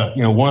of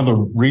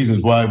the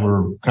reasons why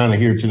we're kind of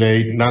here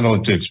today, not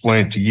only to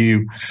explain to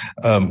you,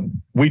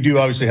 we do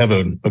obviously have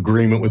an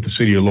agreement with the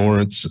City of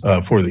Lawrence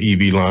for the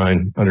EV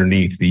line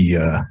underneath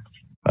the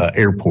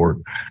airport.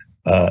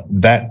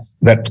 That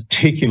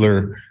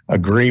particular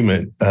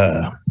agreement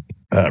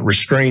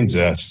restrains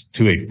us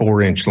to a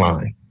 4-inch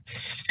line.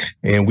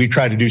 And we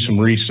tried to do some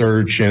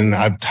research, and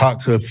I've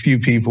talked to a few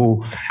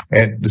people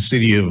at the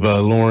City of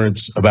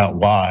Lawrence about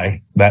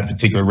why that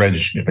particular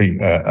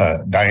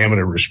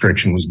diameter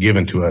restriction was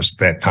given to us at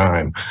that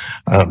time.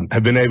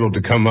 Have been able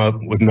to come up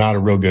with not a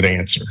real good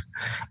answer.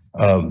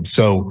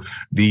 So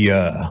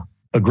the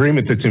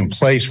agreement that's in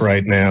place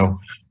right now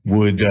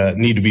would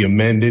need to be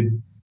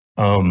amended.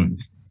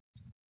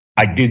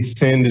 I did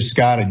send to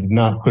Scott, I did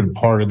not put a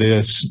part of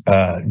this,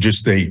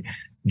 just a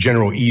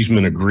general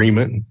easement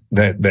agreement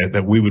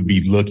that we would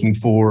be looking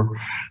for,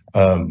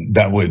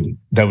 that would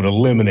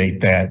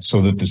eliminate that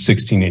so that the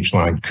 16-inch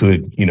line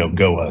could,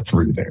 go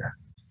through there.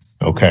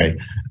 Okay.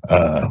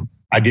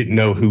 I didn't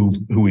know who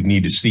would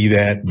need to see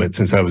that, but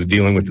since I was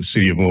dealing with the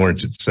City of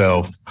Lawrence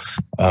itself,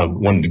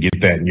 wanted to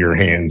get that in your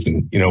hands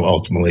and,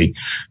 ultimately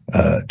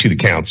to the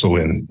council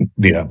and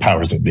the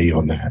powers that be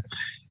on that.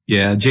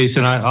 Yeah,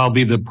 Jason, I'll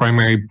be the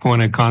primary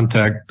point of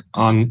contact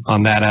on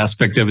that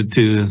aspect of it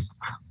too.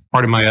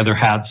 Part of my other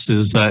hats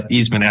is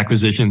easement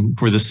acquisition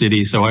for the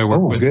city. So I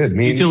work with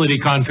utility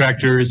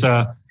contractors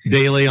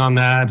daily on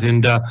that.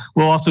 And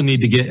we'll also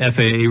need to get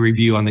FAA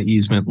review on the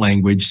easement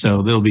language.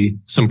 So there'll be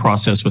some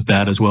process with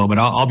that as well. But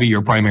I'll be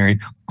your primary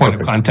point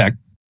of contact.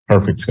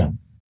 Perfect, Scott.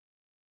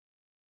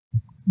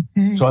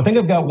 Okay. So I think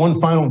I've got one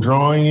final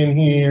drawing in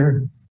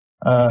here.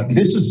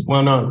 This is,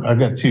 well, no, I've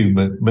got two,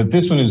 but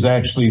this one is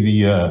actually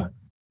the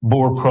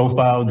bore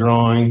profile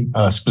drawing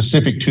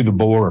specific to the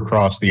bore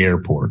across the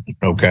airport.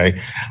 Okay.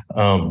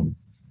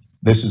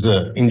 This is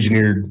an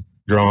engineered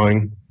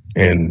drawing,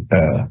 and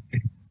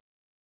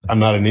I'm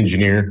not an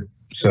engineer.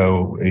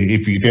 So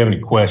if you have any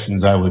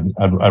questions,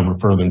 I'd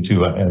refer them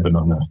to Evan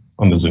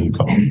on the Zoom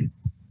call.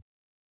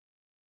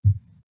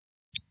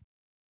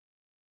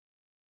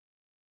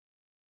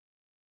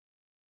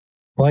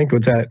 I think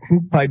with that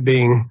pipe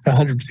being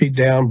 100 feet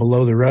down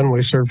below the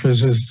runway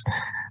surface is,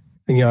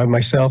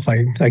 myself,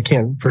 I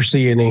can't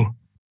foresee any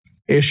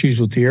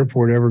issues with the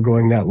airport ever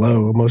going that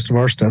low. Most of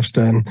our stuff's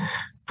done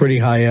pretty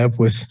high up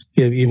with,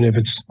 even if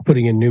it's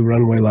putting in new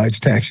runway lights,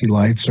 taxi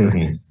lights, or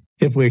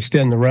if we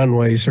extend the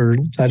runways, or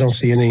I don't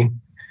see any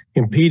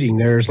impeding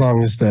there as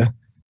long as the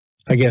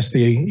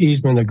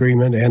easement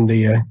agreement and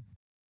the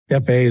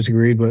FAA is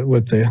agreed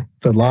with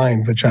the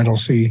line, which I don't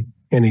see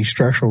any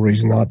structural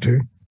reason not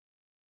to.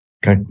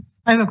 Okay.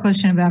 I have a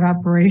question about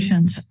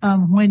operations.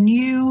 When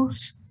you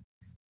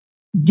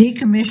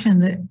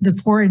decommission the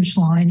 4-inch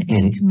line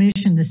and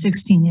commission the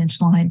 16-inch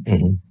line,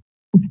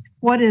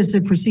 what is the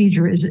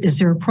procedure? Is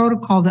there a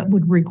protocol that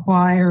would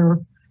require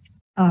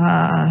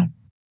closing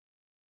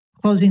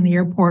the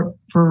airport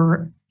for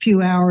a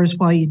few hours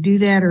while you do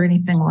that, or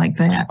anything like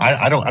that?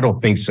 I don't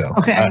think so.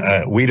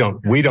 Okay. We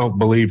don't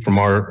believe from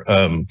our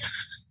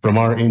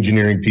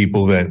engineering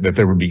people that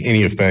there would be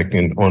any effect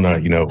on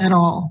At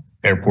all.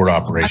 Airport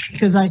operation.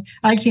 Because I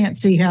can't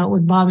see how it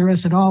would bother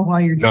us at all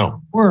while you're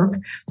doing work,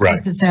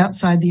 since it's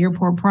outside the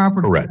airport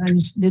property. Correct. I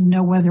just didn't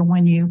know whether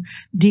when you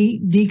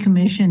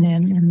decommission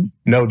and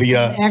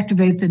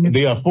activate the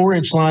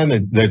 4-inch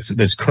line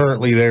that's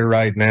currently there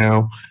right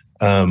now,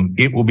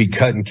 it will be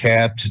cut and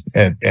capped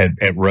at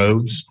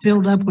roads.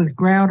 Filled up with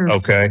grout.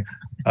 Okay.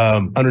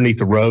 Underneath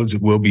the roads,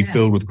 it will be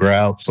filled with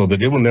grout so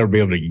that it will never be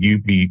able to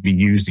be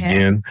used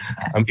again.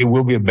 It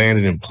will be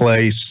abandoned in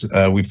place.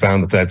 We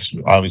found that that's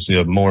obviously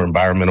a more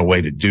environmental way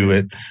to do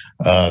it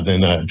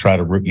than try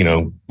to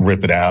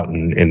rip it out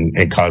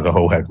and cause a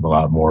whole heck of a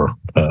lot more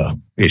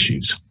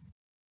issues.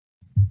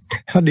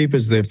 How deep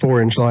is the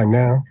 4-inch line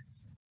now?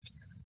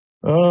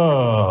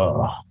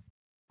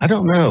 I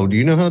don't know. Do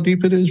you know how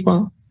deep it is,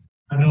 Bob?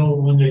 I know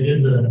when they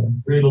did the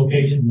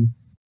relocation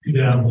in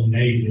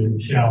 2008, it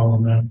was shallow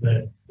enough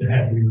that it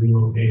had to be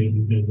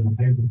relocated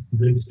because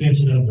the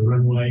extension of the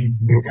runway and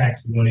the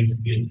taxiways to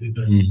get to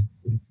the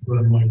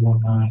runway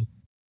 19.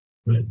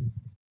 But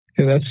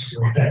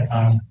that's at that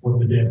time what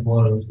the depth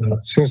was. I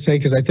was going to say,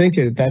 because I think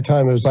at that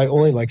time it was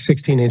only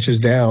 16 inches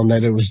down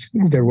that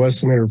there was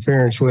some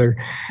interference. Where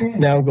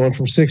now going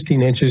from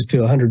 16 inches to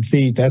 100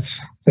 feet,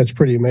 that's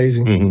pretty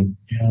amazing.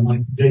 Yeah,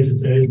 like Jason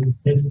said,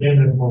 it's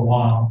been there for a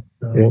while.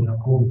 So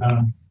over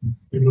time,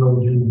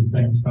 erosion and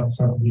things start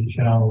to get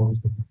shallow.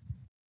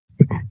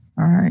 All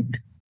right.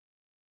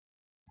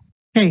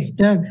 Hey,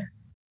 Doug.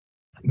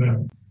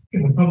 In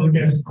the public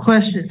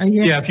question.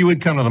 Yeah, if you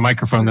would come to the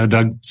microphone there,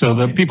 Doug, so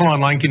the people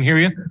online can hear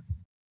you.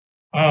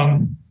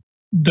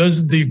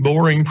 Does the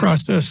boring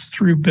process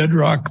through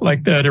bedrock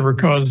like that ever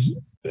cause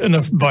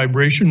enough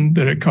vibration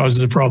that it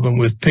causes a problem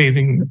with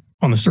paving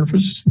on the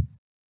surface?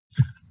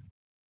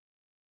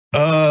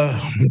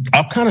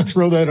 I'll kind of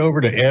throw that over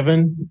to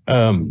Evan.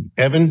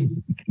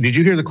 Evan, did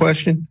you hear the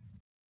question?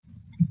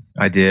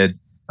 I did.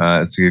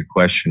 It's a good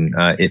question.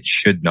 It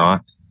should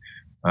not.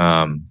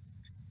 I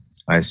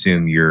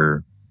assume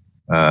you're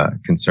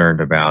concerned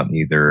about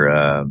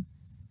either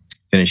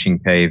finishing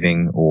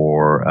paving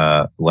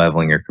or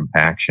leveling or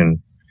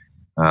compaction.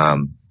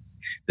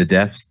 The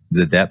depths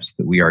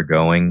that we are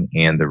going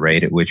and the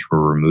rate at which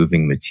we're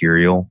removing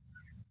material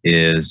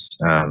is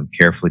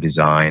carefully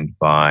designed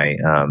by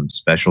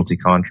specialty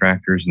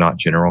contractors, not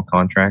general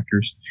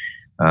contractors.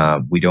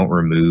 We don't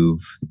remove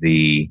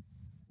the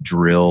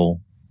drill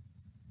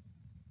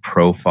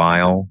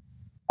profile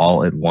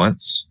all at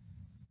once.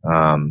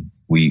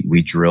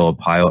 We drill a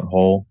pilot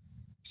hole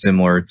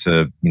similar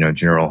to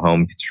general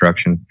home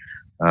construction,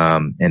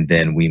 and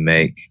then we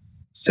make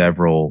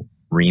several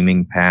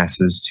reaming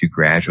passes to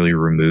gradually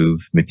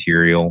remove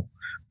material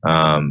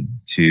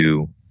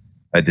to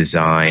a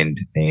designed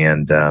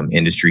and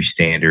industry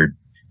standard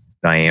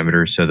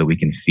diameter so that we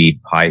can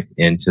feed pipe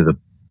into the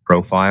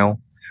profile.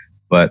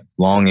 But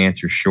long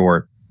answer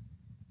short,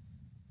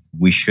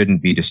 we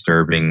shouldn't be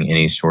disturbing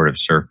any sort of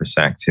surface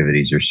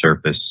activities or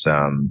surface,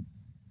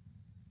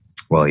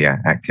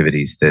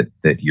 activities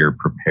that you're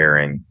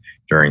preparing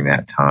during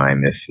that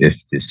time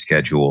if the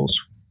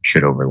schedules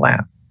should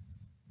overlap.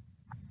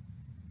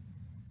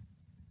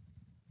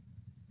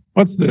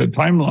 What's the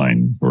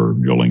timeline for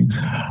drilling?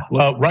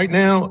 Right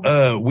now,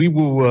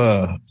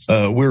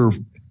 we're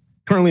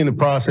currently in the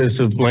process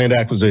of land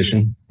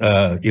acquisition,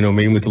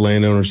 meeting with the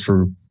landowners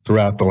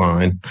throughout the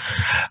line.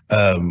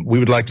 We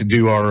would like to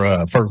do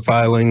our FERC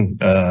filing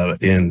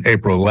in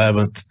April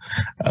 11th.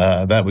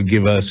 That would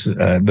give us,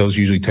 those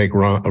usually take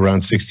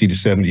around 60 to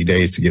 70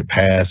 days to get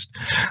passed.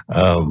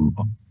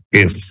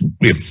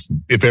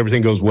 If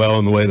everything goes well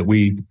in the way that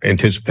we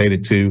anticipate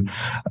it to,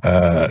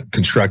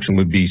 construction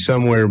would be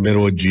somewhere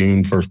middle of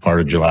June, first part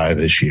of July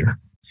this year.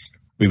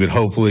 We would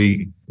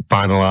hopefully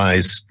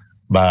finalize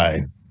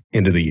by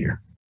end of the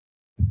year.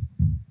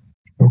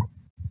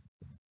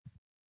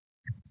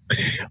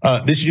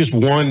 This is just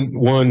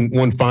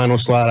one final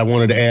slide I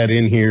wanted to add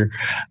in here.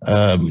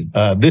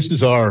 This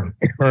is our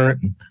current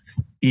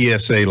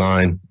ESA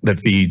line that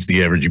feeds the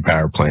Evergy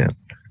power plant.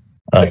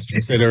 As I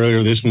said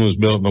earlier, this one was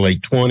built in the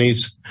late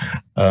 20s.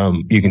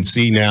 You can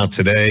see now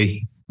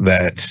today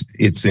that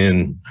it's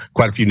in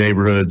quite a few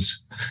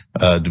neighborhoods,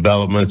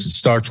 developments. It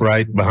starts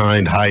right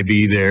behind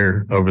Hy-Vee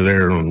there, over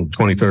there on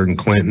 23rd and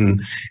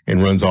Clinton,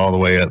 and runs all the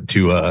way up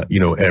to,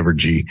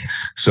 Evergy.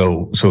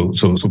 So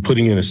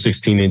putting in a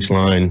 16-inch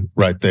line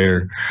right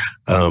there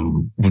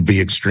would be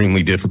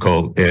extremely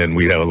difficult, and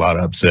we'd have a lot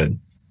of upset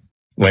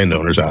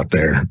landowners out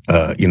there,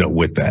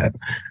 with that.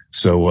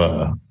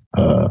 So,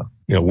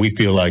 we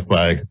feel like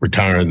by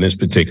retiring this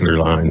particular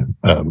line,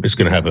 it's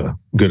going to have a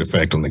good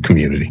effect on the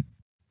community.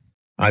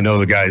 I know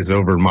the guys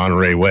over in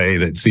Monterey Way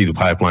that see the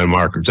pipeline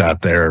markers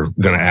out there are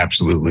going to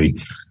absolutely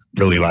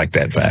really like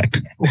that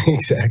fact.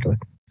 Exactly.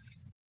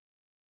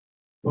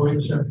 Well,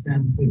 it shuts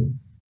down too.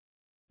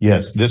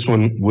 Yes, this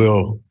one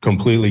will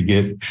completely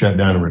get shut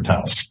down and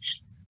retired.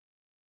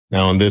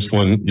 Now on this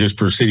one, just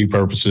for city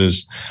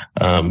purposes,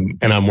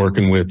 and I'm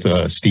working with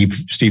Steve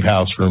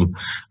Halstrom,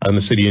 I'm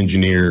the city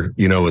engineer,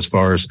 as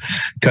far as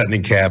cutting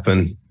and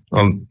capping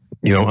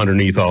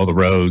underneath all the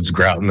roads,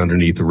 grouting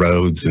underneath the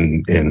roads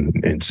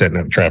and setting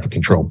up traffic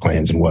control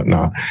plans and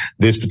whatnot.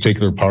 This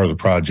particular part of the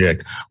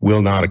project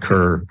will not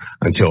occur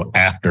until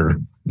after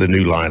the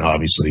new line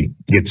obviously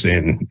gets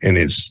in and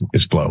is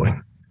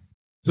flowing.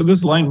 So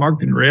this line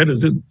marked in red,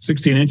 is it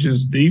 16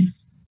 inches deep?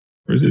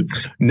 Or is it?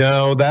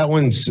 No, that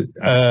one's,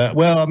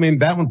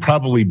 that one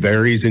probably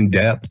varies in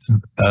depth.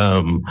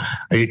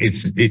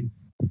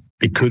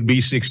 It could be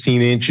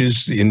 16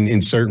 inches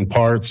in certain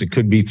parts. It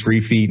could be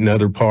 3 feet in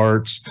other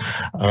parts.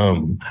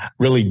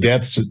 Really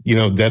depth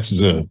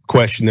is a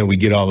question that we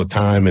get all the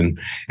time. And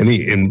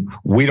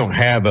we don't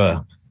have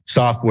a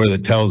software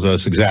that tells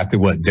us exactly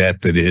what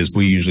depth it is.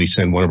 We usually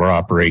send one of our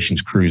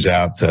operations crews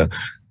out to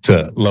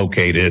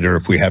locate it, or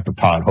if we have to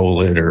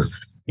pothole it or,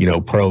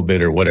 probe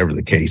it or whatever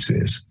the case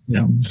is.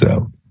 Yeah.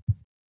 So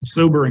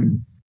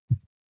sobering.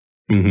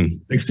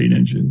 16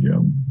 inches. Yeah.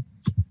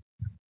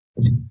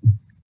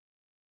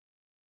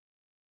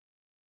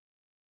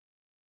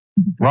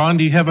 Ron,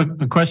 do you have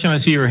a question? I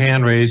see your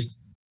hand raised.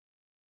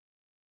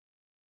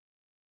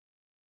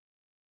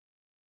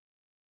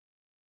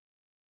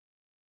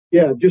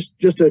 Yeah,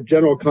 just a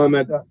general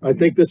comment. I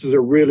think this is a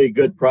really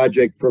good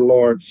project for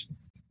Lawrence.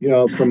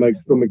 From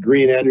a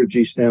green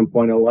energy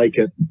standpoint, I like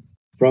it.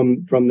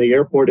 From the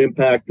airport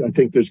impact, I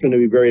think there's going to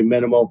be very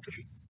minimal,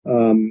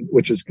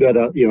 which is good.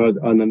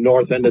 On the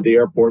north end of the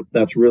airport,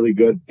 that's really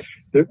good.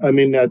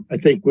 I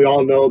think we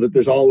all know that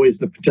there's always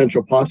the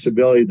potential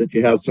possibility that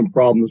you have some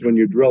problems when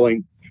you're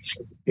drilling.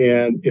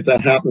 And if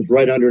that happens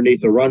right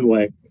underneath the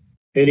runway,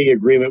 any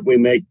agreement we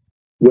make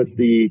with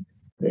the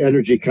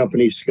energy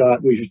company,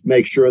 Scott, we should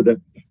make sure that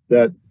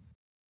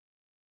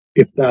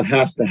if that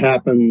has to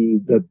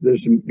happen, that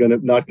there's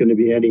not going to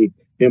be any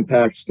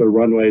impacts to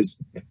runways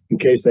in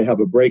case they have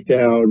a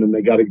breakdown and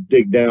they got to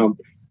dig down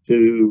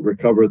to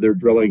recover their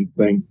drilling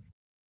thing.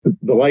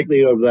 The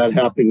likelihood of that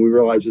happening, we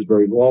realize, is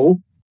very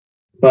low,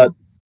 but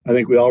I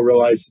think we all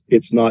realize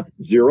it's not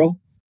zero.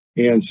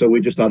 And so we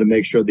just ought to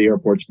make sure the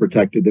airport's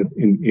protected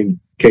in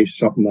case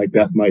something like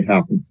that might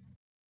happen.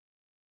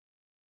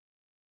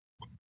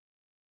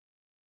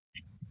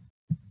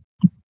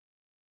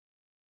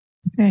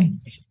 Okay.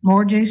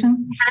 More,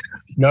 Jason?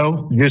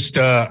 No, just,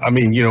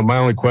 my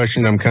only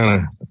question, I'm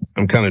kind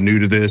of new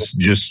to this,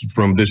 just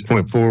from this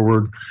point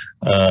forward,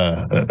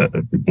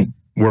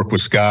 work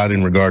with Scott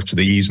in regards to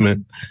the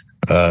easement.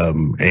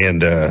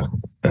 And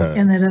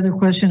that other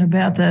question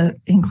about the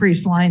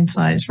increased line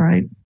size,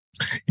 right?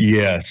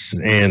 Yes.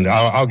 And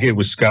I'll get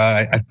with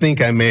Scott. I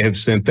think I may have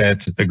sent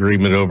that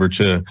agreement over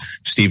to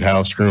Steve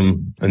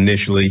Halstrom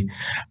initially.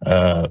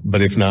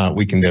 But if not,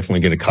 we can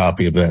definitely get a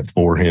copy of that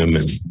for him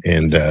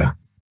and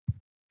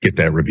get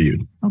that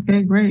reviewed.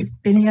 Okay, great.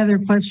 Any other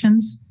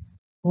questions?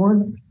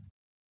 Board?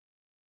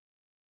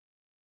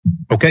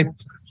 Okay.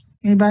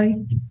 Anybody?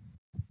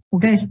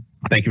 Okay.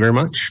 Thank you very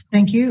much.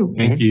 Thank you.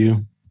 Thank you.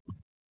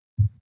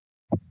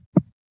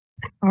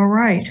 All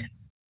right.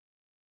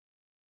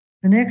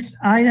 The next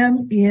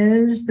item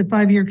is the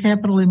 5-year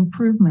capital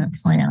improvement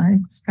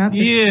plan. Scott,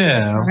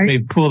 Yeah, right? let me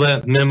pull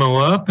that memo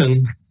up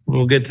and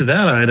we'll get to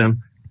that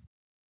item.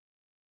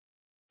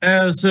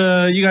 As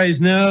you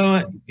guys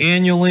know,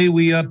 annually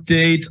we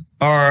update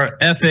our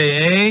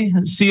FAA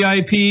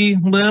CIP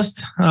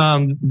list.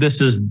 This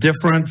is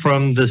different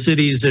from the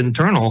city's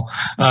internal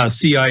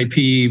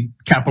CIP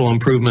capital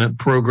improvement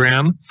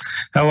program.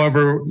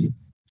 However,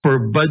 for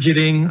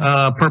budgeting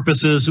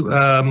purposes,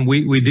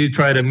 we do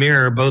try to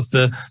mirror both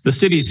the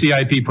city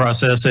CIP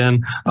process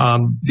and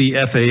the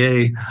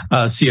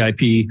FAA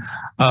CIP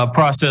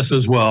process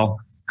as well.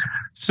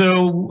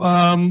 So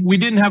we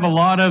didn't have a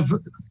lot of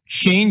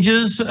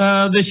changes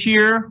this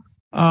year.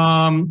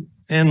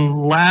 In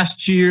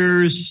last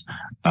year's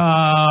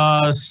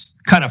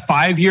kind of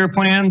 5-year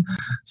plan.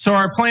 So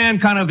our plan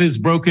kind of is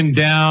broken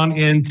down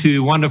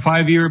into 1 to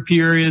 5 year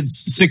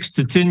periods, 6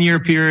 to 10 year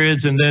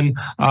periods, and then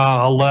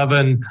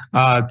 11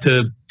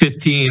 to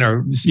 15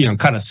 or,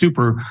 kind of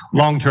super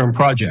long-term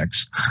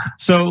projects.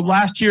 So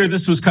last year,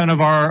 this was kind of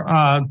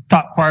our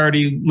top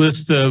priority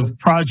list of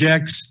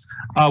projects.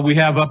 We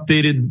have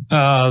updated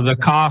the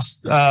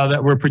cost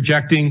that we're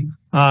projecting.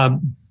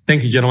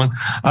 Thank you, gentlemen.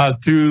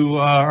 Through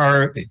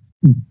our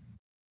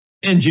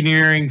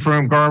engineering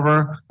firm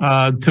Garver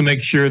to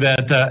make sure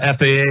that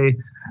FAA,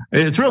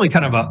 it's really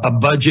kind of a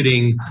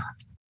budgeting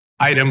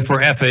item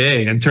for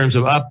FAA in terms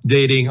of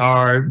updating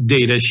our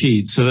data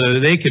sheets so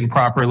that they can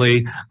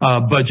properly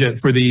budget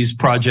for these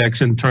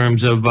projects in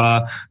terms of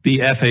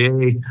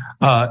the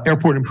FAA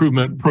Airport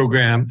Improvement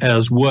Program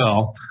as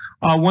well.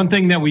 One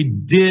thing that we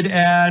did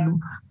add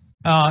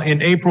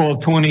in April of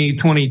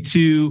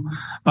 2022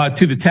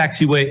 to the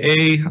Taxiway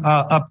A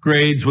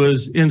upgrades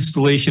was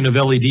installation of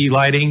LED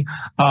lighting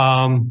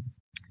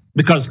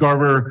because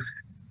Garver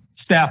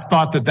staff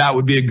thought that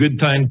would be a good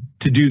time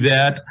to do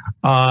that.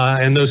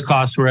 And those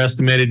costs were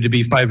estimated to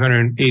be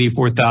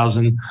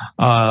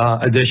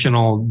 $584,000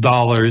 additional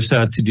dollars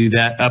to do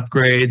that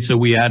upgrade. So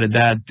we added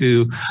that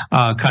to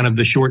kind of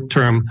the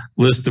short-term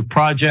list of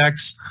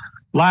projects.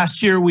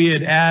 Last year, we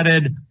had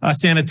added a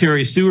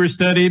sanitary sewer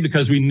study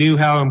because we knew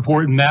how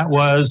important that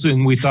was,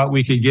 and we thought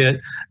we could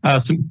get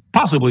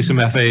possibly some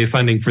FAA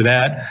funding for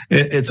that.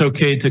 It's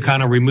okay to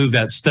kind of remove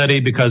that study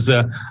because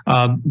the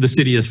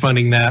city is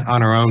funding that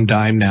on our own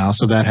dime now,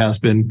 so that has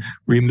been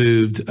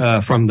removed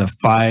from the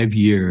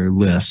 5-year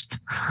list.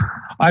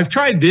 I've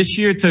tried this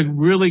year to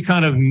really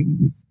kind of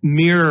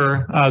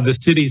mirror the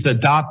city's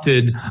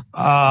adopted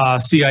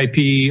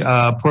CIP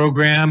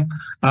program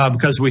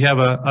because we have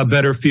a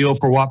better feel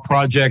for what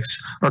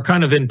projects are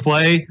kind of in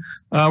play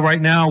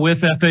right now with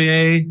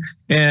FAA,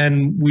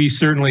 and we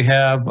certainly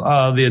have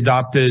the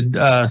adopted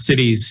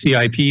city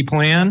CIP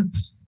plan.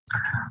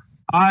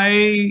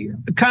 I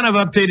kind of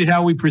updated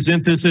how we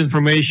present this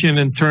information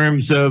in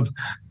terms of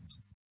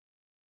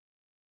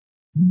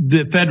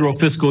the federal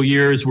fiscal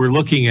years we're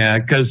looking at,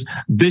 because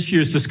this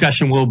year's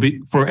discussion will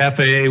be for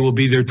FAA will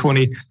be their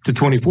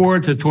 2024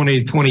 to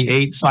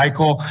 2028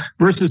 cycle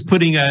versus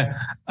putting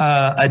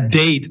a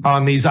date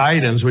on these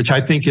items, which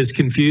I think is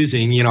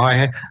confusing.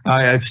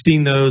 I've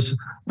seen those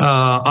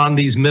on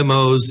these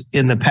memos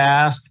in the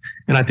past,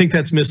 and I think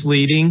that's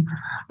misleading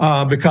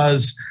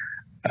because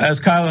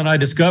as Kyle and I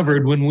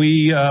discovered when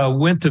we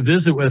went to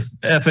visit with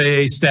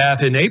FAA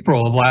staff in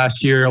April of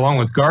last year, along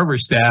with Garver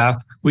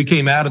staff, we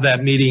came out of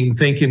that meeting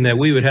thinking that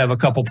we would have a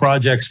couple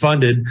projects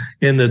funded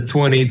in the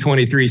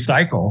 2023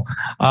 cycle.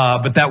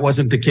 But that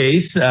wasn't the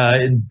case.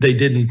 They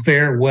didn't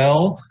fare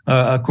well,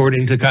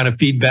 according to kind of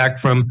feedback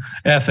from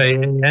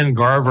FAA and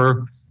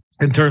Garver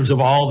in terms of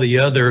all the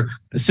other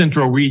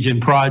central region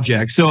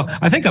projects. So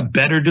I think a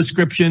better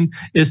description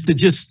is to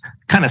just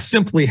kind of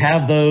simply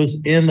have those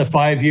in the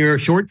 5-year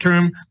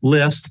short-term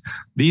list.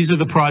 These are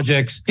the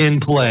projects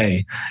in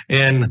play.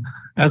 And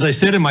as I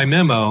said in my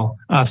memo,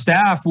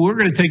 staff, we're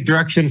going to take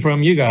direction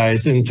from you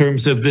guys in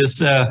terms of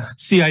this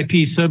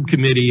CIP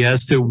subcommittee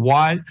as to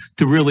what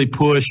to really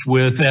push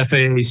with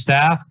FAA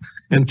staff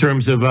in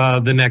terms of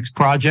the next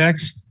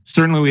projects.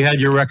 Certainly, we had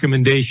your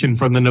recommendation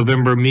from the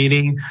November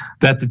meeting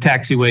that the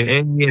Taxiway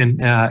A and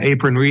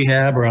apron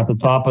rehab are at the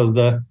top of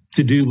the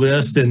to-do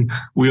list, and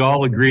we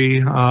all agree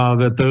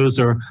that those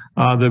are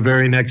the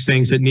very next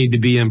things that need to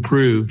be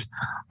improved.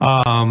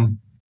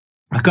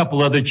 A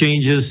couple other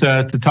changes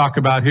to talk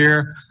about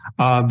here.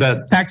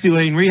 The taxi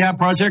lane rehab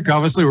project,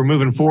 obviously we're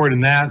moving forward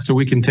in that, so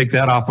we can take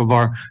that off of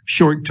our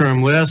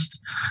short-term list.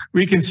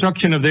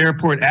 Reconstruction of the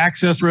airport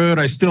access road,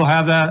 I still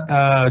have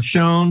that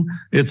shown.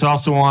 It's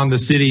also on the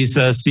city's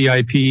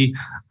CIP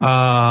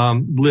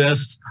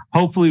list.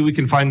 Hopefully we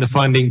can find the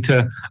funding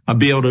to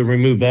be able to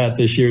remove that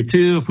this year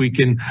too, if we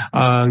can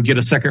get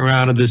a second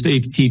round of this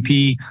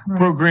ATP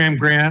program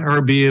grant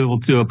or be able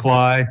to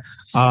apply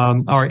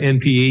our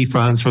NPE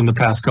funds from the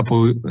past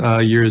couple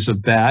years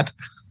of that.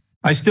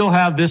 I still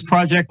have this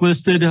project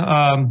listed.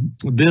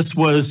 This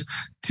was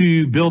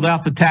to build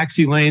out the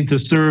taxi lane to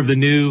serve the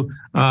new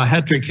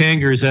Hetrick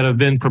hangars that have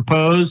been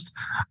proposed.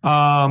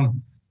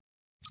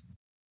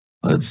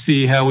 Let's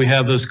see how we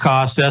have those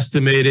costs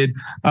estimated.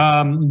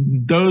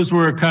 Those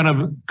were kind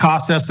of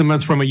cost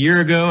estimates from a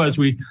year ago, as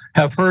we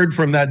have heard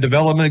from that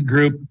development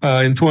group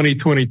in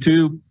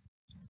 2022.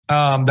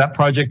 That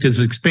project is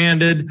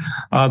expanded.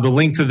 The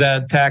length of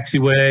that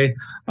taxiway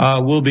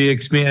will be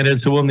expanded,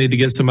 so we'll need to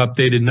get some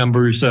updated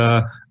numbers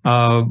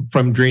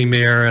from Dream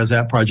Air as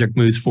that project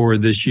moves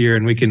forward this year,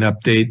 and we can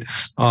update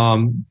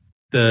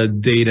the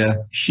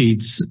data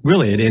sheets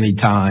really at any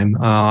time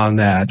on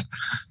that.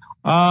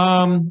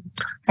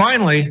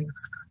 Finally,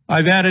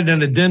 I've added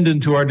an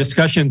addendum to our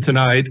discussion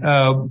tonight.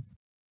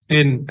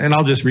 And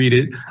I'll just read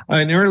it.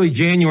 In early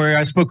January,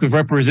 I spoke with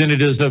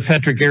representatives of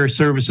Hetrick Air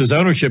Services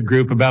Ownership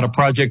Group about a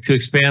project to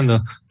expand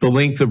the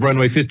length of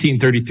runway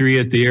 1533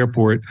 at the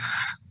airport.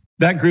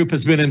 That group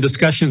has been in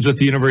discussions with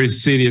the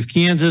University of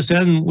Kansas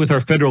and with our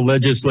federal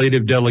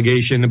legislative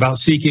delegation about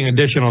seeking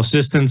additional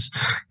assistance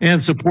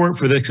and support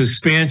for this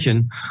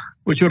expansion,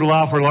 which would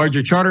allow for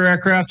larger charter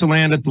aircraft to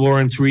land at the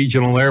Lawrence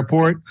Regional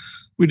Airport.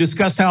 We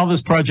discussed how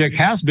this project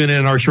has been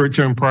in our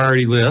short-term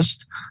priority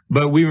list,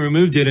 but we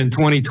removed it in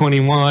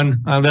 2021.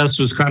 This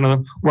was kind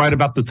of right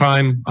about the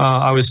time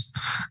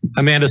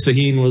Amanda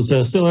Saheen was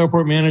still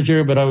airport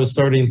manager, but I was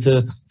starting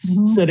to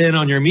sit in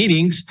on your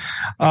meetings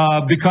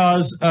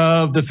because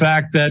of the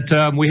fact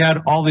that we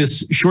had all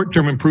these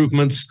short-term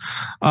improvements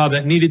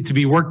that needed to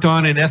be worked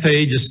on, and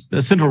FAA, just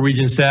the Central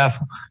Region staff,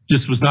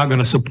 just was not going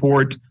to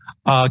support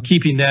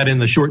keeping that in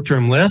the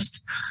short-term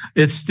list.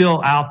 It's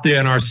still out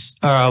there in our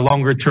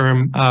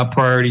longer-term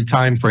priority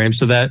time frame,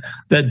 so that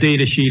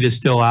data sheet is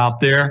still out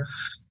there.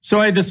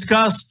 So I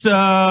discussed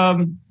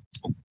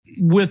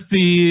with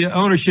the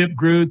ownership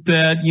group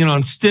that,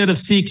 instead of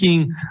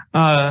seeking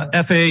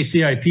FAA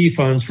CIP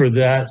funds for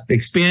that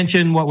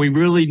expansion, what we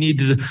really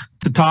needed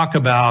to talk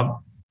about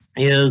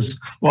is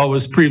what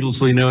was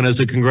previously known as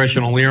a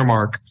congressional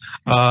earmark.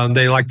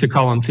 They like to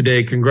call them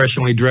today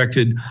congressionally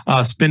directed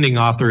spending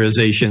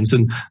authorizations.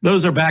 And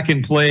those are back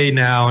in play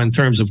now in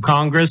terms of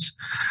Congress.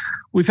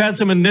 We've had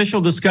some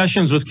initial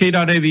discussions with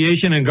KDOT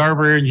Aviation and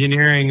Garver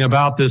Engineering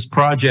about this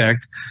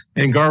project.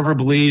 And Garver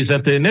believes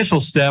that the initial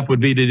step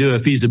would be to do a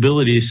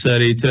feasibility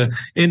study to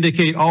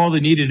indicate all the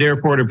needed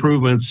airport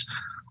improvements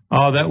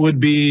that would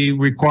be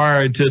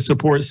required to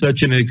support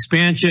such an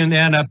expansion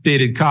and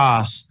updated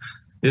costs.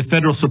 If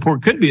federal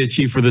support could be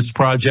achieved for this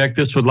project,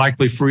 this would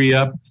likely free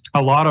up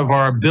a lot of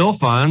our bill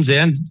funds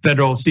and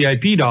federal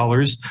CIP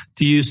dollars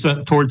to use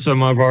towards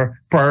some of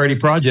our priority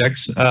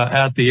projects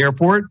at the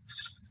airport.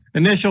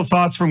 Initial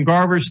thoughts from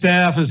Garver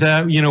staff is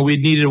that, we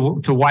needed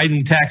to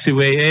widen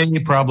taxiway A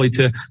probably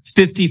to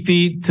 50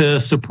 feet to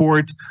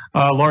support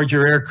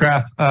larger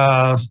aircraft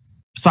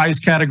size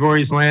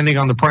categories landing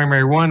on the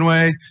primary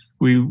runway.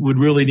 We would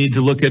really need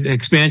to look at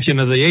expansion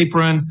of the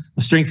apron,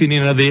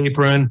 strengthening of the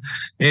apron,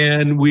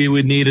 and we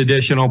would need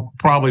additional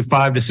probably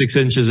 5 to 6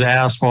 inches of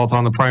asphalt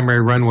on the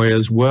primary runway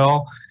as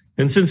well.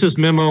 And since this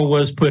memo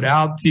was put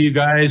out to you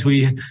guys,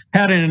 we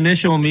had an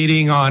initial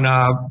meeting on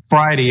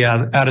Friday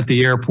out at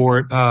the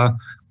airport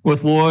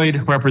with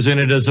Lloyd,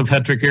 representatives of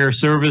Hetrick Air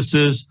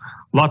Services,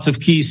 lots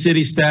of key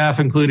city staff,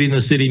 including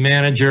the city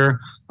manager,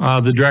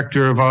 the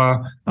director of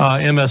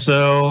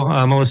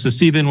MSO, Melissa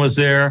Sieben was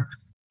there,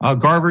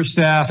 Garver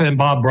staff, and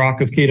Bob Brock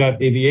of KDOT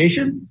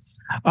Aviation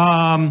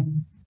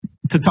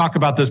to talk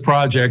about this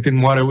project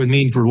and what it would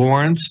mean for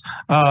Lawrence.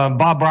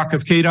 Bob Brock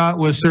of KDOT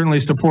was certainly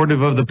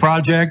supportive of the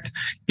project,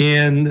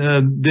 and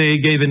they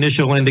gave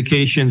initial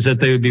indications that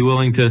they would be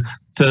willing to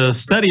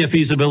study a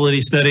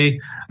feasibility study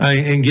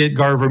and get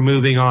Garver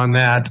moving on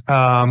that,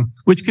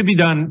 which could be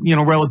done,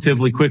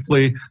 relatively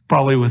quickly,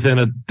 probably within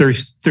a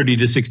 30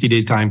 to 60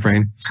 day time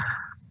frame.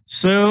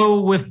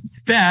 So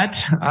with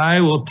that, I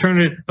will turn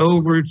it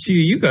over to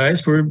you guys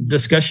for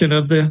discussion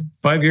of the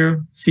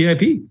 5-year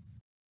CIP.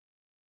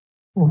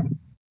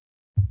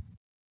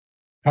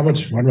 How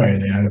much runway are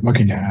they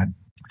looking at?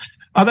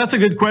 That's a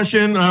good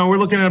question. We're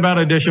looking at about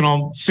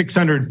additional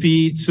 600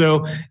 feet.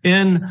 So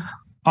in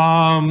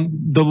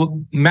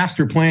the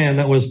master plan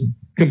that was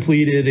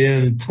completed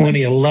in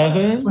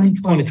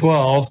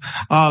 2012,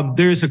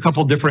 there's a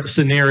couple different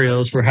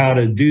scenarios for how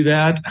to do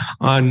that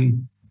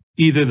on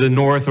either the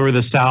north or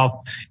the south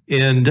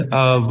end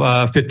of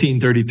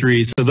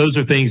 1533. So those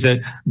are things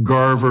that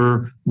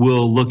Garver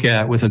will look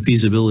at with a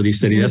feasibility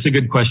study. That's a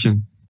good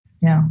question.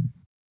 Yeah.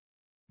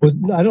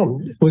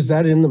 Was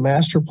that in the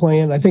master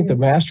plan? I think the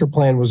master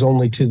plan was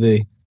only to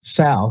the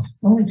south.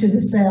 Only to the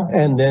south.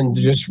 And then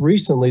just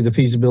recently, the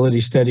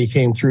feasibility study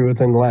came through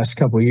within the last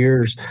couple of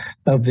years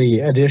of the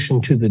addition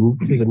to the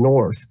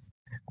north,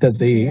 that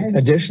the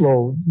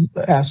additional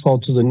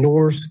asphalt to the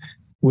north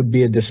would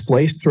be a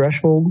displaced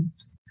threshold,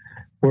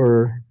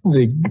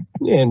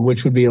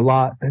 which would be a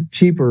lot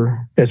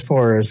cheaper as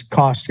far as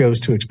cost goes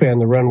to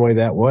expand the runway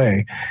that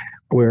way.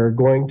 Where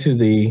going to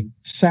the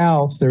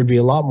south, there'd be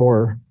a lot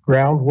more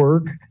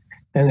groundwork,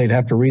 and they'd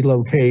have to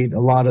relocate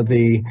a lot of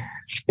the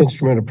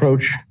instrument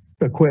approach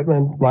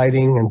equipment,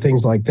 lighting, and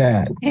things like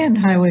that. And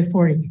Highway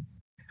 40.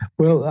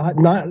 Well,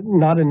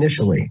 not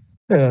initially.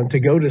 To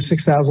go to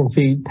 6,000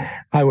 feet,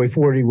 Highway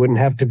 40 wouldn't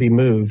have to be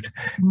moved.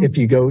 Mm-hmm. If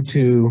you go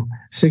to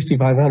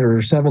 6,500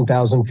 or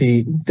 7,000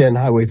 feet, then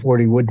Highway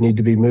 40 would need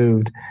to be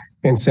moved.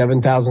 and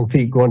 7,000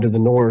 feet going to the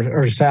north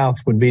or south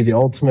would be the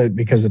ultimate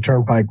because the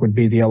turnpike would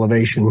be the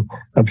elevation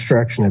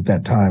obstruction at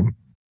that time.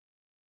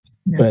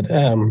 Yeah. But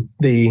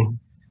the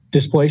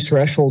displaced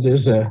threshold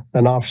is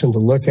an option to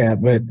look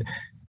at. But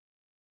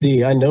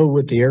I know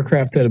with the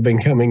aircraft that have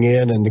been coming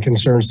in and the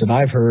concerns that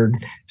I've heard,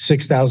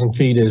 6,000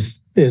 feet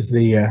is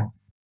the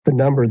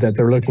number that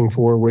they're looking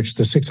for, which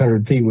the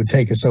 600 feet would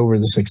take us over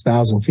the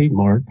 6,000 feet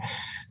mark.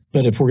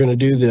 But if we're going to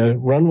do the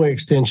runway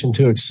extension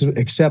to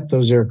accept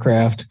those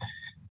aircraft,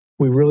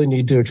 we really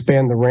need to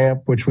expand the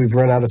ramp, which we've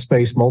run out of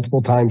space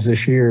multiple times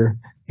this year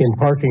in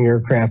parking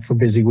aircraft for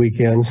busy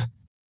weekends.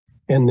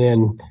 And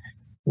then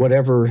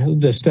whatever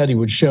the study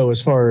would show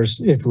as far as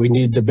if we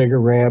need the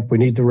bigger ramp, we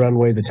need the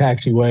runway, the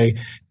taxiway,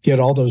 get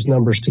all those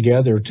numbers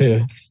together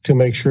to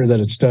make sure that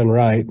it's done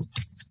right.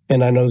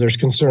 And I know there's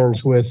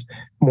concerns with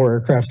more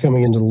aircraft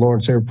coming into the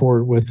Lawrence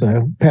Airport with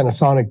the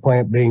Panasonic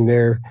plant being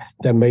there,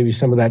 that maybe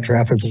some of that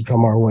traffic will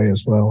come our way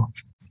as well.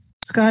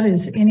 Scott,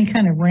 is any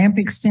kind of ramp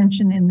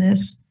extension in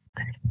this?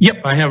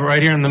 Yep, I have it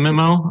right here in the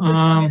memo. Which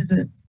one is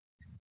it?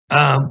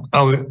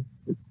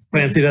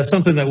 Fancy, that's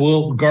something that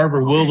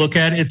Garver will look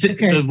at.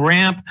 The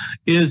ramp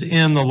is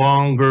in the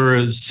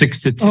longer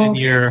 6 to 10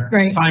 year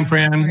time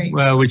frame,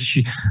 which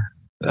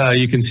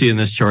you can see in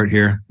this chart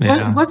here.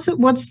 Yeah. What's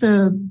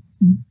the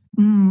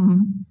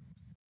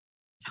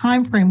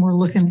time frame we're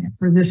looking at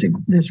for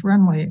this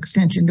runway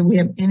extension? Do we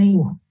have any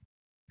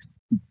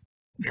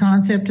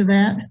concept of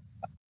that?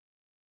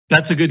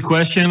 That's a good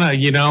question.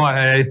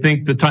 I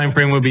think the time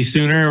frame would be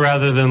sooner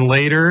rather than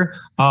later.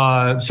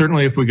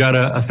 Certainly, if we got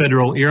a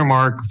federal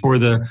earmark for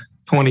the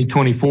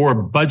 2024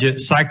 budget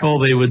cycle,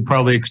 they would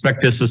probably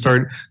expect us to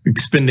start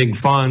expending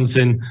funds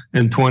in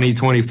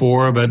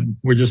 2024, but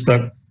we're just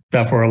not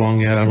that far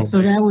along yet.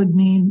 So that would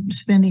mean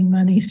spending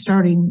money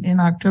starting in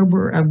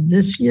October of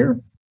this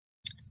year?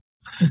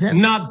 Is that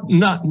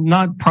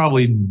not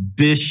probably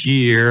this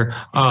year?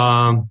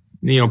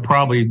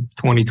 Probably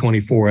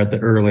 2024 at the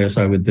earliest,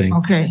 I would think.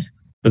 Okay.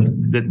 But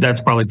that's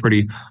probably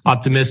pretty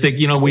optimistic.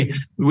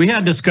 We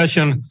had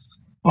discussion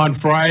on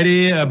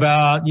Friday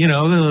about,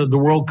 the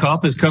World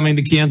Cup is coming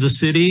to Kansas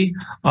City,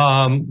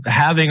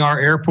 having our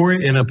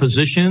airport in a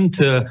position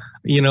to,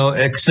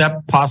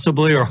 accept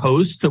possibly or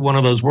host one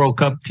of those World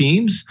Cup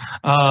teams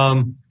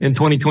in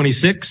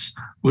 2026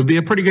 would be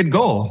a pretty good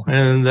goal.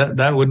 And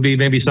that would be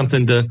maybe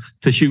something to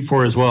shoot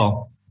for as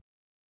well.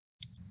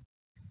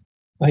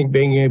 I think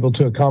being able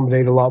to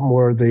accommodate a lot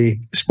more of the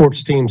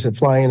sports teams that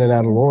fly in and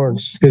out of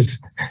Lawrence,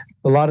 because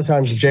a lot of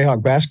times the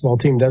Jayhawk basketball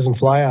team doesn't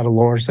fly out of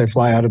Lawrence; they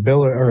fly out of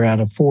Billard or out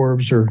of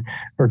Forbes or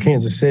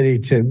Kansas City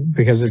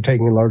because they're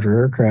taking larger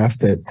aircraft.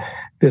 That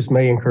this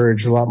may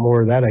encourage a lot more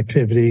of that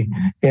activity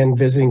and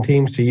visiting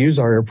teams to use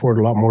our airport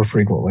a lot more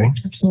frequently.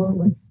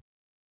 Absolutely.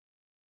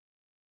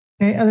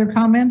 Okay. Other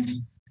comments?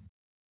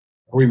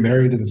 Are we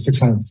married to the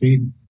 600 feet?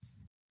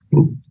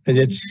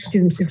 It's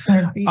to the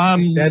 600 feet.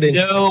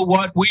 No,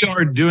 what we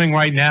are doing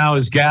right now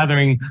is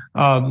gathering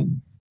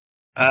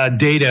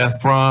data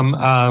from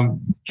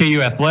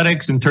KU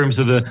Athletics in terms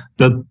of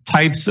the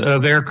types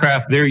of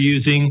aircraft they're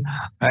using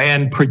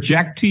and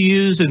project to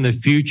use in the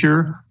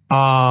future.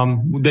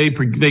 They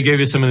gave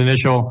us some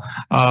initial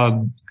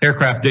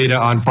aircraft data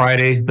on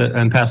Friday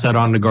and passed that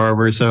on to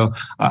Garver. So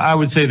I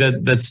would say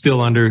that that's still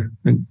under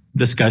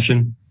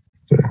discussion.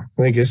 So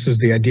I think this is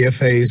the idea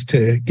phase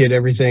to get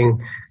everything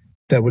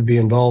that would be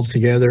involved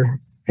together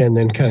and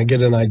then kind of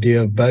get an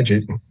idea of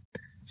budget.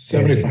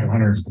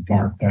 7,500 is the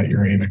mark that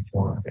you're aiming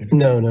for.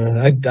 No,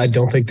 I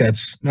don't think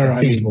that's a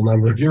feasible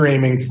number. If you're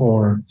aiming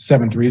for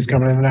 7.3s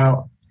coming in and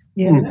out.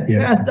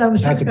 Yeah. I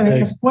was just going to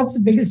ask, what's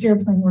the biggest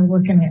airplane we're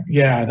looking at?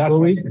 Yeah, that's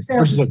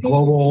versus a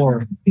global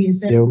or the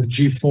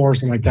G4 or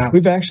something like that.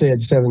 We've actually had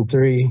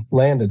 7.3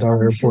 land at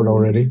our airport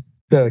already.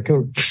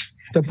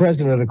 The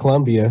president of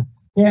Columbia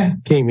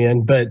came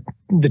in, but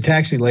the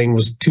taxi lane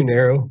was too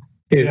narrow.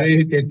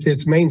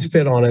 Its mains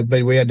fit on it,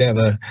 but we had to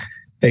have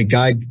a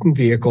guide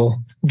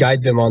vehicle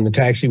guide them on the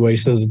taxiway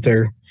so that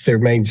their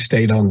mains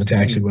stayed on the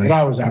taxiway. What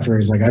I was after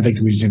is I think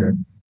we just need to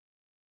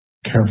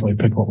carefully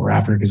pick what we're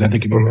after, because I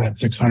think if you're at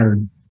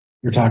 600,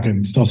 you're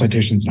talking still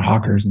Citations and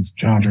Hawkers and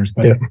Challengers.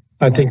 But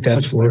I think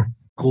that's where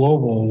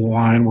global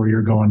line where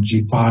you're going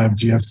G5,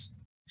 GS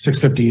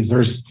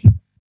 650s.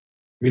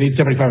 We need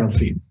 7,500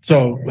 feet.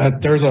 So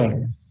there's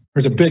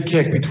a big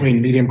kick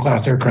between medium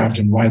class aircraft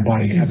and wide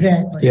body.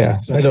 Exactly. Yeah.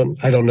 So I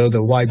don't know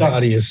that wide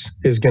body is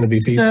going to be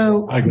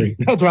feasible. So I agree.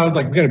 That's why I was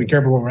like, we got to be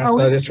careful what we're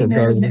asking.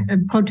 A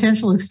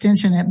potential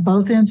extension at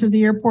both ends of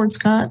the airport,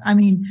 Scott? I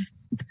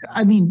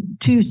mean,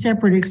 two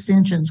separate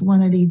extensions,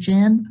 one at each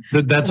end.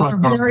 That's or a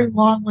very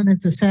long one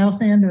at the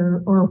south end,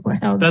 or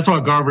how? That's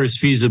what Garver's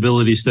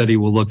feasibility study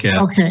will look at.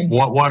 Okay.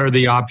 What are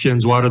the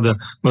options? What are the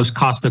most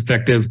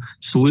cost-effective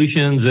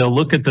solutions? They'll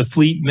look at the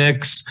fleet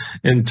mix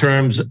in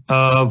terms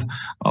of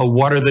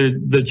what are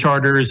the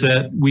charters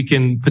that we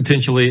can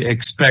potentially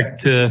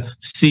expect to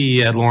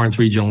see at Lawrence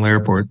Regional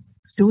Airport.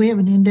 Do we have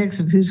an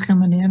index of who's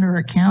coming in or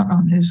a count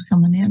on who's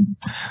coming in?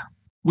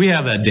 We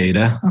have that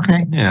data.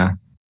 Okay. Yeah.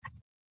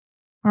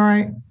 All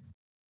right.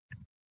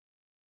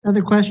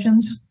 Other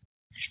questions?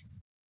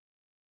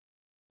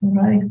 All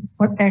right.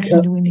 What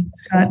action do we need,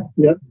 Scott?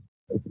 Yep.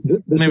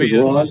 This Maybe is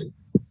Ron.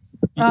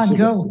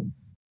 Go.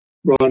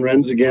 Ron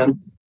Renz again.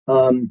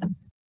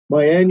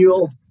 My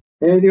annual,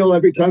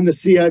 every time the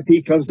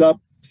CIP comes up,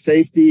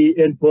 safety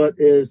input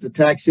is the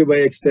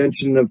taxiway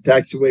extension of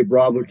taxiway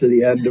Bravo to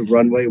the end of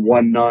runway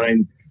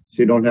 19,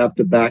 so you don't have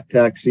to back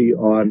taxi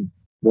on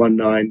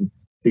 19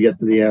 to get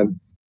to the end.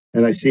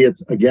 And I see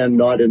it's again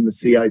not in the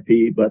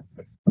CIP, but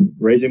I'm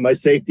raising my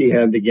safety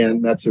hand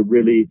again.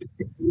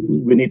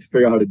 We need to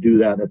figure out how to do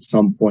that at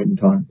some point in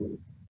time.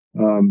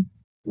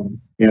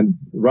 And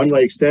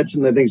runway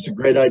extension, I think it's a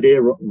great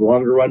idea.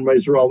 Longer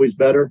runways are always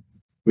better.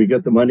 We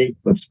get the money.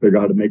 Let's figure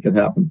out how to make it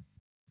happen.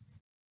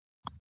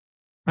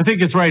 I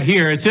think it's right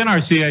here. It's in our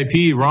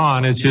CIP,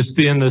 Ron. It's just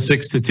in the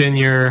 6 to 10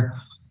 year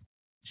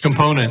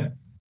component.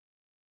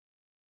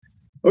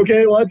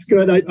 Okay, well, that's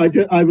good.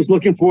 I was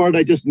looking for it.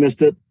 I just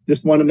missed it.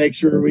 Just want to make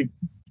sure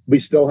we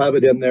still have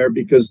it in there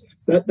because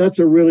that's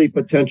a really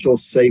potential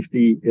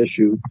safety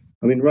issue.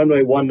 I mean,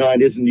 runway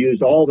 19 isn't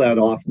used all that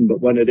often,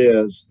 but when it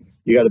is,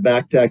 you got to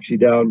back taxi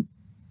down.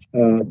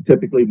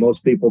 Typically,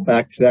 most people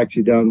back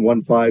taxi down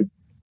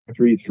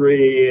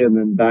 1533 and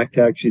then back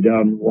taxi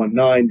down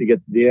 19 to get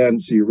to the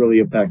end. So you're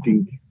really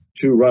impacting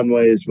 2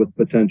 runways with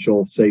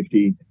potential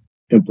safety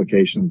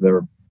implications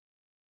there.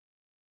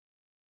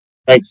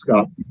 Thanks,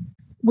 Scott.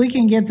 We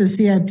can get the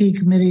CIP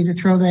committee to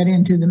throw that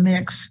into the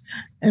mix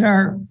at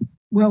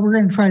we're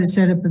going to try to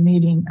set up a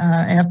meeting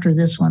after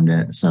this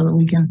one so that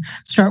we can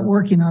start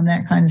working on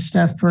that kind of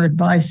stuff for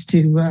advice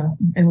to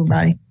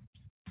everybody.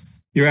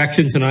 Your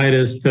action tonight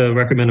is to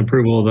recommend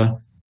approval of the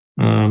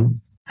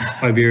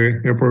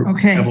 5-year airport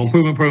capital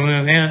improvement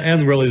program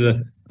and really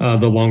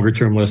the longer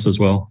term list as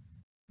well.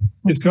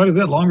 Hey, Scott, is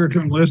that longer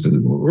term list?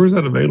 Where is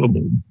that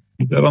available?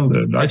 Is that on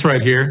the? It's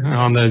right here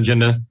on the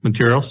agenda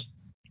materials.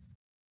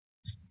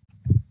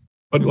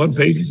 What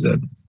page is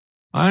that?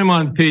 I'm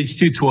on page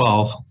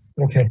 212.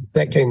 Okay,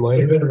 that came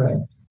later.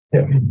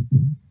 Yeah.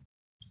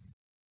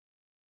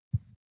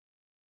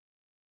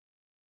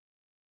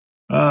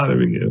 There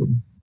we go.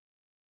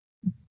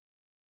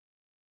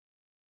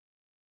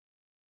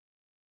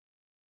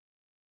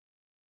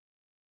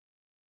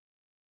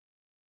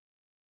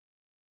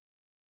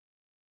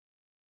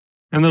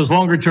 And those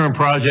longer term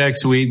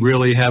projects, we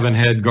really haven't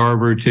had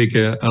Garver take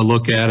a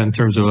look at in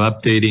terms of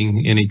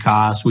updating any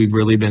costs. We've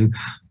really been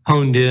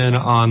honed in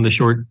on the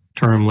short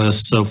term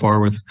list so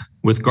far with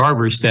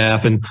Garver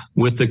staff, and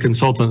with the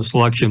consultant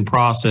selection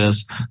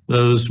process,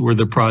 those were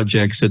the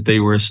projects that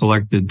they were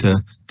selected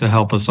to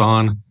help us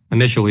on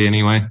initially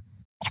anyway.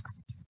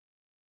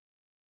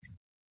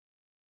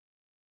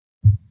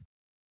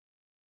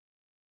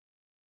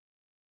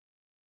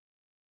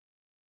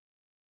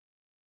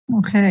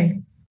 Okay.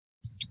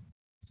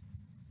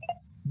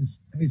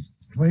 Hey,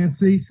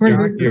 Clancy,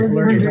 Scott,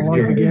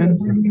 again.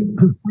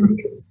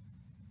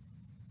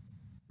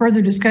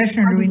 Further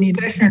discussion, or do we need?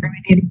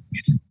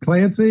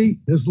 Clancy,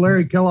 this is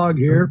Larry Kellogg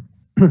here.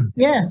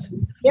 Yes.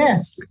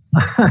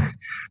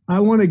 I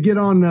want to get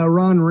on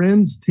Ron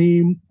Ren's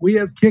team. We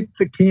have kicked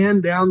the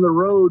can down the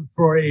road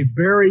for a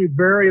very,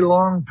 very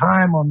long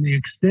time on the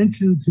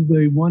extension to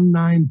the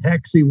 19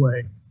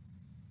 taxiway.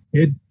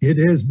 It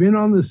has been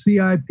on the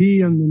CIP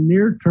in the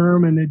near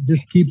term, and it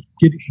just keeps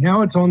getting.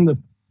 Now it's on the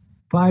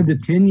 5 to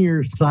 10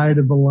 year side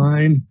of the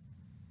line.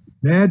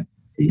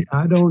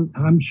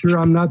 I'm sure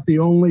I'm not the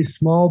only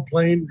small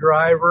plane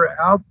driver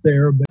out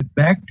there, but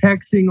back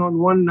taxing on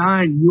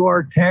 19, you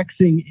are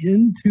taxing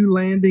into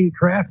landing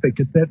traffic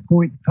at that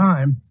point in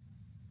time,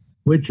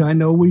 which I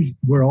know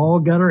we're all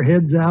got our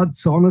heads out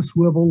on a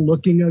swivel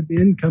looking at the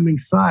incoming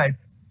side.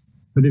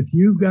 But if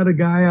you've got a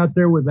guy out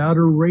there without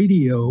a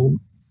radio,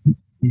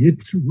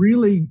 it's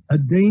really a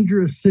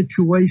dangerous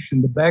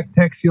situation to back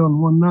taxi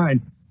on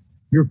 19.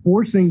 You're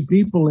forcing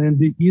people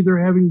into either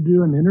having to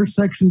do an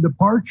intersection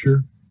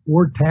departure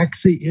or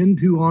taxi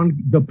into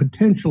the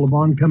potential of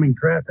oncoming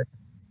traffic.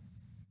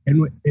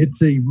 And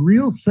it's a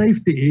real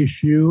safety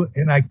issue.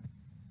 And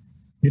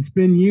it's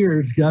been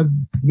years.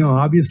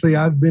 Obviously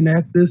I've been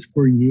at this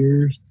for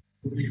years.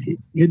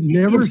 It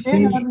never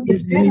seems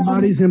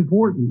anybody's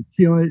important.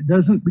 It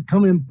doesn't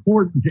become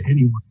important to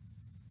anyone.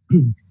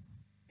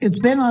 It's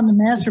been on the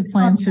master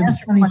plan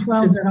since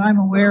 2012 that I'm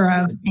aware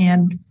of.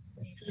 And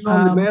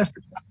on the master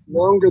plan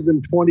longer than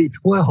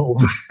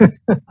 2012.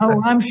 Oh,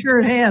 I'm sure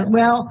it has.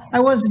 Well, I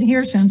wasn't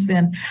here since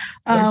then.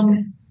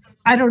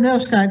 I don't know,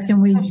 Scott.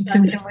 Can we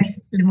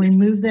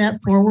move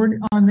that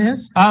forward on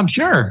this?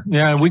 Sure.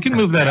 Yeah, we can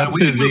move that up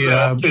to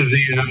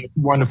the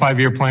 1 to 5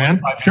 year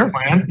plan. Sure.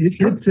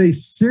 It's a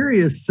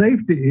serious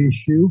safety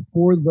issue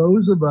for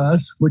those of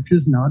us, which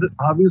is not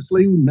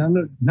obviously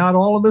not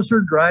all of us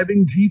are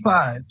driving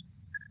G5.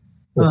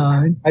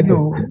 You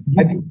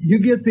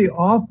get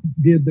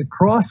the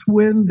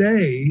crosswind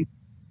day.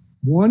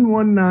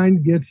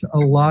 119 gets a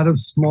lot of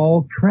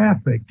small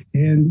traffic,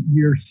 and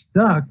you're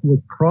stuck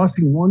with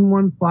crossing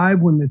 115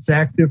 when it's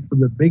active for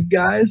the big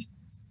guys,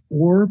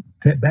 or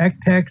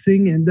back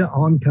taxing into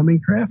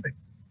oncoming traffic.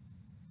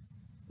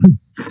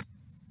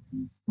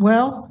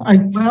 Well,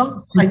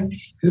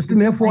 just an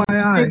FYI.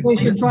 I think we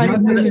should try to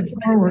move it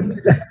forward.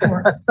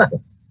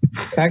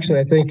 Actually,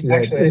 I think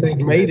that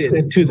it made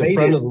it to the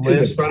front of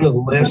the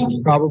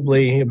list,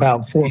 probably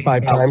about 4 or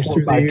 5 times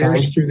through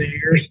the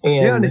years.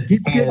 And it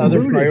keeps getting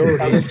other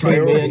moved.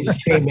 priorities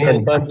came in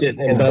and bumped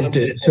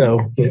it.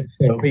 So,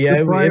 but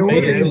yeah, it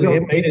made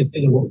it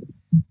to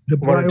the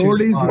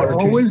priorities are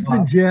always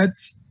the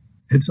jets.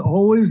 It's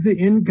always the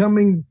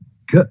incoming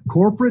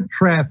corporate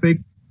traffic.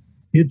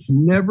 It's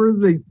never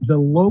the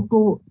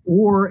local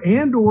or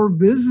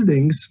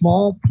visiting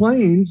small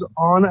planes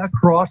on a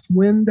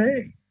crosswind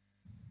day.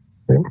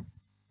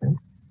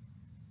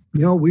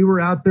 You know, we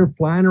were out there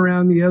flying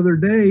around the other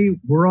day.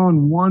 We're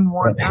on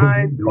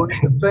 119 doing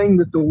the thing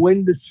that the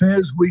wind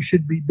says we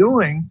should be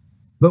doing,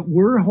 but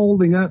we're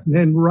holding up.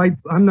 And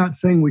I'm not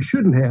saying we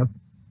shouldn't have,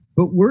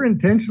 but we're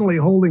intentionally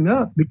holding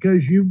up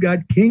because you've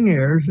got King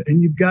Airs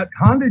and you've got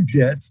Honda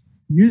jets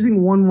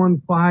using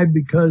 115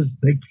 because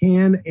they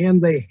can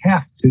and they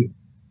have to.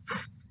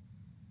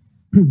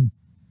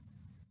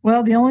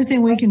 Well, the only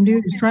thing we can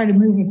do is try to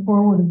move it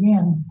forward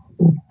again.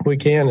 We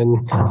can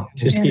and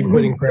just keep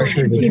putting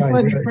pressure. Keep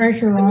putting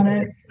pressure on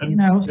it, you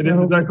know. So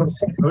Does that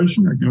constitute a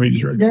motion, or can we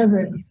just? Does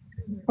it?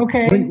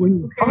 Okay.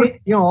 When you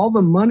know, all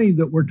the money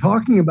that we're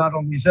talking about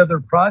on these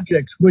other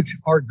projects, which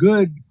are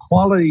good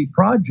quality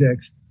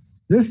projects,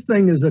 this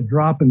thing is a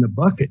drop in the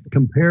bucket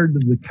compared to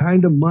the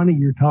kind of money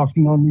you're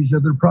talking on these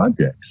other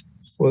projects.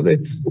 Well,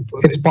 it's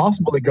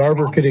possible that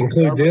Garver could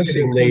include this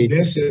in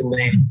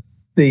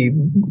the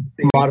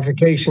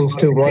modifications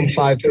to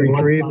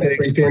 1533 if they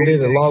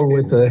extended along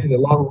with the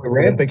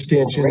ramp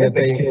extension that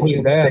they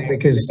include that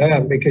because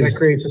it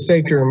creates a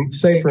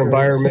safer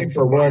environment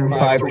for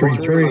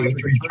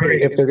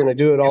 1533. If they're going to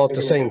do it all at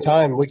the same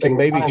time, we can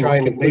maybe try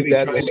and include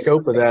that in the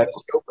scope of that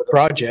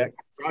project.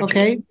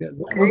 Okay.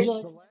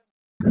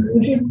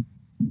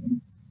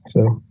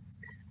 So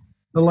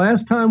the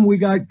last time we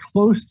got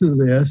close to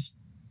this,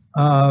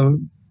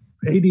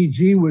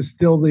 ADG was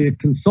still the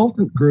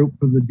consultant group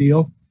for the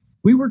deal.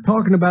 We were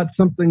talking about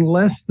something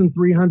less than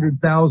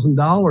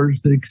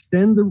 $300,000 to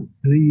extend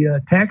the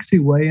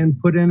taxiway and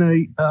put in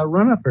a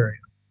run-up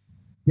area.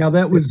 Now,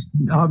 that was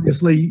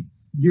obviously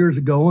years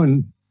ago,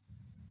 and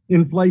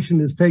inflation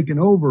has taken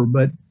over,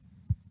 but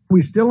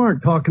we still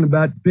aren't talking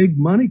about big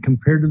money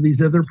compared to these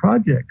other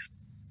projects.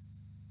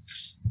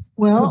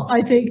 Well,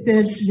 I think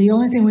that the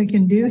only thing we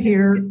can do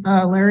here,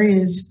 Larry,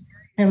 is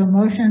have a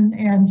motion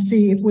and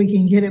see if we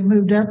can get it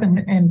moved up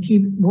and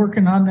keep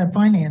working on the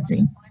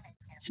financing.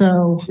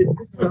 So,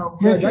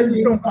 Judge, I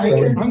just don't.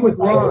 I'm with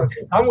Ron.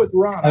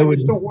 I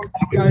just don't want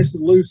you guys to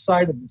lose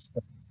sight of this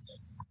thing.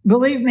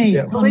 Believe me,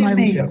 it's on my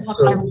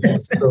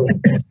list.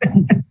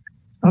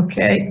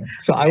 Okay.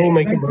 So I will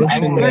make a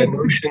motion that.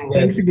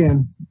 Thanks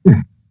again.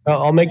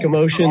 I'll make a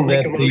motion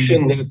that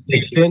the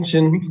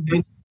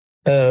extension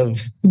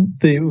of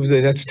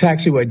that's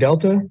Taxiway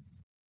Delta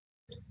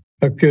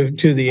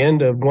to the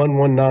end of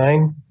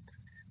 119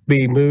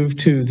 be moved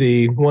to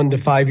the 1 to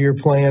 5 year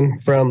plan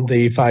from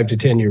the 5 to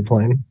 10 year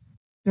plan.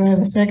 Do I have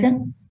a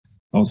second?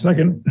 I'll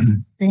second.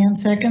 Dan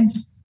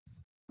seconds.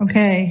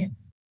 Okay.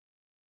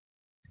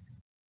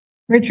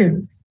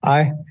 Richard.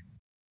 Aye.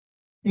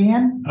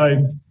 Dan.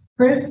 Aye.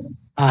 Chris.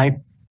 Aye.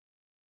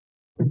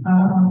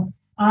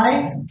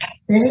 Aye.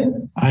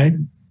 David. Aye.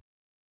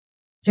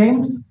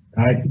 James.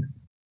 Aye.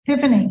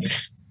 Tiffany.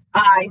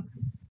 Aye.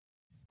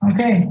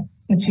 Okay,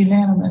 it's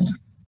unanimous.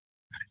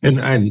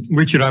 And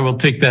Richard, I will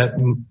take that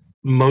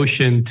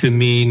motion to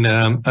mean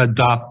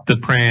adopt the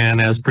plan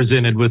as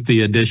presented with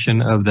the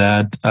addition of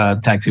that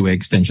taxiway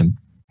extension.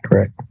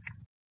 Correct.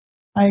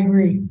 I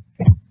agree.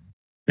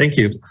 Thank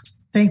you.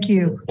 Thank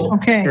you.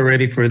 Okay. We're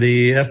ready for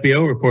the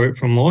FBO report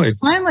from Lloyd.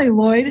 Finally,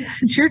 Lloyd,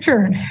 it's your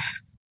turn.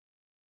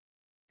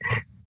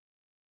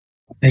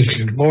 Thank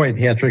you. Lloyd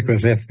Hetrick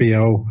with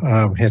FBO,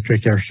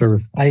 Hetrick Air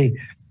Service.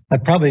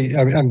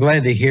 I'm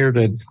glad to hear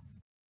that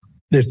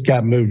this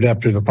got moved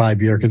up to the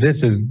 5 year because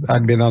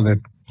I've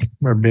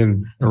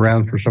been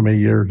around for so many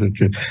years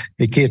that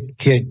it gets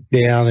kicked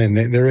down and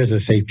there is a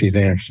safety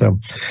there. So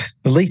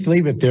at least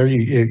leave it there.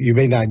 You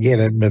may not get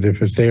it, but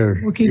if it's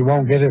there, you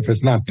won't get it if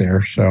it's not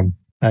there. So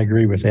I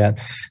agree with that.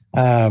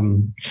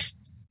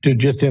 To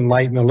just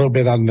enlighten a little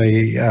bit on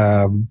the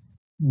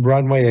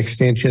runway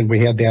extension, we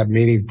had that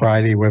meeting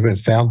Friday with it.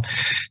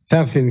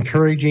 Sounds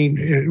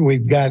encouraging.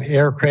 We've got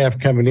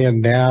aircraft coming in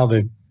now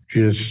that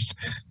just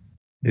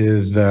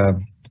is a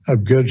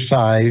good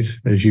size,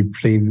 as you've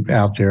seen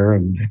out there.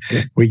 And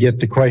we get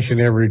the question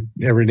every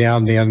now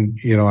and then,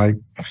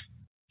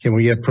 can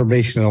we get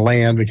permission to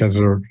land because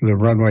the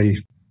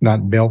runway's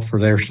not built for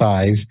their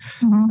size.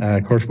 Mm-hmm.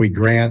 Of course, we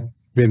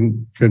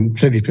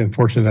city's been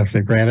fortunate enough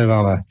to grant it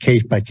on a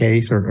case by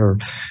case or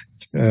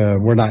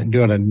we're not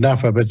doing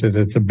enough of it that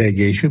it's a big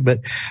issue, but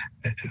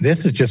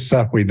this is just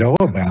stuff we know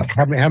about.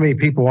 How many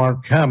people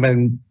aren't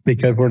coming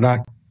because we're not,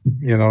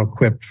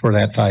 equipped for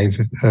that size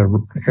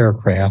of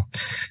aircraft?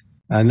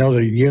 I know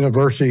the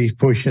university's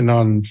pushing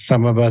on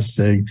some of us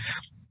to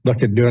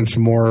look at doing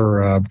some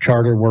more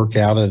charter work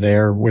out of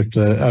there with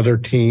the other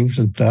teams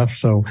and stuff.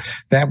 So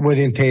that would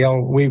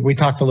entail, we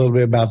talked a little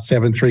bit about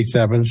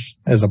 737s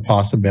as a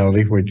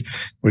possibility, which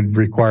would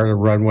require the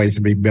runways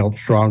to be built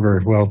stronger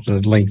as well as the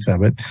length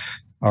of it.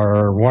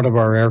 Or one of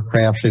our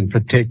aircrafts in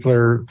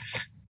particular,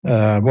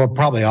 well,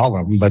 probably all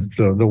of them, but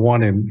the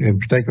one in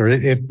particular,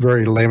 it's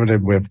very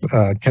limited with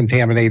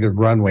contaminated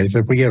runways.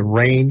 If we get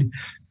rain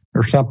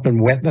or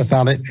something, wetness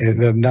on it,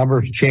 the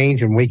numbers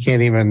change and we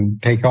can't even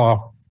take off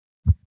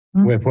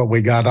with what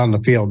we got on the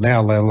field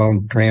now, let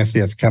alone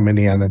transients coming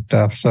in and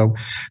stuff. So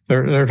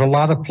there's a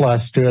lot of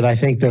plus to it. I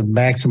think the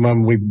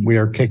maximum we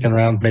are kicking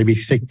around maybe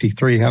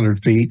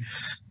 6,300 feet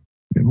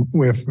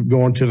with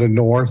going to the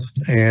north.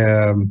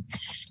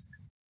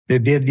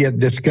 It did get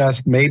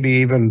discussed, maybe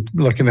even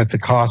looking at the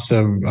cost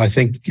of, I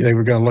think they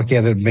were going to look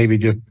at it, maybe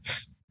just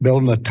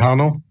building a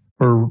tunnel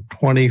for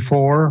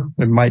 24.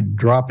 It might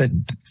drop it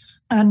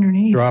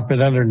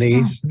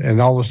underneath, and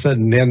all of a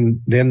sudden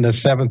then the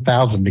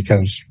 7,000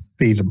 becomes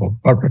feasible,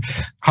 or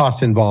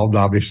cost involved,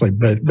 obviously,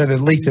 but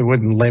at least it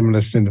wouldn't limit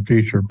us in the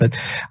future. But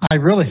I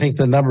really think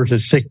the numbers at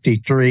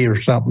 63 or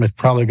something is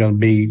probably going to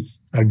be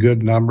a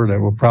good number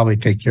that will probably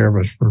take care of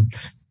us for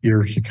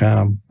years to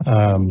come.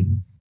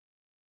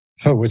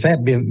 So with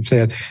that being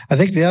said, I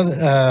think the other,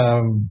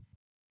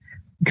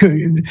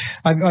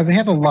 I've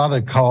had a lot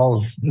of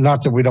calls,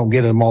 not that we don't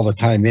get them all the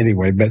time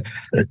anyway, but,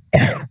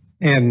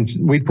 and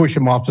we push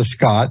them off to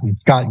Scott and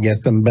Scott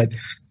gets them, but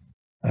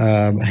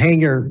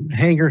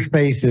hangar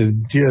space is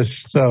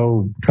just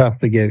so tough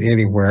to get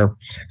anywhere.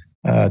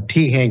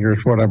 T hangar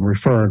is what I'm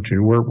referring to.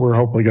 We're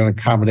hopefully going to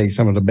accommodate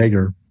some of the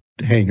bigger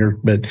hangars,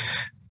 but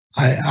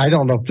I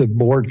don't know if the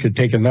board could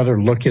take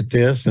another look at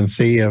this and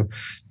see if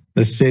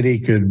the city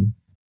could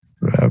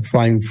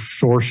find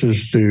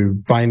sources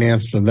to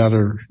finance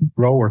another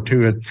row or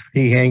two at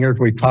T hangars.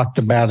 We talked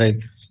about it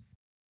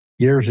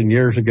years and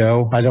years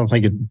ago. I don't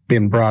think it's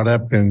been brought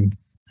up, and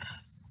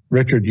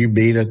Richard, you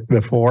beat it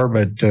before,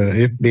 but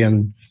it's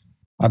been,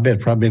 I bet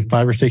probably been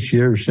 5 or 6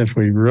 years since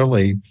we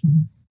really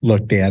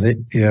looked at it.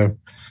 Yeah,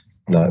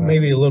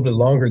 maybe a little bit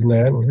longer than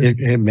that.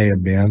 It may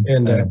have been.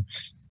 And I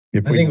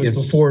think it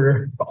was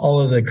before all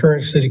of the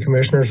current city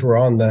commissioners were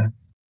on the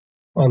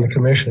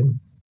commission.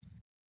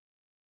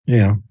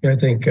 Yeah, I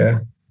think.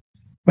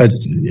 But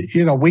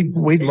you know, we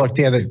looked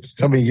at it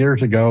so many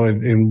years ago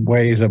in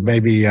ways of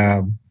maybe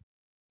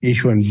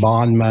issuing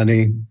bond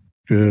money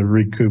to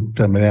recoup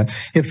some of that.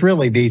 It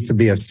really needs to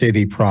be a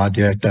city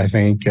project. I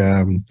think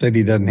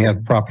city doesn't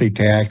have property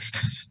tax.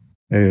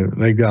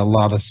 They've got a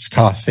lot of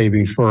cost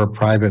savings for a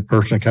private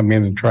person to come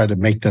in and try to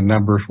make the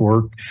numbers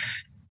work.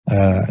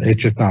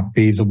 It's just not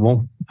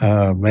feasible.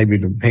 Maybe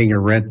the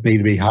hangar rent need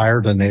to be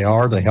higher than they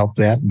are to help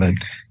that, but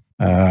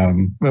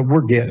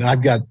we're getting,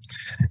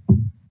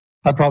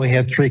 I probably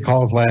had 3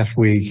 calls last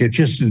week. It's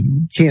just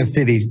Kansas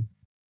City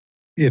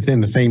is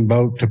in the same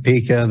boat.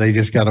 Topeka, they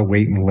just got a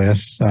waiting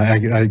list.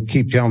 I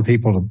keep telling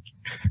people to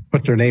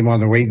put their name on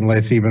the waiting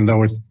list, even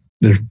though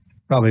there's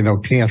probably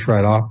no chance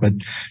right off, but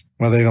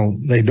well, they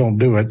don't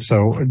do it.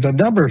 So the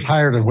number is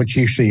higher than what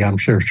you see, I'm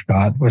sure,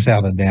 Scott,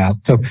 without a doubt.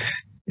 So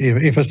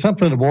if it's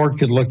something the board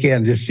could look at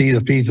and just see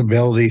the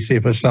feasibility, see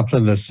if it's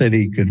something the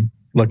city could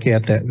look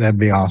at, that'd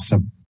be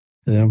awesome.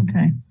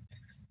 Okay.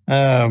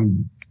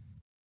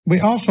 We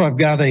also have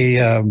got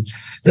the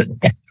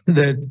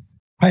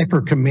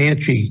Piper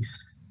Comanche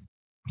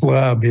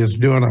Club is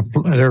doing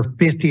their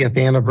 50th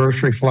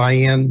anniversary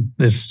fly-in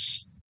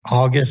this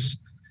August.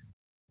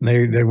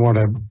 They want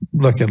to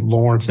look at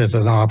Lawrence as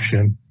an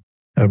option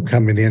of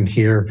coming in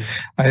here.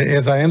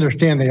 As I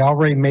understand, they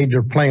already made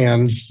their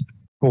plans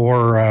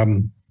for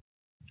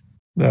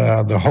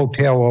the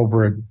hotel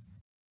over at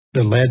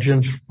the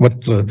Legends.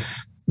 What's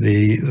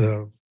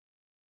the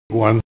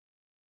one,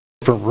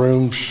 different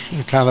rooms,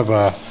 kind of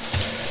a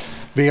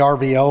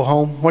VRBO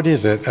home. What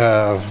is it?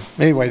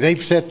 Anyway,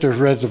 they've set their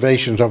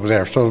reservations over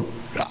there. So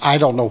I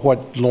don't know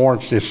what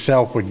Lawrence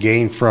itself would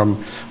gain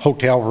from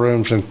hotel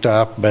rooms and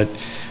stuff, but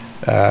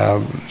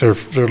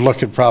they're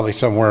looking probably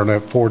somewhere in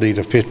that 40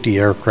 to 50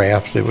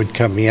 aircrafts that would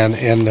come in.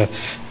 And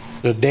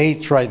the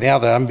dates right now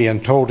that I'm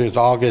being told is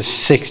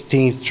August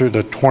 16th through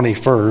the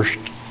 21st.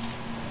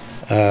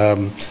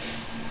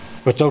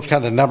 With those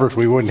kind of numbers,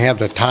 we wouldn't have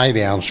the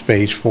tie-down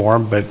space for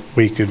them, but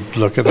we could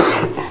look at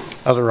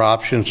other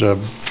options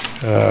of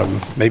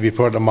maybe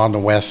put them on the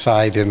west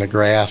side in the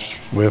grass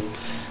with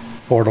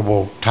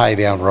portable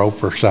tie-down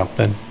rope or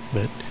something.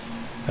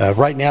 But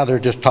right now, they're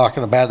just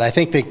talking about it. I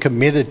think they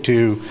committed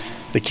to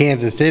the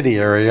Kansas City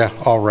area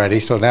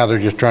already, so now they're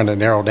just trying to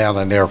narrow down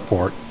an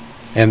airport.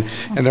 And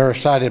they're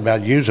excited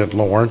about using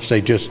Lawrence.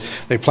 They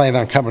plan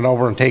on coming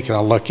over and taking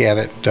a look at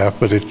it,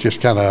 but it's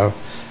just kind of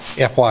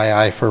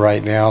FYI for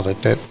right now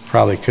that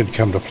probably could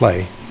come to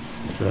play.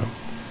 So,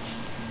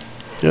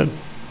 good.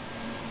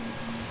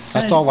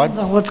 That's all. Depends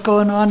on what's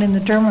going on in the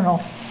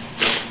terminal.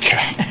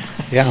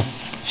 Yeah.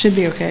 Should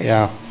be okay.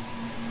 Yeah.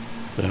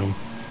 So,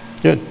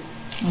 good.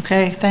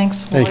 Okay,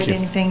 thanks. Thank Lloyd, you.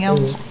 anything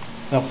else?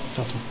 No,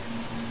 nothing.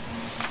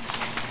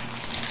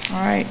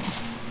 All right.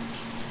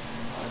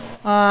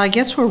 I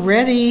guess we're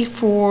ready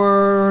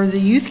for the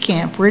youth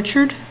camp.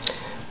 Richard?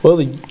 Well,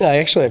 I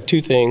actually have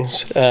two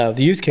things. The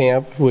youth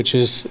camp, which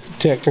is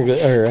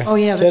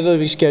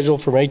tentatively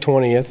scheduled for May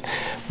 20th,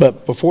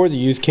 but before the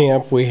youth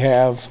camp, we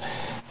have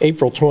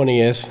April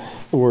 20th.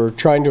 We're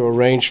trying to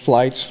arrange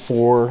flights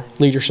for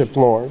Leadership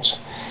Lawrence.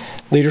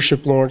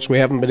 Leadership Lawrence, we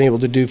haven't been able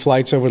to do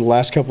flights over the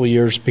last couple of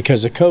years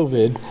because of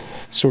COVID,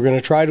 so we're going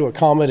to try to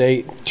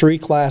accommodate 3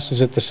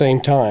 classes at the same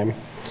time.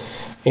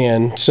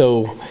 And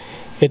so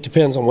it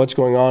depends on what's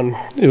going on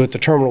with the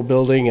terminal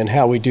building and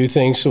how we do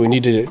things, so we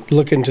need to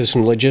look into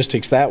some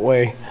logistics that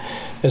way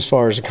as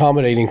far as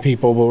accommodating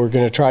people, but we're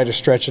going to try to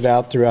stretch it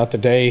out throughout the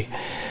day.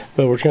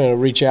 But we're going to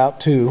reach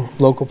out to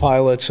local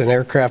pilots and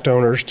aircraft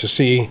owners to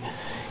see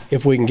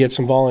if we can get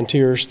some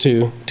volunteers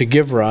to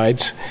give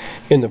rides.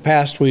 In the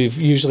past, we've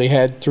usually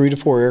had 3 to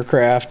 4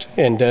 aircraft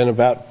and done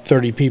about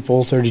 30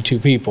 people, 32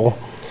 people.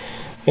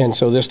 And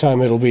so this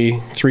time it'll be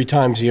 3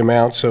 times the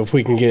amount. So if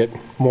we can get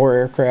more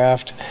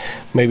aircraft,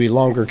 maybe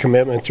longer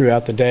commitment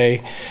throughout the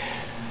day.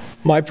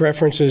 My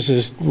preference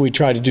is we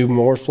try to do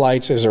more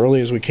flights as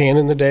early as we can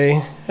in the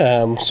day,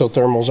 so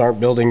thermals aren't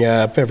building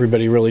up.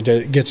 Everybody really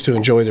gets to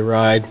enjoy the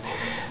ride.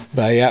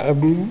 By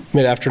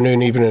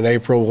mid-afternoon, even in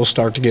April, we'll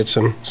start to get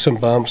some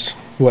bumps,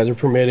 weather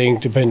permitting,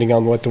 depending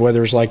on what the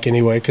weather's like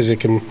anyway, because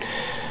it can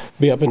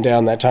be up and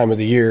down that time of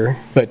the year.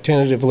 But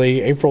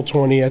tentatively, April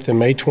 20th and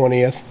May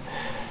 20th.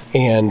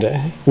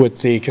 And with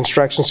the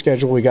construction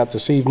schedule we got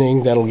this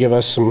evening, that'll give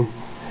us some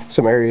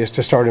areas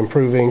to start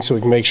improving so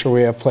we can make sure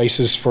we have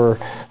places for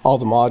all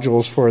the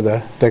modules for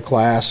the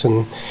class,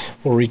 and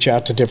we'll reach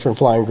out to different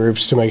flying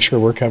groups to make sure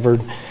we're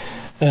covered.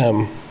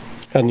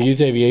 On the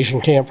youth aviation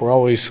camp, we're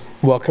always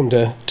welcome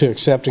to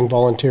accepting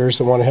volunteers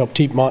that want to help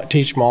teach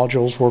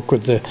modules, work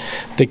with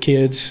the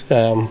kids.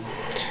 The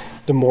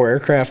more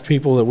aircraft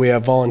people that we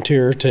have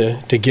volunteer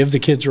to give the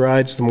kids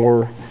rides, the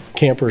more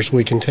campers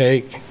we can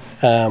take.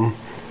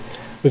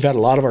 We've had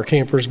a lot of our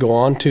campers go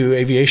on to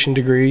aviation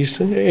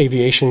degrees,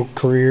 aviation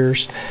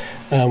careers.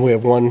 We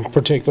have one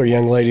particular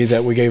young lady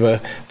that we gave a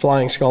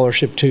flying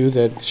scholarship to,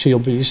 that she'll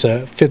be a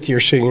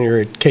 5th-year senior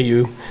at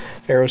KU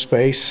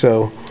Aerospace.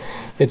 So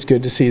it's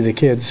good to see the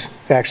kids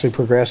actually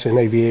progress in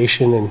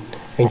aviation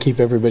and keep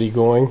everybody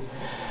going.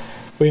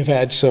 We've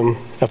had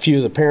a few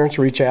of the parents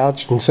reach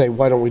out and say,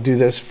 why don't we do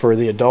this for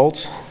the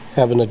adults,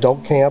 have an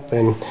adult camp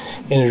and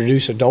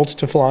introduce adults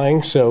to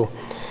flying. So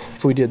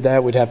if we did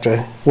that, we'd have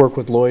to work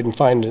with Lloyd and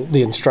find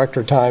the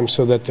instructor time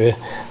so that the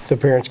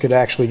parents could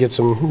actually get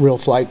some real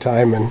flight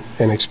time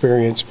and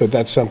experience. But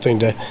that's something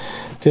to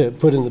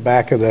put in the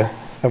back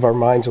of our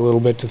minds a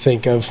little bit, to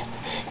think of,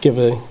 give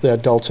the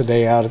adults a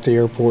day out at the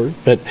airport.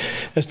 But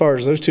as far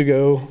as those two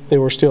go, they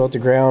were still at the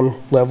ground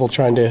level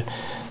trying to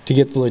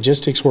get the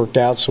logistics worked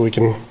out so we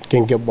can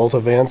get both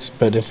events.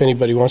 But if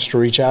anybody wants to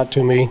reach out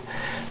to me,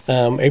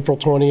 April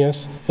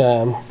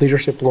 20th,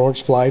 Leadership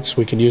Lawrence flights,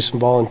 we could use some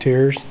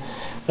volunteers.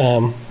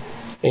 And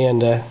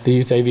the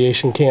youth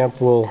aviation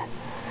camp will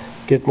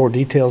get more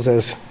details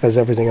as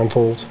everything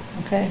unfolds.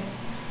 Okay.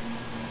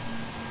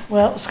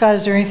 Well, Scott,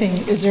 is there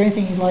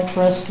anything you'd like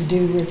for us to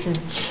do, Richard?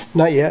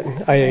 Not yet.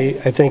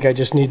 I think I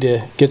just need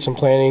to get some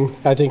planning.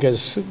 I think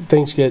as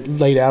things get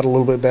laid out a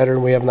little bit better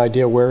and we have an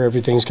idea where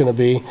everything's going to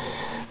be,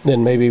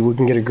 then maybe we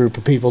can get a group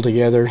of people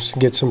together,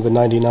 get some of the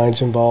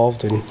 99s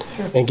involved,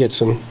 and get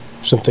some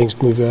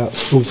things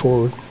move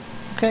forward.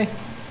 Okay.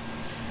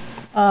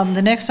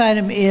 The next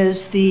item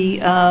is the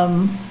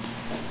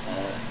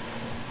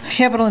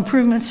Capital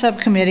Improvement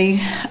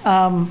Subcommittee.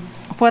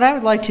 What I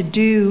would like to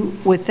do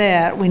with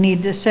that, we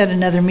need to set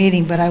another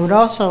meeting, but I would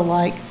also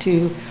like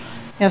to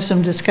have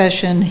some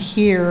discussion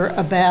here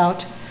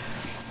about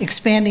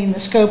expanding the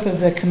scope of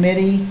the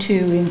committee to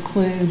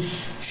include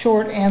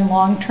short and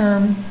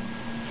long-term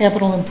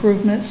capital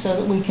improvements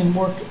so that we can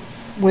work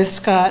with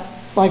Scott,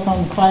 like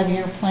on the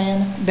 5-year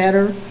plan,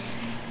 better,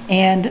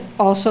 and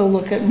also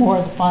look at more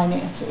of the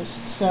finances.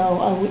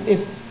 So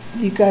if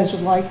you guys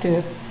would like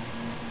to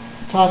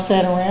toss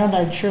that around,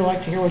 I'd sure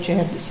like to hear what you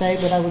have to say,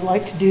 but I would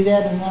like to do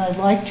that, and then I'd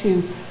like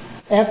to,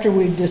 after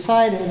we've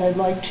decided, I'd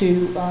like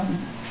to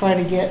try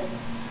to get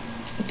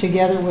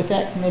together with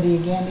that committee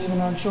again, even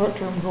on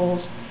short-term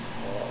goals,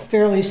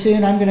 fairly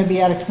soon. I'm going to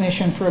be out of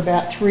commission for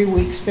about 3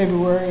 weeks,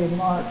 February and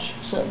March,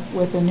 so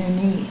with a new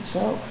knee,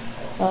 so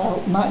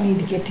might need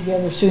to get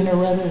together sooner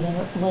rather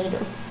than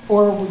later,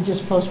 or we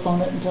just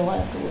postpone it until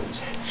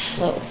afterwards.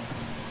 So,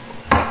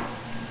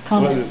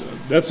 comments? Well,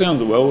 that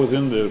sounds well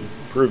within the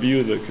purview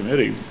of the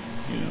committee.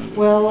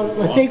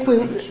 Well, I think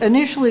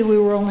initially we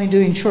were only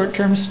doing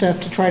short-term stuff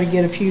to try to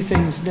get a few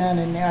things done,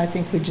 and now I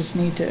think we just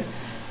need to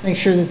make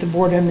sure that the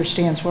board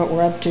understands what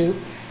we're up to.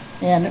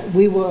 And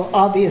we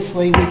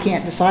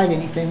can't decide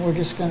anything. We're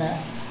just going to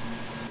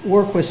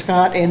work with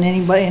Scott and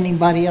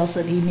anybody else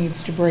that he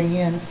needs to bring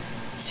in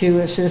to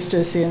assist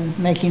us in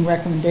making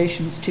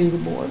recommendations to the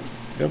board.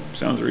 Yep,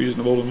 sounds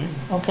reasonable to me.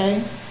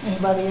 Okay,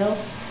 anybody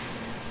else?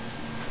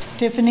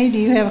 Tiffany, do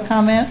you have a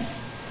comment?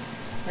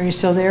 Are you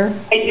still there?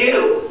 I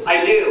do.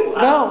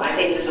 Go. I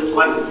think this is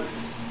one.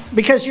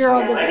 Because you're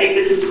on I think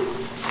this is.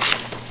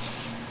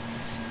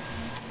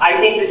 I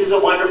think this is a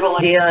wonderful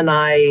idea, and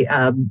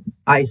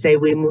I say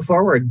we move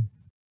forward.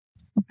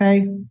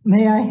 Okay,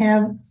 may I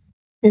have,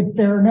 if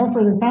there are no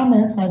further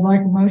comments, I'd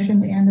like a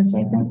motion and a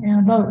second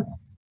and a vote.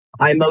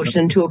 I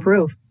motion to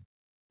approve.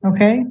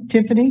 Okay,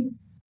 Tiffany?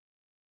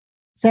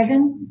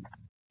 Second?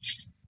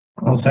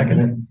 I'll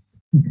second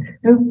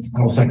it. Oops.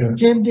 I'll second it.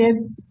 Jim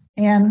did,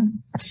 and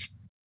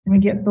let me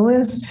get the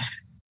list.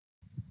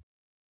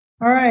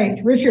 All right,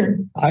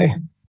 Richard, Aye.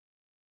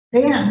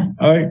 Dan,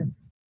 Aye.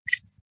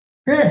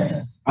 Chris,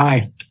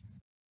 Aye.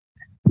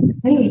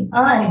 me,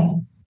 aye.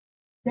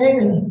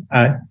 David,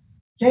 Aye.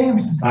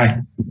 James,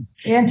 Aye.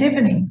 and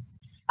Tiffany.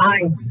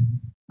 Aye.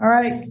 All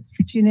right,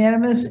 it's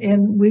unanimous,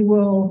 and we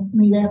will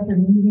meet after the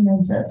meeting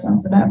and set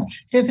something up.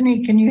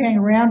 Tiffany, can you hang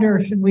around, or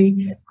should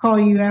we call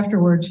you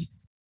afterwards?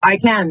 I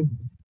can.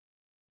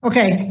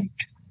 Okay.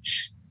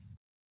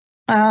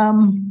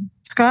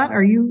 Scott,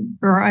 are you,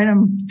 or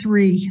item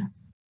 3?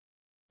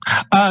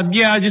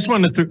 Yeah, I just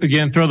wanted to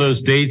again throw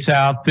those dates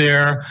out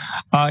there.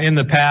 In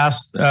the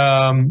past,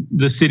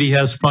 the city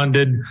has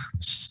funded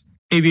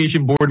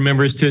aviation board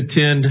members to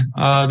attend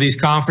these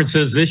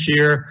conferences. This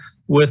year,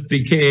 with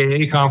the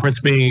KAA conference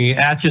being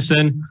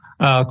Atchison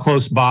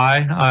close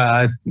by,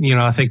 I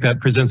think that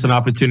presents an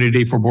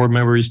opportunity for board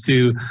members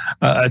to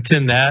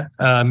attend that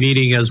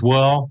meeting as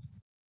well.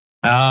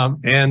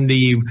 And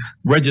the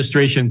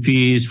registration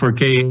fees for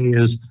KAA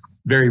is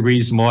very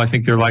reasonable. I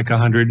think they're like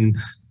 $150.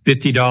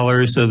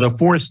 So the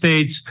 4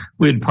 states,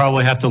 we'd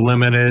probably have to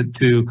limit it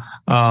to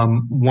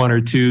 1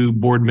 or 2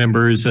 board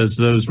members, as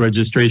those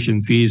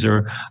registration fees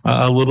are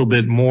a little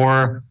bit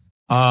more.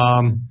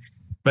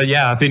 But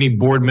yeah, if any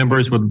board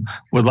members would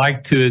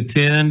like to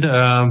attend,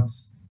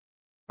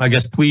 I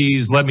guess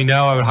please let me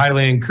know. I would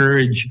highly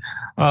encourage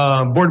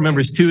board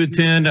members to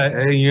attend.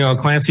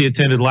 Clancy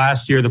attended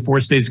last year. The 4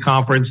 states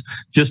conference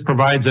just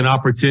provides an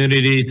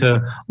opportunity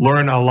to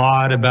learn a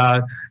lot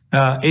about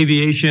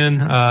aviation,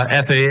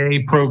 FAA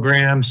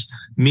programs,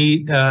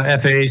 meet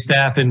FAA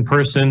staff in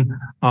person,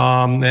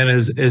 and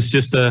it's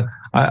just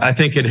I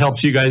think it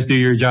helps you guys do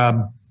your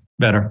job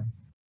better.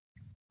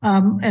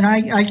 And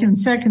I can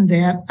second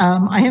that.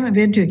 I haven't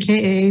been to a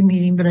KAA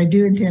meeting, but I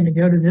do intend to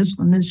go to this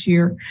one this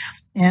year.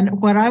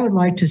 And what I would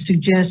like to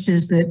suggest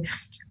is that,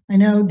 I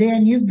know,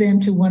 Dan, you've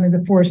been to one of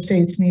the 4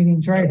 states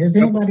meetings, right? Has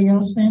anybody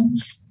else been?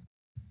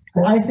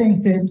 I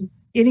think that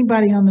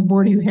anybody on the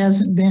board who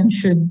hasn't been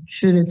should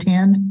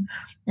attend,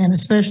 and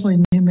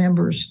especially new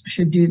members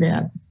should do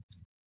that.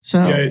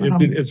 So Yeah,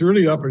 it's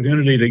really an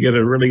opportunity to get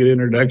a really good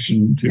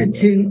introduction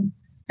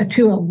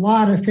to a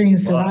lot of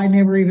things that I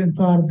never even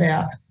thought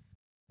about,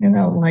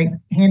 like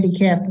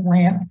handicap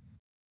ramp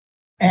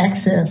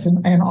access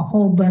and a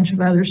whole bunch of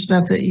other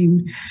stuff that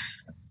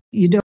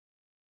you don't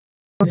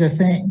is a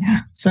thing.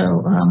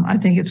 So I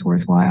think it's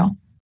worthwhile.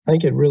 I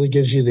think it really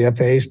gives you the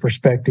FAA's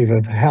perspective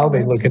of how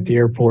they look at the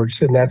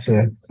airports. And that's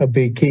a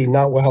big key,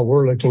 not how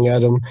we're looking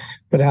at them,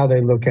 but how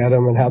they look at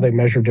them and how they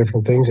measure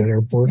different things at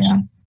airports. Yeah.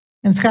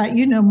 And Scott,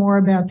 you know more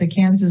about the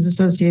Kansas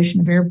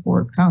Association of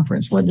Airport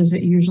Conference. What does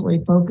it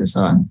usually focus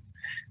on?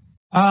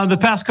 The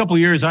past couple of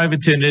years I've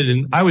attended,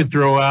 and I would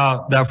throw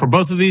out that for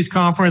both of these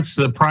conferences,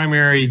 the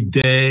primary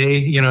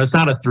day, it's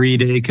not a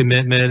 3-day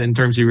commitment in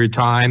terms of your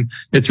time.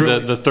 It's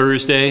really the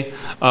Thursday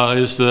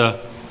is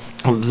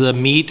the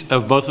meat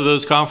of both of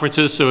those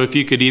conferences. So if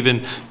you could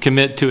even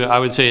commit to, I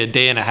would say, a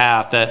day and a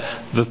half, that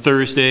the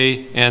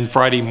Thursday and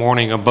Friday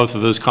morning of both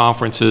of those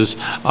conferences,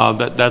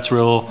 that's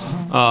real,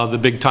 the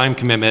big time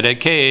commitment.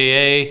 At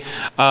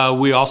KAA,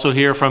 we also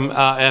hear from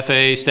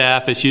FAA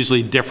staff. It's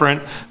usually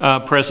different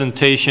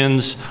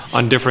presentations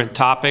on different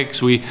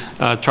topics. We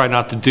try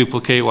not to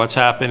duplicate what's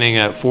happening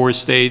at 4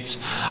 states,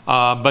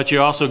 but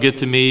you also get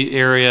to meet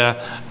area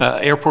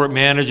airport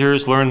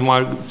managers, learn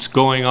what's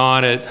going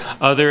on at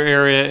other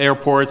area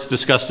airports,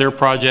 discuss their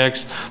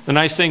projects. The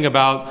nice thing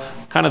about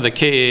kind of the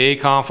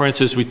KAA conference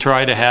is we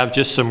try to have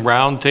just some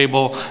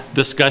roundtable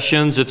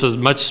discussions. It's a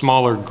much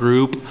smaller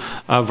group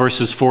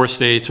versus 4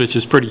 states, which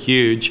is pretty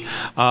huge.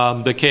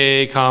 The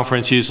KAA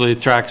conference usually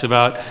attracts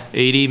about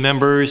 80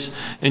 members,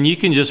 and you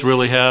can just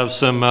really have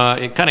some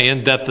kind of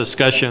in-depth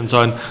discussions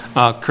on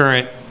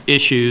current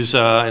issues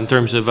in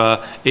terms of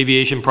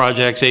aviation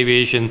projects,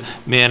 aviation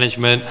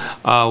management,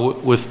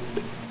 with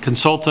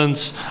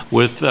consultants,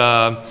 with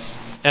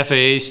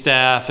FAA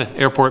staff,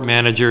 airport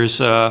managers,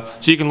 so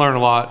you can learn a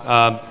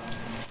lot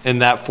in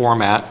that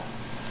format.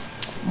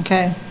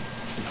 Okay.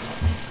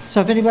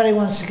 So if anybody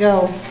wants to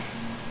go,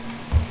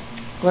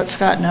 let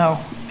Scott know.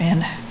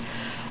 And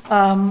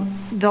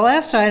the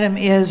last item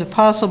is a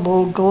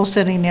possible goal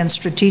setting and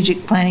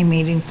strategic planning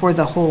meeting for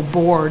the whole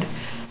board.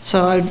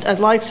 So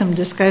I'd like some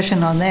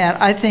discussion on that.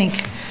 I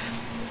think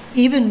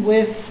even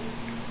with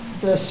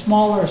the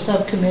smaller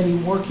subcommittee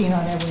working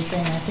on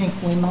everything, I think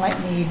we might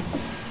need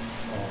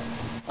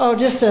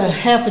just a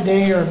half a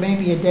day or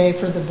maybe a day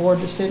for the board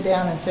to sit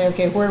down and say,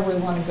 okay, where do we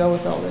want to go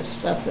with all this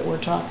stuff that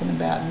we're talking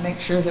about, and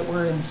make sure that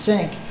we're in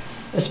sync,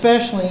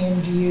 especially in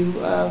view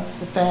of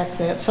the fact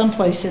that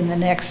someplace in the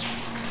next,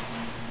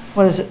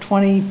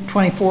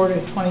 2024 to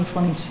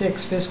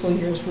 2026 fiscal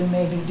years, we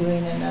may be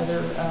doing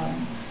another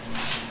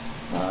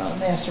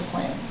master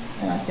plan.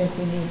 And I think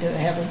we need to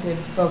have a good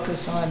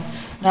focus on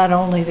not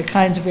only the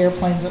kinds of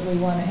airplanes that we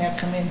want to have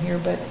come in here,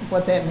 but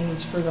what that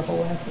means for the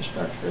whole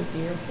infrastructure at the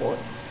airport.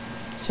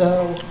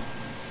 So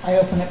I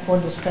open it for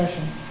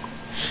discussion.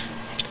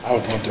 I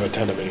would love to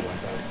attend a meeting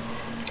like that.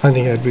 I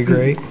think that'd be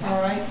great.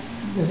 All right.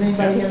 Does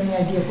anybody have any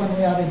idea when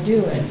we ought to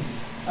do it?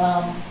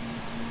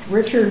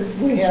 Richard,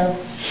 we have,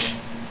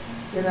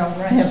 we're going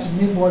to have some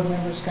new board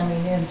members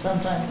coming in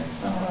sometime this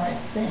summer, I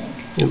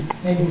think.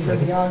 Maybe for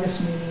the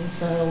August meeting.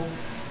 So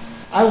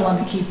I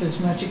want to keep as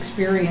much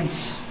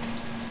experience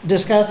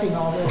discussing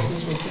all this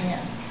as we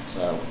can.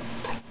 So.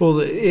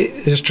 Well,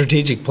 a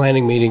strategic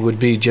planning meeting would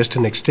be just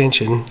an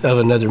extension of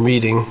another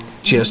meeting,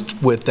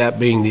 just with that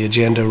being the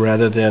agenda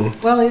rather than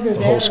well, either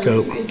the whole that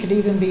scope. Or it could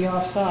even be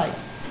off-site,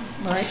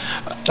 right?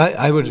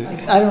 I would.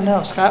 I don't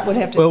know. Scott would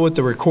have to. Well, with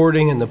the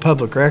recording and the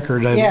public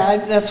record.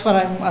 That's what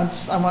I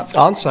want.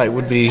 On-site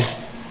would be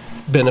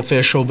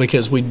beneficial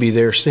because we'd be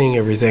there seeing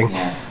everything.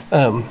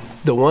 Yeah.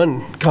 The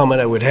one comment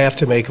I would have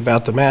to make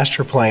about the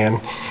master plan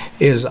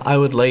is I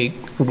would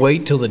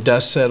wait till the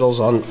dust settles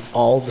on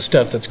all the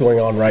stuff that's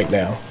going on right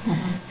now.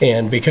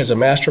 And because a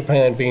master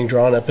plan being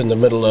drawn up in the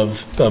middle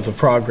of a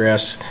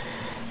progress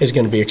is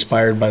going to be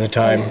expired by the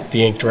time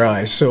the ink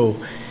dries.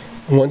 So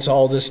once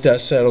all this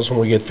dust settles, when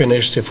we get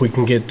finished, if we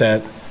can get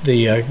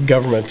the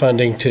government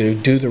funding to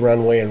do the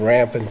runway and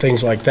ramp and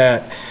things like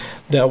that,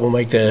 that will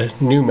make the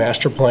new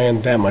master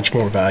plan that much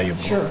more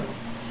valuable. Sure.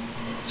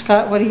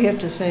 Scott, what do you have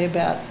to say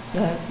about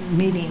the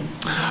meeting?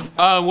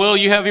 Well,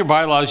 you have your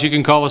bylaws. You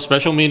can call a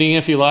special meeting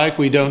if you like.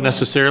 We don't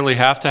necessarily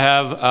have to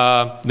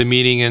have the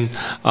meeting in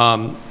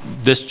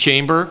this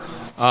chamber.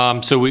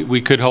 So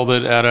we could hold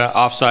it at an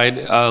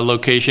offsite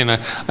location.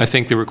 I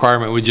think the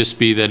requirement would just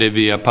be that it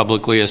be a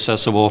publicly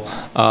accessible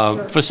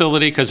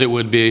facility because it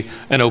would be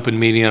an open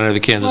meeting under the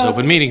Kansas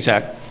Open Meetings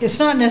Act. It's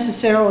not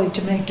necessarily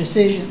to make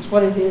decisions.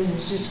 What it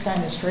is just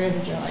kind of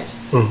strategize.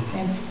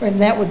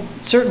 And that would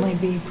certainly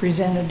be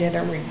presented in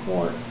a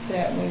report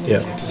that we would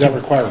have. Does that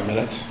require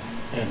minutes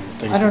and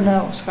things? I don't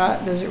know,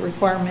 Scott, does it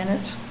require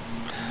minutes?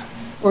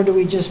 Or do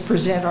we just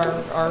present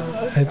our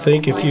I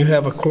think if you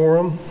have a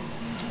quorum,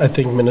 I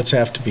think minutes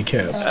have to be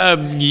kept.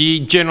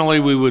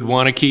 Generally, we would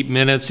want to keep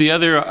minutes. The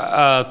other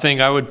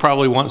thing I would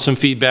probably want some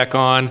feedback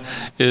on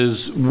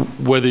is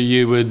whether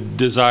you would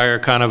desire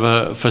kind of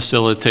a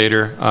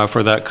facilitator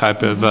for that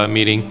type of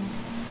meeting,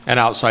 an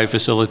outside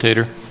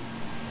facilitator.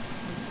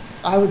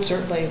 I would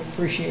certainly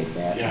appreciate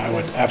that. Yeah, I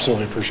would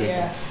absolutely appreciate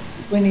that.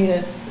 We need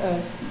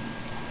a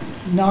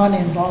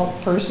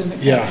non-involved person to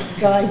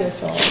guide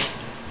us all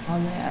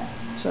on that.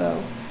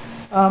 So,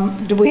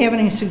 do we have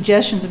any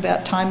suggestions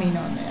about timing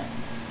on that?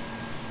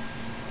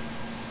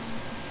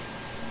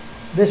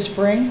 This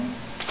spring?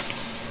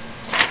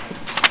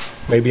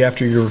 Maybe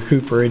after you're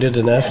recuperated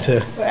enough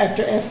to.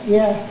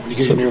 Yeah. You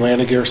get your new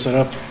landing gear set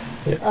up?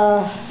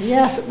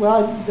 Yes,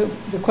 well,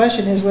 the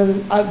question is whether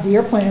the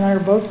airplane and I are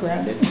both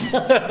grounded.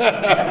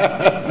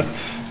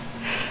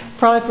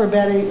 Probably for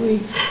about 8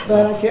 weeks,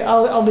 but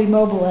I'll be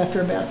mobile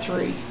after about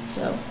 3,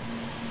 so.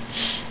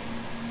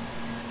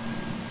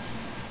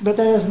 But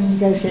that doesn't mean you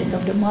guys can't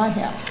come to my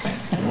house.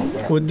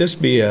 Would this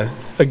be a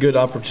good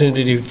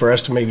opportunity for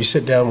us to maybe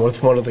sit down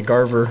with one of the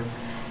Garver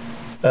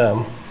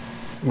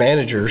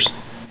managers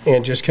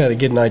and just kind of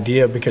get an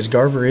idea, because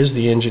Garver is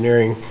the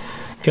engineering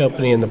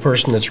company and the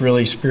person that's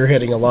really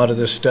spearheading a lot of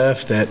this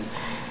stuff, that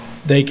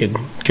they could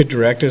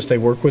direct us. They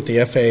work with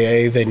the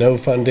FAA, they know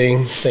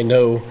funding, they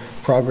know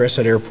progress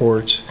at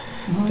airports,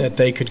 that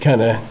they could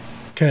kind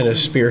of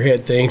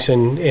spearhead things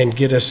and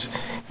get us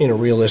in a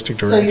realistic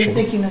direction. So you're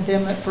thinking of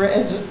them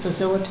as a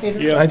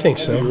facilitator? Yeah, I think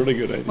so. That'd be a really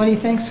good idea. What do you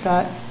think,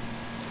 Scott?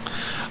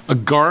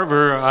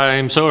 Garver,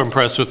 I'm so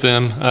impressed with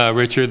them,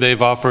 Richard.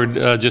 They've offered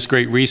just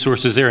great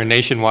resources. They're a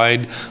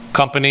nationwide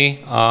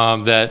company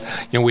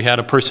that, we had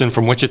a person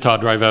from Wichita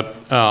drive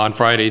up on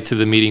Friday to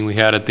the meeting we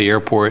had at the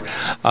airport.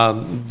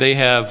 They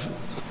have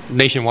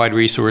nationwide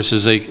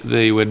resources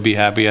they would be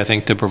happy, I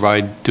think, to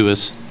provide to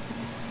us.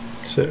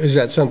 So is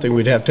that something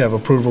we'd have to have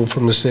approval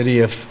from the city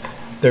if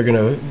they're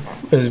going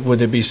to,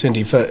 would it be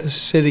city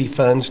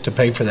funds to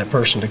pay for that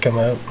person to come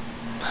up?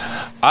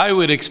 I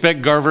would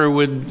expect Garver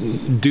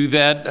would do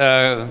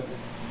that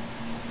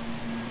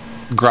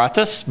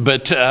gratis,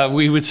 but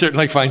we would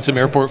certainly find some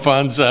airport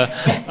funds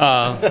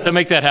to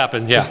make that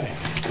happen, yeah.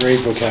 Great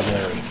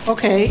vocabulary.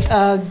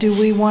 Okay, do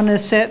we want to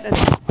set,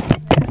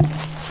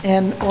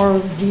 or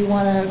do you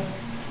want to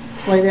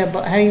play that,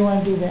 how do you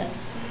want to do that?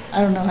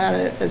 I don't know how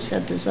to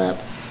set this up.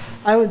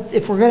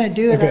 If we're going to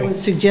do it, I would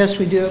suggest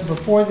we do it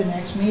before the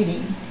next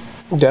meeting.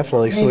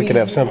 Definitely, so we could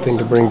have something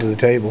to bring to the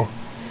table.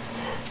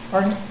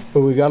 Pardon?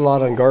 But we've got a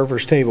lot on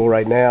Garver's table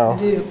right now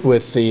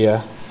with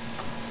the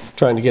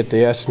trying to get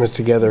the estimates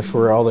together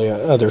for all the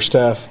other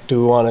stuff.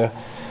 Do we want to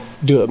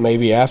do it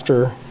maybe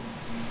after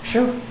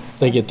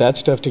they get that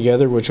stuff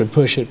together, which would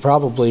push it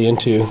probably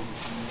into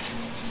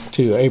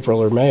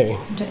April or May?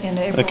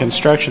 The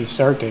construction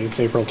start date's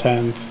April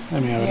 10th. I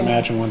mean, I would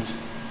imagine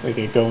once they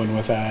get going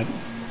with that,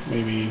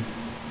 maybe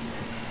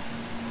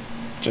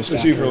just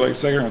Let's shoot for like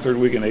second or third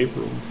week in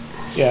April.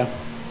 Yeah.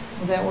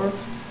 Would that work?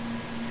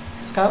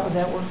 Scott, would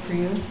that work for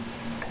you?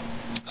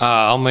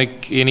 I'll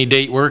make any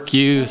date work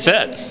you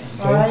set.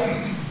 All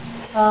right.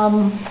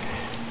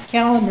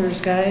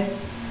 Calendars, guys.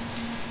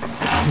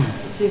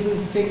 Let's see if we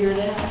can figure it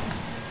out.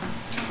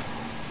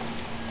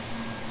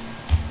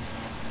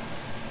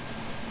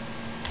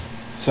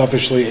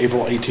 Selfishly,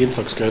 April 18th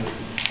looks good.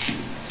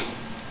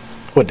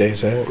 What day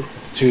is that?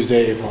 It's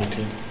Tuesday, April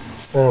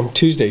 18th.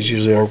 Tuesdays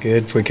usually aren't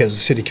good because of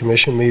city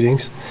commission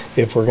meetings,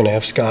 if we're going to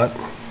have Scott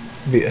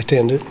be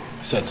attended.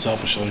 I said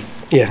selfishly.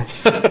 Yeah.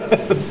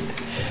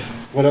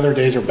 What other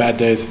days are bad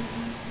days?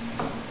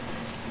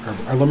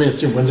 Or let me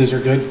assume Wednesdays are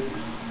good.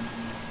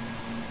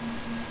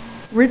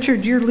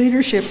 Richard, your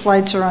leadership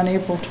flights are on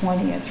April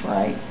 20th,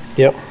 right?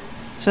 Yep.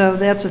 So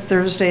that's a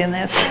Thursday and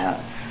that's out.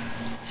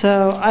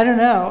 So I don't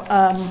know.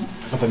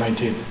 About the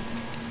 19th.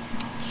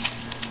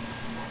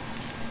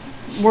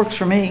 Works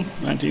for me.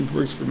 19th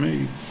works for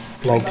me.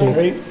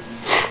 19th.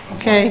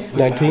 Okay.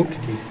 19th?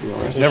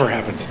 This never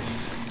happens.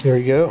 There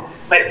you go.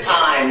 What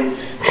time?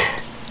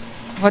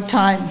 What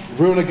time?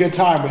 Ruin a good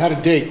time. We had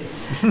a date.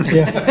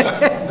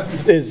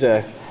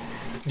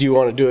 Do you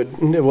want to do it?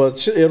 Well,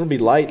 it'll be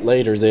light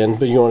later then,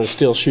 but you want to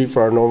still shoot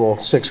for our normal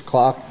 6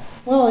 o'clock?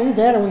 Well, either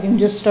that or we can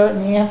just start in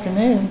the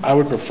afternoon. I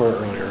would prefer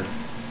earlier.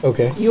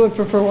 Okay. You would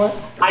prefer what?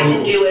 I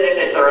can do it if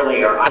it's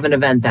earlier. I have an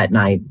event that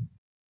night.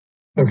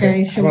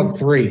 Okay. How about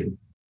 3?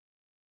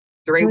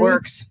 3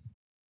 works.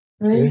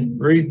 3?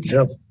 3,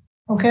 yep.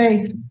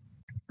 Okay.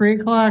 3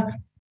 o'clock.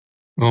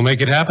 We'll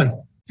make it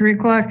happen. 3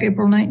 o'clock,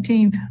 April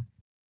 19th.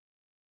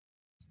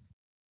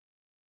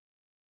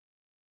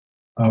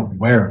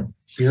 Where?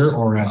 Here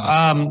or at?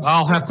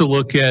 I'll have to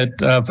look at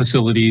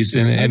facilities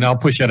and I'll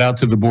push that out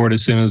to the board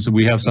as soon as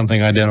we have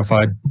something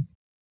identified.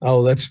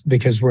 Oh, that's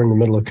because we're in the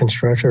middle of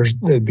construction, or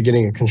the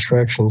beginning of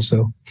construction,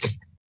 so.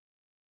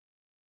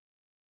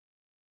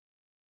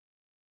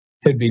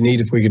 It'd be neat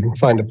if we could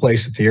find a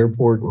place at the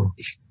airport.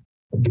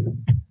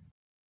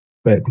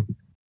 But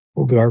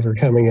with Garver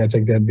coming, I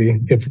think that'd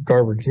be, if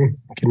Garver can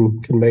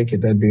make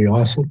it, that'd be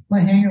awesome. My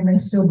hangar may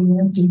still be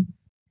empty.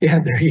 Yeah,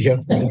 there you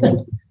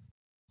go.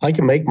 I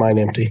can make mine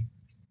empty.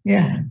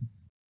 Yeah.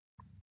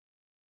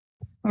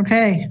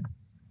 Okay.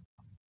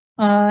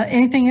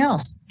 Anything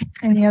else?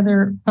 Any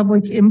other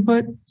public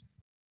input? Do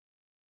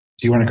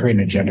you want to create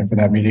an agenda for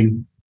that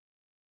meeting?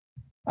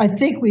 I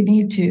think we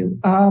need to.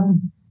 Do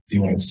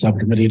you want a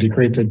subcommittee to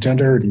create the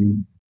agenda, or do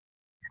you?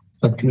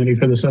 Subcommittee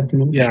for the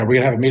subcommittee? Yeah, we're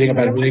gonna have a meeting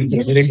about a meeting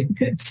for the meeting.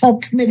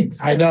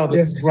 Subcommittees. I know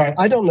this is right.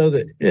 I don't know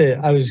that,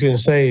 I was going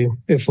to say,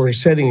 if we're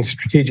setting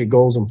strategic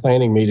goals and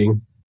planning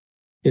meeting,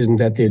 isn't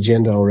that the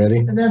agenda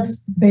already?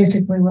 That's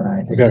basically what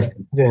I think. Okay.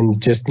 Then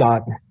just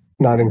not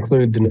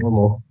include the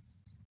normal.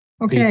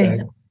 Okay.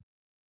 feedback.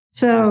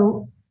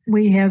 So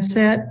we have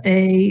set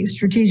a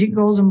strategic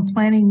goals and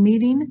planning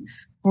meeting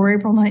for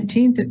April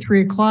 19th at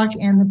 3 o'clock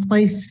and the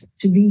place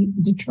to be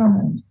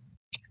determined.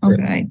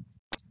 Okay.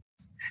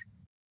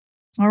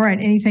 All right.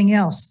 Anything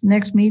else?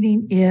 Next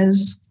meeting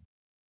is,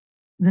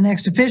 the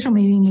next official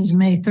meeting is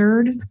May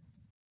 3rd.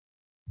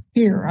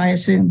 Here, I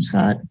assume,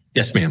 Scott.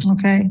 Yes, ma'am.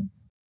 Okay.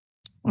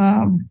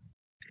 I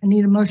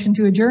need a motion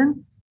to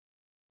adjourn.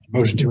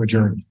 Motion to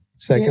adjourn.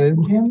 Seconded.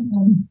 Jim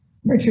and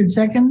Richard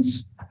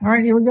seconds. All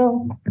right, here we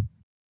go.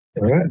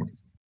 All right.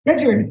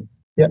 Richard.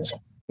 Yep.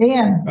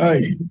 Dan.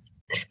 Aye.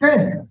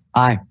 Chris.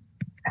 Aye.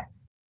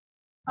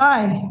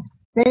 Aye.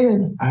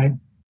 David. Aye.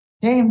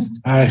 James.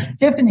 Aye.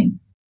 Tiffany.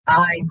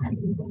 Aye.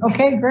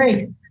 Okay,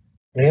 great.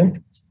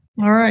 And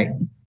All right.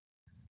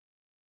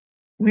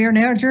 We are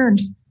now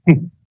adjourned.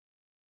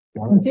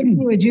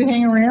 Tiffany, would you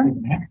hang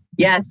around?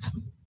 Yes.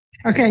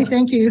 Okay,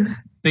 thank you.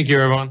 Thank you,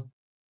 everyone.